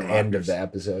at the end of the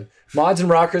episode. Mods and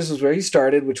Rockers was where he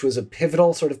started, which was a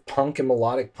pivotal sort of punk and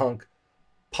melodic punk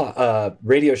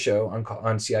radio show on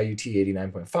CIUT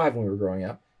 89.5 when we were growing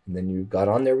up. And then you got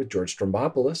on there with George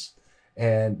Strombopoulos.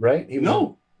 And, right?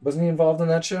 Wasn't he involved in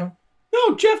that show?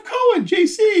 No, Jeff Cohen,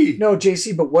 JC. No,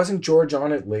 JC, but wasn't George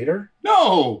on it later?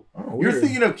 No. Oh, You're weird.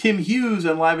 thinking of Kim Hughes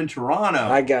on Live in Toronto.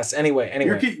 I guess. Anyway.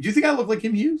 Do you think I look like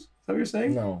Kim Hughes? Is that what you're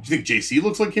saying? No. Do you think JC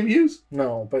looks like Kim Hughes?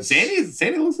 No, but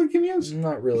Sandy looks like Kim Hughes?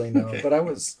 not really, no. Okay. But I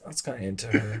was kind of into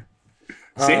her.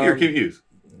 Sandy or Kim Hughes?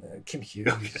 Kim Hughes.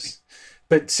 Okay.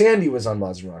 But Sandy was on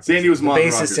Mods and Rockers. Sandy was the Mods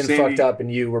and bassist Rockers. and Sandy- Fucked Up,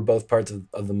 and you were both parts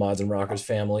of the Mods and Rockers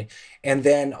family. And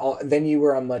then you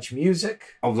were on Much Music.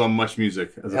 I was on Much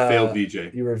Music as a failed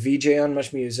VJ. You were a VJ on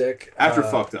Much Music. After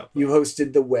Fucked Up. You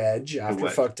hosted The Wedge after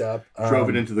Wedge. Fucked Up. Drove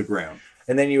it into the ground.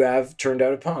 And then you have Turned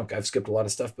Out a Punk. I've skipped a lot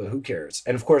of stuff, but who cares?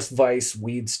 And of course, Vice,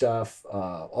 weed stuff,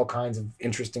 all kinds of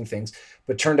interesting things.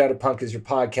 But Turned Out a Punk is your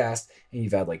podcast, and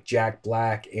you've had like Jack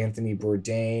Black, Anthony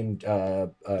Bourdain,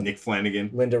 Nick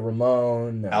Flanagan, Linda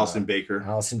Ramone, Allison Baker.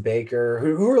 Allison Baker,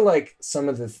 who are like some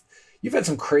of the. You've had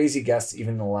some crazy guests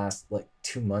even in the last like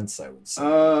 2 months, I would say.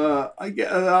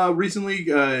 Recently,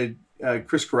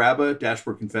 Chris Caraba,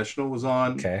 Dashboard Confessional, was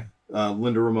on. Okay.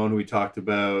 Linda Ramone, who we talked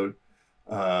about.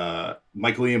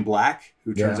 Michael Ian Black,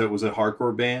 who turns out was a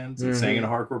hardcore band and sang in a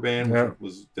hardcore band, which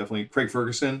was definitely Craig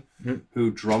Ferguson,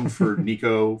 who drummed for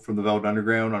Nico from the Velvet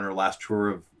Underground on her last tour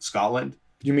of Scotland.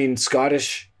 You mean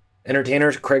Scottish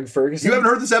entertainer Craig Ferguson? You haven't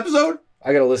heard this episode?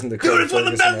 I gotta listen to Craig Dude, it's one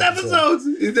of the best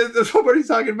Ferguson episodes. There's one part he's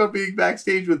talking about being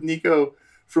backstage with Nico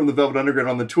from the Velvet Underground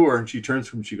on the tour, and she turns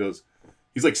to him and she goes,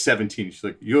 he's like 17. She's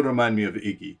like, you remind me of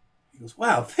Iggy. He goes,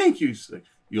 wow, thank you. She's like,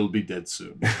 you'll be dead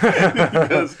soon.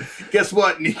 Because guess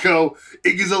what, Nico?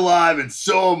 Iggy's alive, and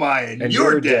so am I, and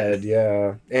you're dead.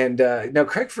 Yeah. And now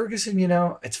Craig Ferguson,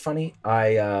 it's funny.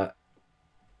 I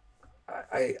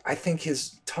think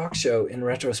his talk show in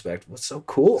retrospect was so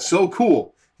cool. So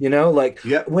cool. When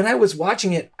I was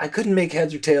watching it, I couldn't make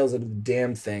heads or tails out of the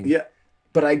damn thing. Yeah.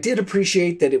 But I did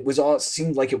appreciate that it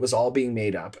seemed like it was all being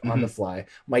made up on the fly.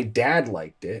 My dad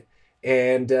liked it.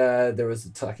 And there was the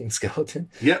talking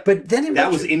skeleton. Yeah. But then that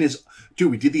was in his...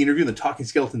 Dude, we did the interview and the talking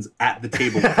skeletons at the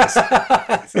table with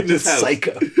us. In his house.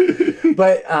 Psycho.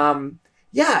 But,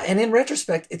 yeah. And in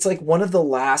retrospect, it's like one of the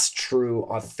last true,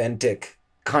 authentic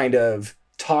kind of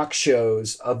talk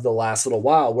shows of the last little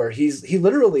while where he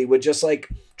literally would just like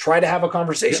try to have a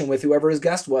conversation with whoever his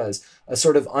guest was, a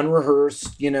sort of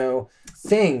unrehearsed,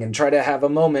 thing, and try to have a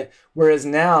moment. Whereas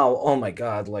now, oh my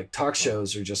God, like talk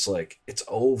shows are just like, it's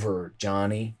over,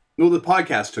 Johnny. Well, the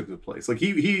podcast took the place. Like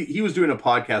he was doing a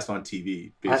podcast on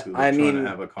TV, basically. Trying to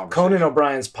have a conversation. Conan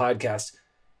O'Brien's podcast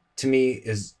to me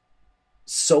is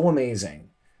so amazing.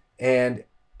 And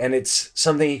it's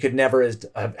something he could never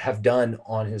have done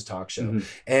on his talk show. Mm-hmm.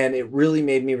 And it really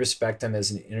made me respect him as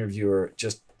an interviewer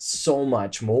just so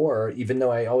much more, even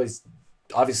though I always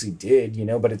obviously did,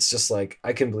 but it's just like,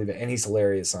 I couldn't believe it. And he's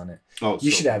hilarious on it. Oh,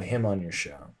 you should have him on your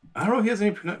show. I don't know if he has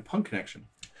any punk connection.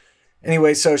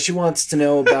 Anyway, so she wants to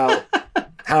know about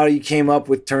how you came up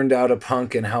with Turned Out a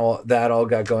Punk and how that all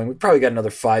got going. We probably got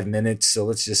another 5 minutes, so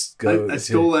let's just go. I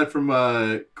stole that from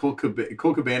Cole Cabana.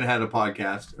 Cole Cabana had a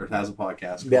podcast, or has a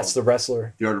podcast. That's the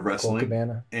wrestler. The Art of Wrestling. Cole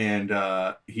Cabana. And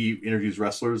he interviews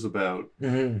wrestlers about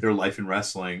their life in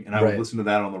wrestling. And I would listen to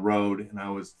that on the road, and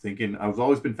I was thinking, I've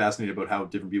always been fascinated about how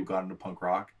different people got into punk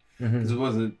rock. Because it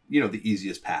wasn't, the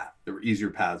easiest path. There were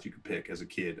easier paths you could pick as a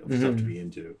kid of stuff to be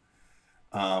into.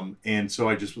 And so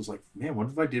I just was like, man, what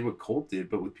if I did what Colt did,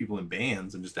 but with people in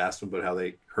bands, and just asked them about how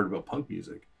they heard about punk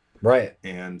music. Right.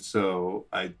 And so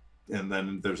and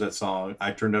then there's that song,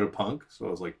 I Turned Out a Punk. So I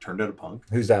was like, Turned Out a Punk.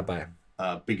 Who's that by?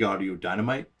 Big Audio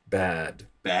Dynamite. Bad.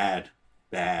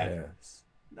 Yes.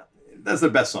 That's the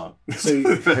best song. So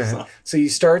The best song. so you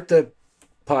start the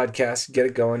podcast, get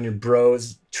it going. Your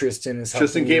bros, Tristan is helping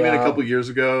Tristan came you in a out. couple years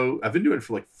ago. I've been doing it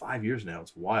for like 5 years now.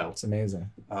 It's wild. It's amazing.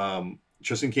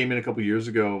 Tristan came in a couple years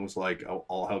ago and was like,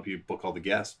 I'll help you book all the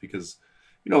guests because,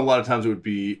 a lot of times I'd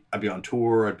be on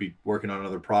tour, I'd be working on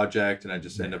another project, and I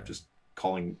just end up just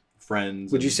calling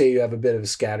friends. Would you say you have a bit of a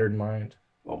scattered mind?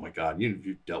 Oh my God,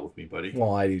 you dealt with me, buddy.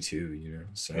 Well, I do too,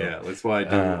 So Yeah, that's why I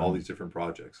do all these different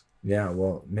projects. yeah,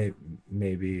 well,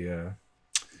 maybe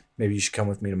you should come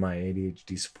with me to my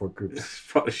ADHD support group.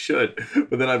 Probably should,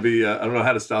 but then I'd be I don't know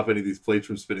how to stop any of these plates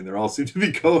from spinning. They all seem to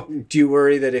be going. Do you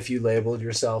worry that if you labeled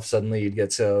yourself, suddenly you'd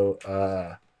get so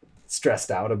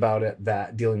stressed out about it,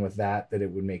 that dealing with that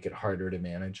it would make it harder to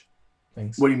manage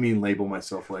things? What do you mean label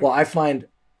myself like? Well, I find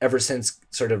ever since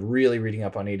sort of really reading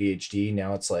up on ADHD,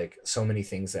 now it's like so many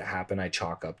things that happen, I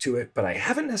chalk up to it, but I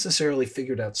haven't necessarily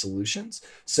figured out solutions.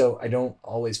 So I don't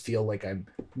always feel like I'm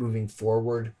moving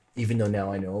forward, even though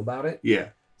now I know about it. Yeah.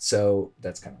 So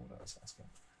that's kind of what I was asking.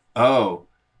 Oh,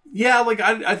 yeah. Like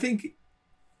I think,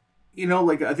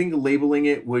 I think labeling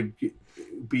it would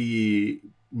be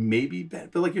maybe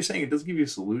bad, but like you're saying, it doesn't give you a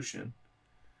solution.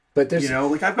 But there's,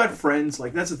 like I've got friends,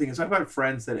 like that's the thing is I've got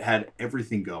friends that had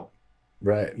everything going,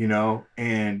 right.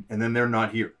 And then they're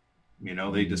not here,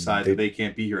 they decide that they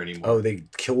can't be here anymore. Oh, they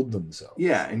killed themselves.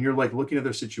 Yeah. And you're like looking at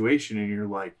their situation and you're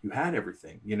like, you had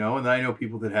everything, and then I know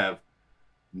people that have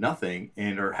nothing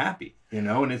and are happy, and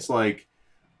it's like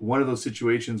one of those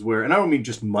situations where, and I don't mean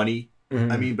just money,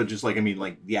 Mhm. I mean, but just like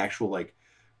the actual like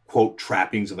quote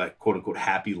trappings of that quote unquote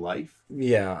happy life.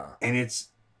 Yeah. And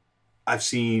I've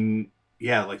seen,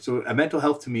 so mental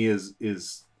health to me is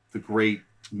the great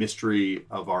mystery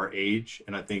of our age.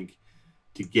 And I think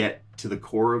to get to the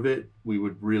core of it, we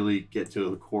would really get to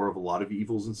the core of a lot of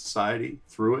evils in society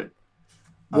through it.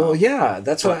 Well, yeah,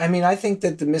 that's what I mean. I think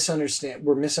that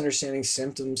we're misunderstanding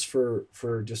symptoms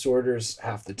for disorders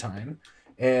half the time.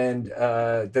 And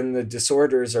then the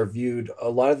disorders are viewed, a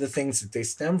lot of the things that they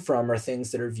stem from are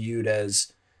things that are viewed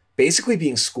as basically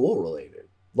being school related.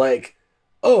 Like,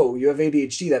 oh, you have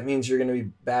ADHD, that means you're going to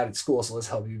be bad at school, so let's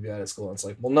help you be bad at school. And it's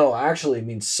like, well, no, actually it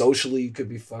means socially you could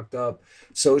be fucked up.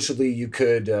 Socially you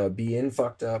could be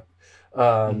fucked up.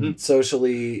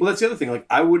 Socially... Well, that's the other thing. Like,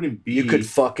 I wouldn't be... You could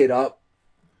fuck it up.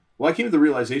 Well, I came to the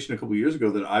realization a couple of years ago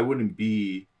that I wouldn't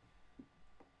be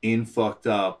fucked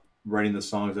up writing the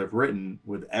songs I've written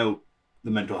without the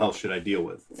mental health shit I deal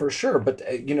with. For sure. But,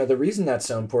 the reason that's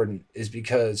so important is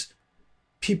because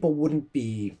people wouldn't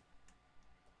be,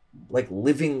 like,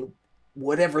 living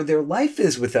whatever their life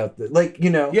is without the, like,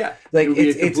 Yeah. like, It would be a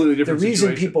it's completely the different reason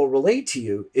situation. people relate to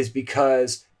you is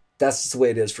because that's the way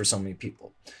it is for so many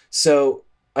people. So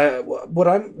what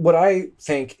I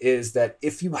think is that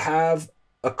if you have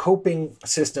a coping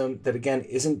system that, again,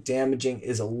 isn't damaging,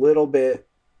 is a little bit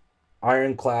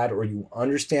ironclad, or you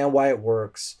understand why it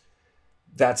works,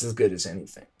 that's as good as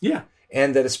anything. Yeah.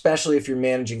 And that especially if you're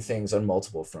managing things on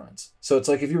multiple fronts. So it's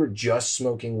like if you were just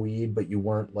smoking weed, but you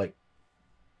weren't, like,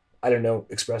 I don't know,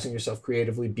 expressing yourself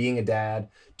creatively, being a dad,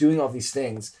 doing all these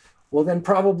things, well, then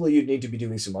probably you'd need to be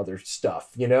doing some other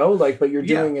stuff, like, but you're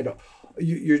doing it.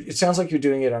 It sounds like you're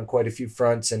doing it on quite a few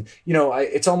fronts. And,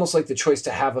 it's almost like the choice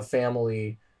to have a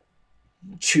family,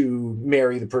 to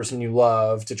marry the person you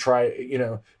love, to try,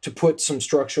 to put some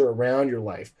structure around your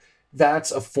life.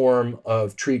 That's a form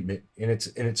of treatment in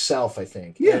itself, I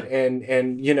think. Yeah. And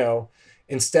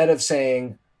instead of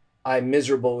saying I'm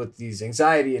miserable with these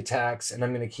anxiety attacks and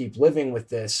I'm going to keep living with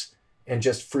this and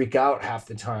just freak out half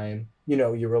the time,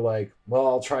 you were like, well,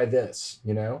 I'll try this,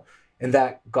 and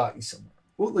that got you somewhere.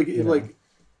 Well, this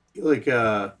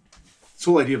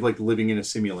whole idea of like living in a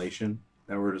simulation,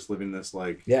 that we're just living this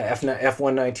like... Yeah,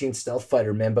 F-119 stealth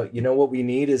fighter, man. But you know what we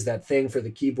need is that thing for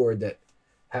the keyboard that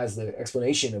has the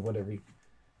explanation of what every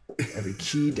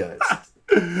key does.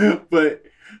 But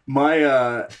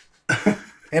my...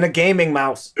 And a gaming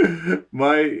mouse.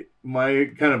 my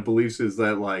kind of beliefs is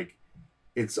that like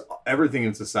it's everything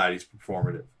in society is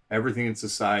performative. Everything in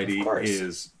society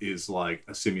is like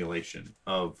a simulation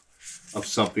of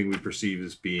something we perceive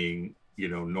as being,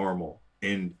 normal.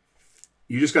 And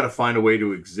you just got to find a way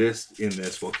to exist in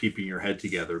this while keeping your head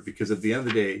together, because at the end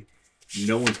of the day,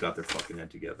 no one's got their fucking head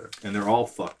together and they're all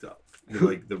fucked up.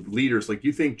 Like the leaders, like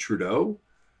you think Trudeau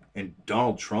and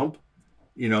Donald Trump,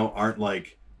 aren't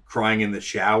like crying in the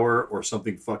shower or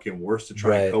something fucking worse to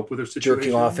try and cope with their situation.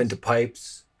 Jerking off into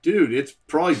pipes. Dude, it's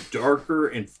probably darker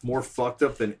and more fucked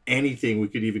up than anything we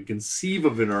could even conceive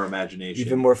of in our imagination.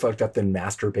 Even more fucked up than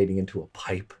masturbating into a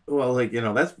pipe. Well, like,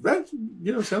 that's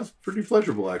sounds pretty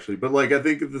pleasurable actually. But like, I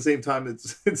think at the same time,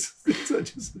 it's just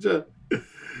such a,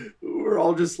 we're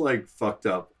all just like fucked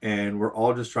up, and we're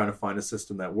all just trying to find a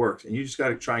system that works. And you just got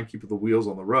to try and keep the wheels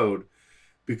on the road,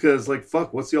 because like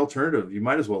fuck, what's the alternative? You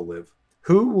might as well live.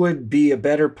 Who would be a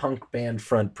better punk band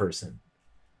front person?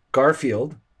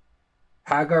 Garfield,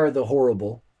 Hagar the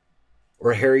Horrible,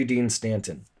 or Harry Dean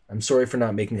Stanton? I'm sorry for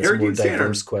not making this Harry a more Dean Stanton.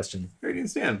 diverse question. Harry Dean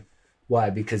Stanton. Why?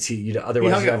 Because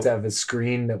otherwise hung you'd have out- to have a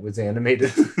screen that was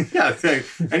animated. Yeah,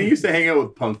 and he used to hang out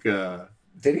with punk.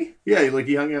 Did he? Yeah, like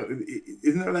he hung out.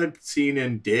 Isn't there that scene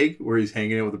in Dig where he's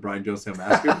hanging out with the Brian Jonestown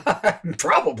Massacre?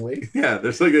 Probably. Yeah,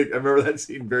 there's like I remember that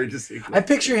scene very distinctly. I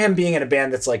picture him being in a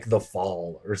band that's like The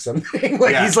Fall or something.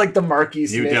 Like Yeah. he's like the Marquis He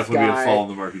Smith would definitely guy. be a fall in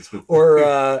the Marquis Smith. Or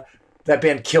that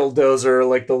band Killdozer,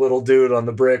 like the little dude on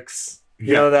the bricks. You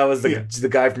Yeah. know, that was Yeah. the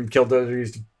guy from Killdozer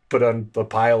used to put on a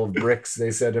pile of bricks, they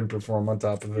said, and perform on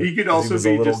top of it. He could 'cause also was be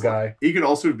a little just guy. He could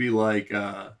also be like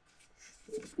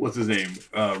what's his name?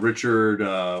 Richard.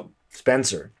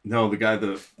 Spencer. No, the guy,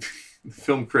 the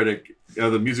film critic,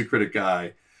 the music critic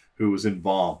guy who was in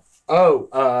Vom.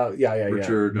 Oh, yeah.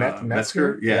 Richard,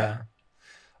 Metzger? Yeah.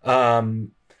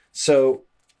 So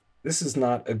this is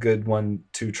not a good one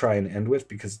to try and end with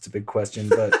because it's a big question,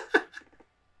 but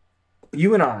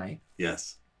you and I,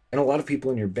 Yes. and a lot of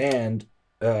people in your band,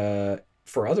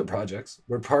 for other projects,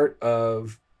 were part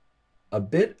of a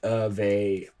bit of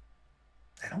a,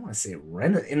 I don't want to say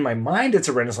in my mind it's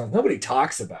a renaissance. Nobody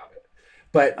talks about it.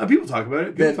 But People talk about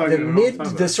it. People talk the about it all mid, the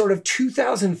time. the sort of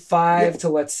 2005 Yeah. to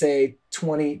let's say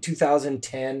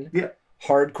 2010 Yeah.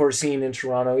 hardcore scene in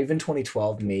Toronto, even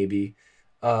 2012 maybe.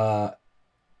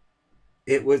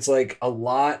 It was like a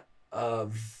lot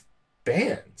of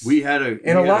bands. We had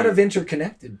a lot of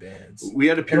interconnected bands. We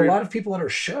had a And period. a lot of people at our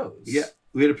shows. Yeah.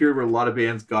 We had a period where a lot of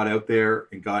bands got out there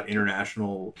and got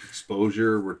international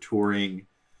exposure. We're touring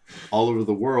all over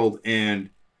the world.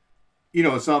 And, you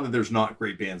know, it's not that there's not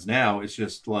great bands now. It's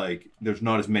just like there's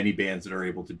not as many bands that are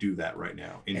able to do that right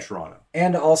now in Toronto.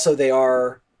 And also they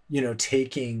are,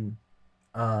 taking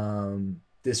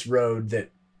this road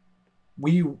that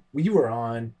we were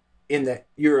on, in that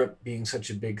Europe being such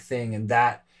a big thing, and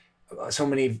that so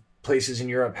many places in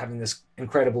Europe having this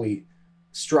incredibly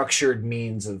structured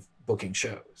means of booking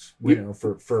shows,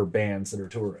 for bands that are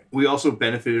touring. We also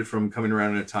benefited from coming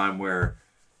around in a time where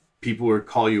people would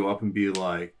call you up and be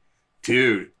like,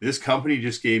 dude, this company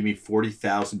just gave me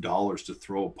 $40,000 to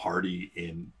throw a party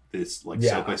in this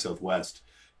South by Southwest.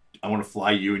 I want to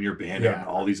fly you and your band out and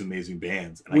all these amazing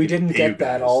bands. And We I get to didn't pay you get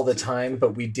that guys all the to-" time,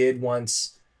 but we did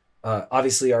once.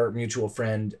 Obviously, our mutual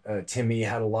friend Timmy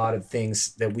had a lot of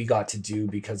things that we got to do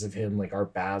because of him, like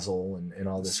Art Basel and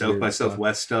all this South weird by stuff.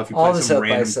 Southwest stuff. You All play the some South by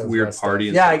random Southwest weird stuff. party.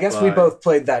 and Yeah, I stuff guess we by- both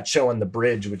played that show on the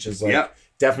Bridge, which is like Yep.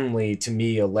 definitely to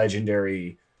me a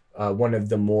legendary, one of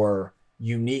the more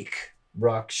unique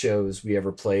rock shows we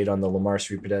ever played on the Lamar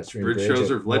Street Pedestrian Bridge Bridge. shows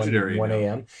at are legendary 1 now.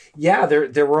 a.m. Yeah,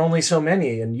 there were only so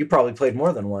many, and you probably played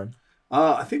more than one.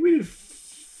 I think we did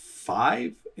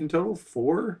 5 in total,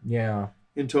 4 Yeah.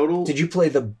 in total. Did you play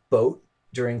the boat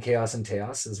during Chaos and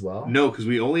Teos as well? No, because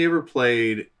we only ever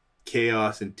played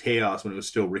Chaos and Teos when it was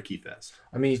still Ricky Fest.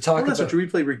 I mean, you Oh, talk that's about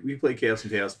not true. We played Chaos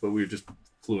and Teos, but we just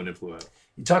flew in and flew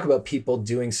out. people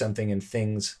doing something and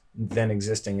things then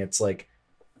existing. It's like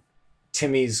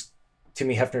Timmy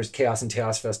Hefner's Chaos and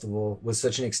Teos Festival was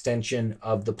such an extension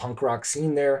of the punk rock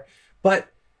scene there. But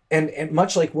and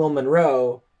much like Will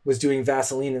Monroe was doing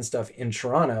Vaseline and stuff in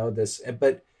Toronto,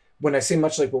 but when I say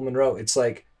much like Will Monroe, it's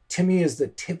like Timmy is the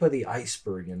tip of the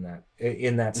iceberg in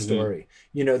that story.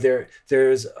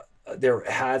 There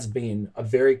has been a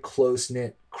very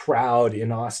close-knit crowd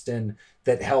in Austin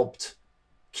that helped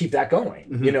keep that going,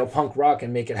 Mhm. punk rock,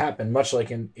 and make it happen. Much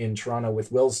like in Toronto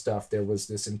with Will's stuff, there was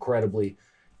this incredibly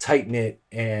tight-knit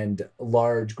and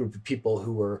large group of people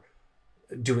who were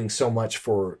doing so much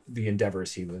for the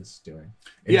endeavors he was doing.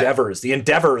 Yeah. The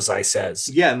endeavors, I says.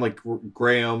 Yeah, and like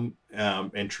Graham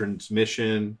and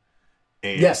Transmission.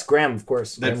 And Yes, Graham, of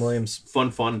course. That Graham Williams.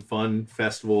 Fun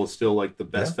festival is still like the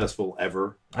best festival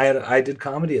ever. I did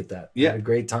comedy at that. Yeah. I had a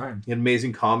great time. You had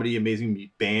amazing comedy, amazing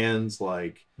bands.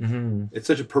 Like Mm-hmm. it's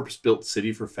such a purpose-built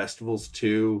city for festivals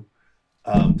too.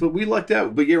 But we lucked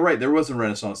out. But you're right, there was a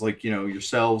renaissance. Like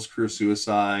yourselves, Career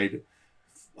Suicide,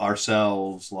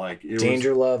 ourselves. Like it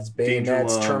Danger Loves, Danger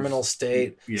Bayonets, Loves, Terminal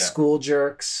State, yeah. School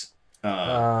Jerks.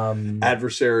 was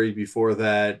Adversary before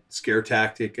that, Scare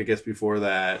Tactic, I guess before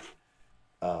that.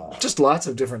 Just lots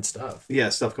of different stuff. Yeah,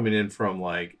 stuff coming in from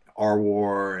like Our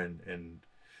War and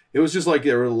it was just like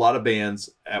there were a lot of bands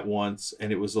at once,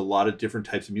 and it was a lot of different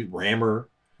types of music. Rammer.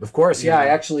 Of course, yeah. Yeah.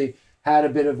 I actually had a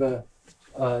bit of a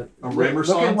Rammer look at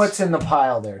songs? what's in the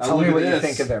pile there. Tell look me at what you this.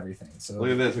 think of everything. So Look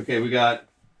at this. Okay, we got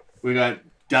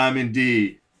Diamond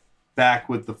D, back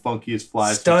with the funkiest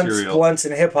flies Stunts, material. blunts,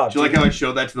 and hip hop. Do you like how I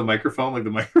showed that to the microphone? Like the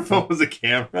microphone was a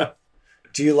camera.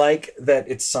 Do you like that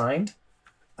it's signed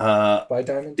by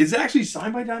Diamond? Is it actually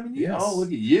signed by Diamond D? Yes. Oh, look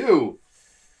at you.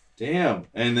 Damn.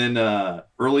 And then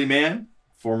Early Man,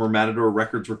 former Matador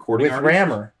Records recording With artist.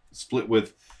 Rammer. Split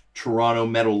with Toronto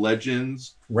metal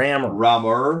legends. Rammer.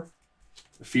 Rammer.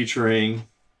 Featuring...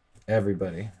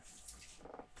 Everybody.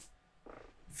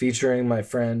 Featuring my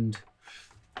friend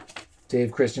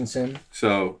Dave Christensen.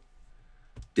 So,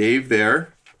 Dave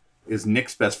there is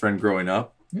Nick's best friend growing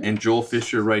up. Yeah. And Joel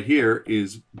Fisher right here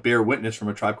is Bear Witness from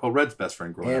A Tribe Called Red's best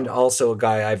friend growing And up. also a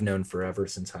guy I've known forever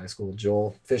since high school,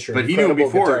 Joel Fisher. But he knew him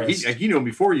incredible before. guitarist. He knew him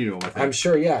before you knew him, I think. I'm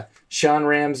sure, yeah. Sean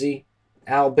Ramsey,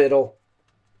 Al Biddle.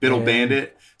 Biddle and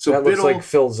Bandit. So that Biddle, looks like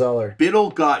Phil Zeller. Biddle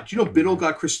got... Do you know Biddle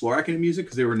got Chris Lorak into music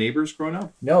because they were neighbors growing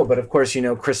up? No, but of course, you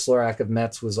know, Chris Lorak of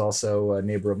Metz was also a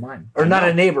neighbor of mine. Or I not know.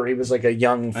 a neighbor. He was like a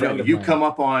young I friend know of you mine. come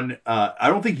up on. I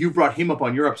don't think you brought him up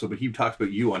on your episode, but he talks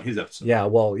about you on his episode. Yeah,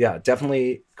 well, yeah,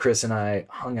 definitely Chris and I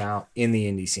hung out in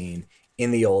the indie scene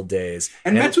in the old days.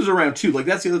 And Metz was around too. Like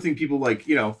that's the other thing people like.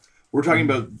 You know, we're talking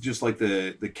about just like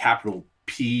the capital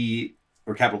P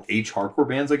or capital H hardcore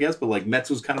bands, I guess. But like Metz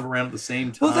was kind of around at the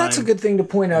same time. Well, that's a good thing to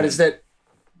point out is that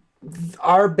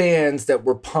our bands that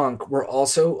were punk were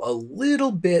also a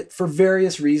little bit, for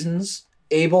various reasons,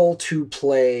 able to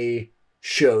play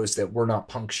shows that were not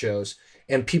punk shows.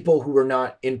 And people who were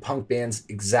not in punk bands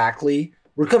exactly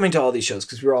were coming to all these shows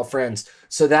because we were all friends.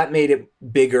 So that made it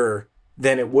bigger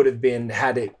than it would have been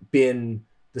had it been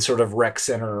the sort of rec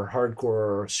center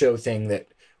hardcore show thing that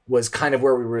was kind of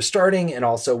where we were starting and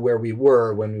also where we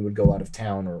were when we would go out of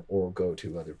town or go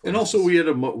to other places. And also, we had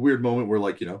a weird moment where,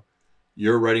 like, you know,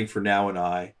 you're writing for Now and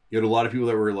I. You had a lot of people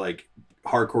that were like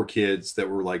hardcore kids that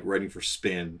were like writing for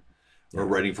Spin or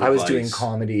writing for I was Vice. doing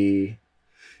comedy.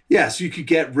 Yeah, so you could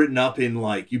get written up in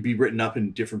like you'd be written up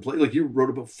in different places. Like you wrote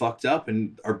about Fucked Up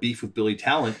and our beef with Billy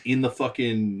Talent in the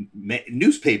fucking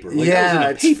newspaper. Like, that was in Yeah,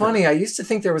 a it's paper. funny. I used to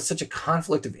think there was such a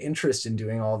conflict of interest in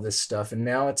doing all this stuff, and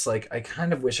now it's like I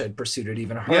kind of wish I'd pursued it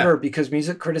even harder because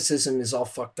music criticism is all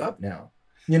fucked up now.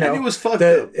 You know, And it was fucked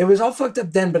up. it was all fucked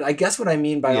up then, but I guess what I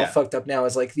mean by all Yeah. fucked up now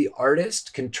is like the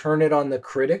artist can turn it on the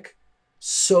critic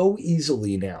so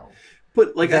easily now.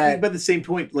 But like I that- think by the same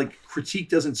point, like critique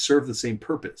doesn't serve the same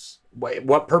purpose.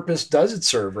 What purpose does it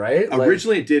serve, right? Like,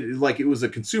 Originally, it did like it was a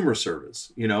consumer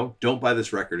service. You know, don't buy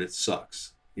this record; it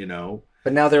sucks. You know,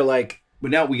 but now they're like, but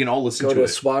now we can all listen go to to it.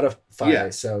 Spotify. Yeah.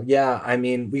 So yeah, I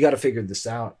mean, we got to figure this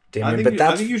out, Damien. I But think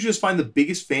that's you should just find the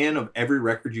biggest fan of every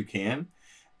record you can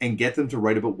and get them to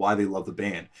write about why they love the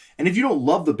band. And if you don't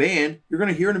love the band, you're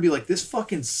going to hear it and be like, this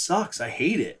fucking sucks. I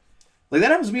hate it. Like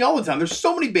that happens to me all the time. There's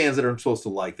so many bands that I'm supposed to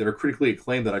like that are critically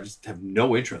acclaimed that I just have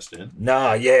no interest in.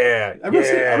 nah, yeah, I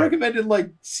recommended like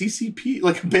CCP,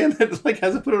 like a band that like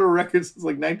hasn't put out a record since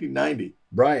like 1990.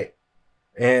 right.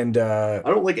 And I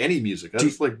don't like any music. I Do-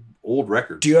 just like old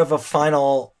records. do you have a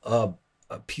final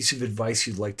a piece of advice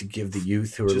you'd like to give the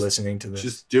youth who are Just- listening to this?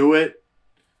 Just do it.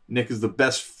 Nick is the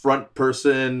best front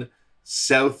person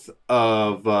south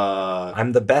of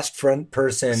I'm the best front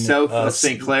person south of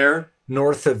St. Clair.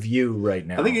 north of you right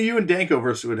now. I think you and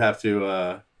Dankoverse would have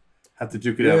to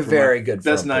duke it You're out. a for very my good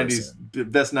best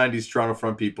front best '90s Toronto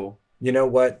front people. You know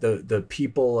what? The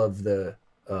people of the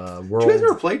Did world. you guys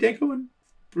ever play Danko and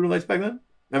Brutal Nights back then?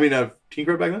 I mean, Teen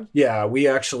Crowd back then. Yeah, we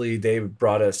actually they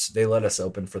let us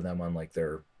open for them on like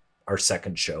our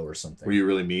second show or something. Were you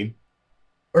really mean?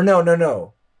 Or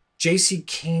no. JC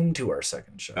came to our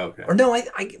second show. Okay. Or no,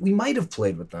 we might have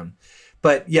played with them.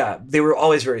 But yeah, they were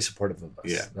always very supportive of us.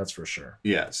 Yeah. That's for sure.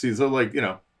 Yeah. See, so like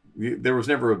there was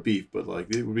never a beef, but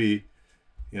like it would be,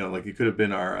 like it could have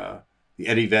been our the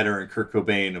Eddie Vedder and Kurt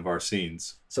Cobain of our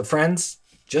scenes. So friends,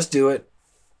 just do it.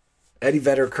 Eddie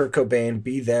Vedder, Kurt Cobain,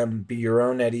 be them, be your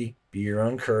own Eddie, be your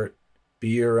own Kurt, be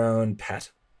your own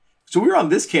Pat. So we were on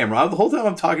this camera the whole time.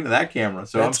 I'm talking to that camera,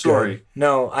 so That's I'm sorry. good.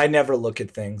 No, I never look at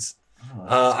things.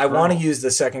 I want to use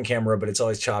the second camera, but it's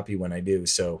always choppy when I do.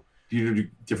 So Do you do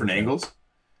different angles?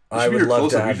 I would love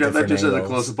to have You should have that different just as a angles.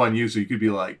 close up on you, so you could be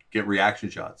like get reaction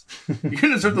shots. You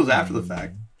can insert those after the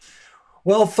fact.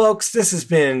 Well, folks, this has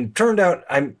been turned out.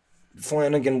 I'm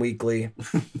Flanagan Weekly.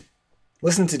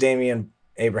 Listen to Damian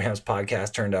Abraham's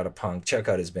podcast, Turned Out a Punk. Check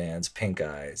out his bands, Pink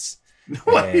Eyes,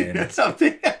 Wait, And that's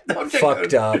something.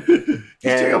 Fucked Up. Just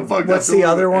check out And Fucked what's Up. the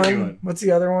other one? Anyone. What's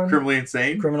the other one? Criminally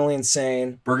Insane. Criminally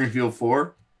Insane. Bergenfield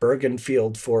 4.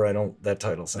 Bergenfield 4. That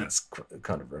title sounds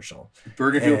controversial.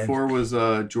 Bergenfield And- 4 was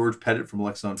George Pettit from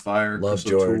Lex on Fire. Love Chris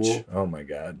George. O'Toole, Oh my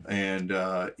God. and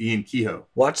Ian Kehoe.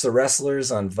 Watch The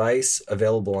Wrestlers on Vice,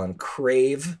 available on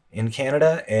Crave in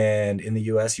Canada, and in the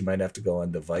US you might have to go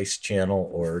on the Vice channel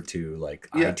or to like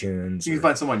Yeah. iTunes. You can or-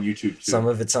 find some on YouTube too. some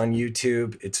of it's on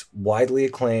YouTube. It's widely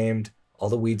acclaimed. All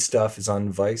the weed stuff is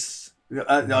on Vice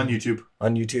on YouTube.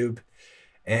 on YouTube.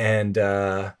 And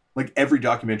Like every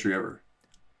documentary ever.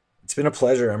 it's been a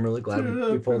pleasure. I'm really glad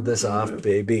we pulled this off,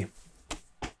 baby.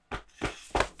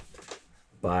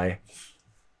 Bye.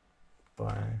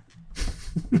 Bye.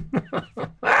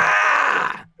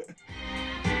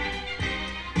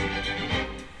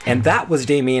 And that was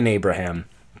Damian Abraham.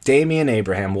 Damian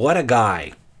Abraham, what a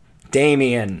guy.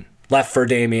 Damien, Left for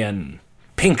Damien,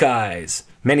 Pink Eyes,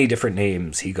 many different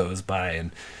names he goes by.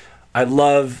 And I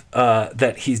love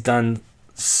that he's done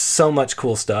so much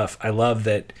cool stuff. I love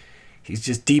that he's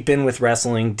just deep in with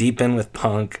wrestling, deep in with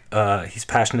punk. He's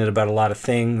passionate about a lot of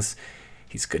things.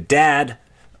 He's a good dad.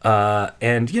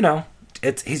 And, you know,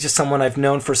 he's just someone I've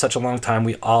known for such a long time.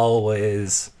 We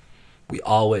always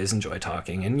enjoy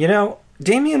talking. And, you know,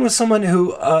 Damien was someone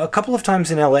who a couple of times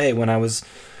in LA when I was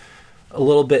a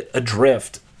little bit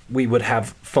adrift, we would have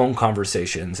phone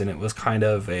conversations, and it was kind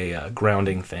of a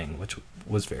grounding thing, which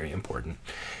was very important.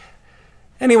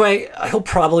 Anyway, he'll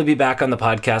probably be back on the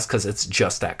podcast because it's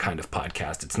just that kind of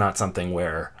podcast. It's not something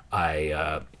where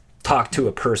I talk to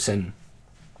a person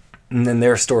and then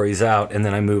their story's out and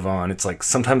then I move on. It's like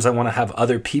sometimes I want to have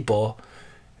other people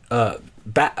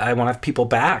back. I want to have people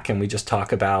back and we just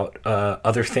talk about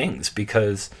other things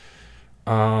because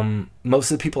most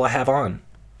of the people I have on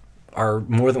are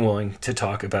more than willing to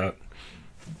talk about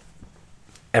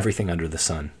everything under the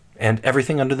sun and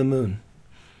everything under the moon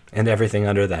and everything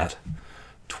under that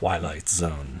twilight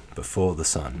zone before the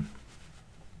sun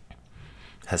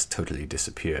has totally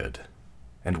disappeared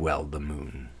and, well, the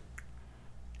moon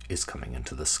is coming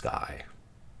into the sky.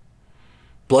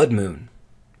 Blood moon.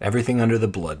 Everything under the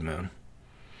blood moon.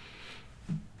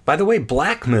 By the way,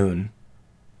 Black Moon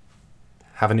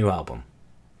have a new album.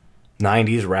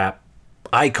 90s rap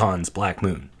icons Black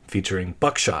Moon, featuring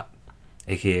Buckshot,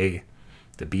 a.k.a.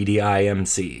 the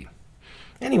BDIMC.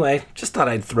 Anyway, just thought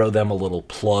I'd throw them a little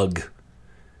plug.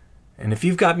 And if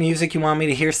you've got music you want me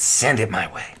to hear, send it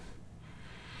my way.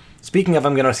 Speaking of,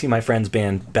 I'm going to see my friend's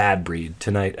band Bad Breed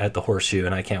tonight at the Horseshoe,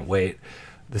 and I can't wait.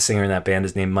 The singer in that band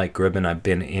is named Mike Gribben. I've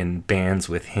been in bands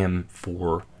with him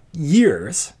for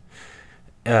years.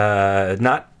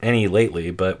 Not any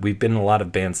lately, but we've been in a lot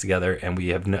of bands together, and we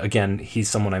have, again, he's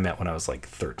someone I met when I was like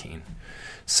 13.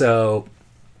 So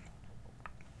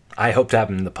I hope to have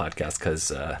him in the podcast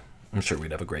because I'm sure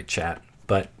we'd have a great chat.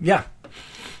 But yeah,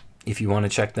 if you want to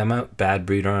check them out, Bad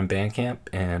Breed are on Bandcamp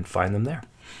and find them there.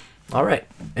 All right,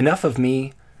 enough of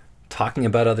me talking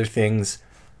about other things.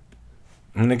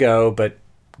 I'm going to go, but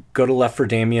go to Left for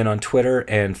Damien on Twitter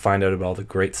and find out about all the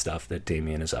great stuff that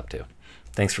Damien is up to.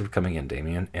 Thanks for coming in,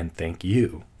 Damien, and thank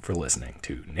you for listening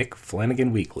to Nick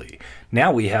Flanagan Weekly.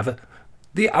 Now we have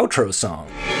the outro song.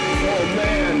 Oh,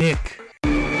 man. Nick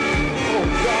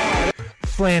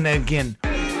Flanagan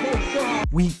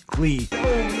Weekly. Oh,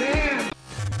 man.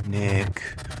 Nick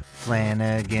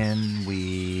Flanagan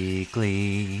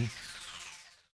Weekly.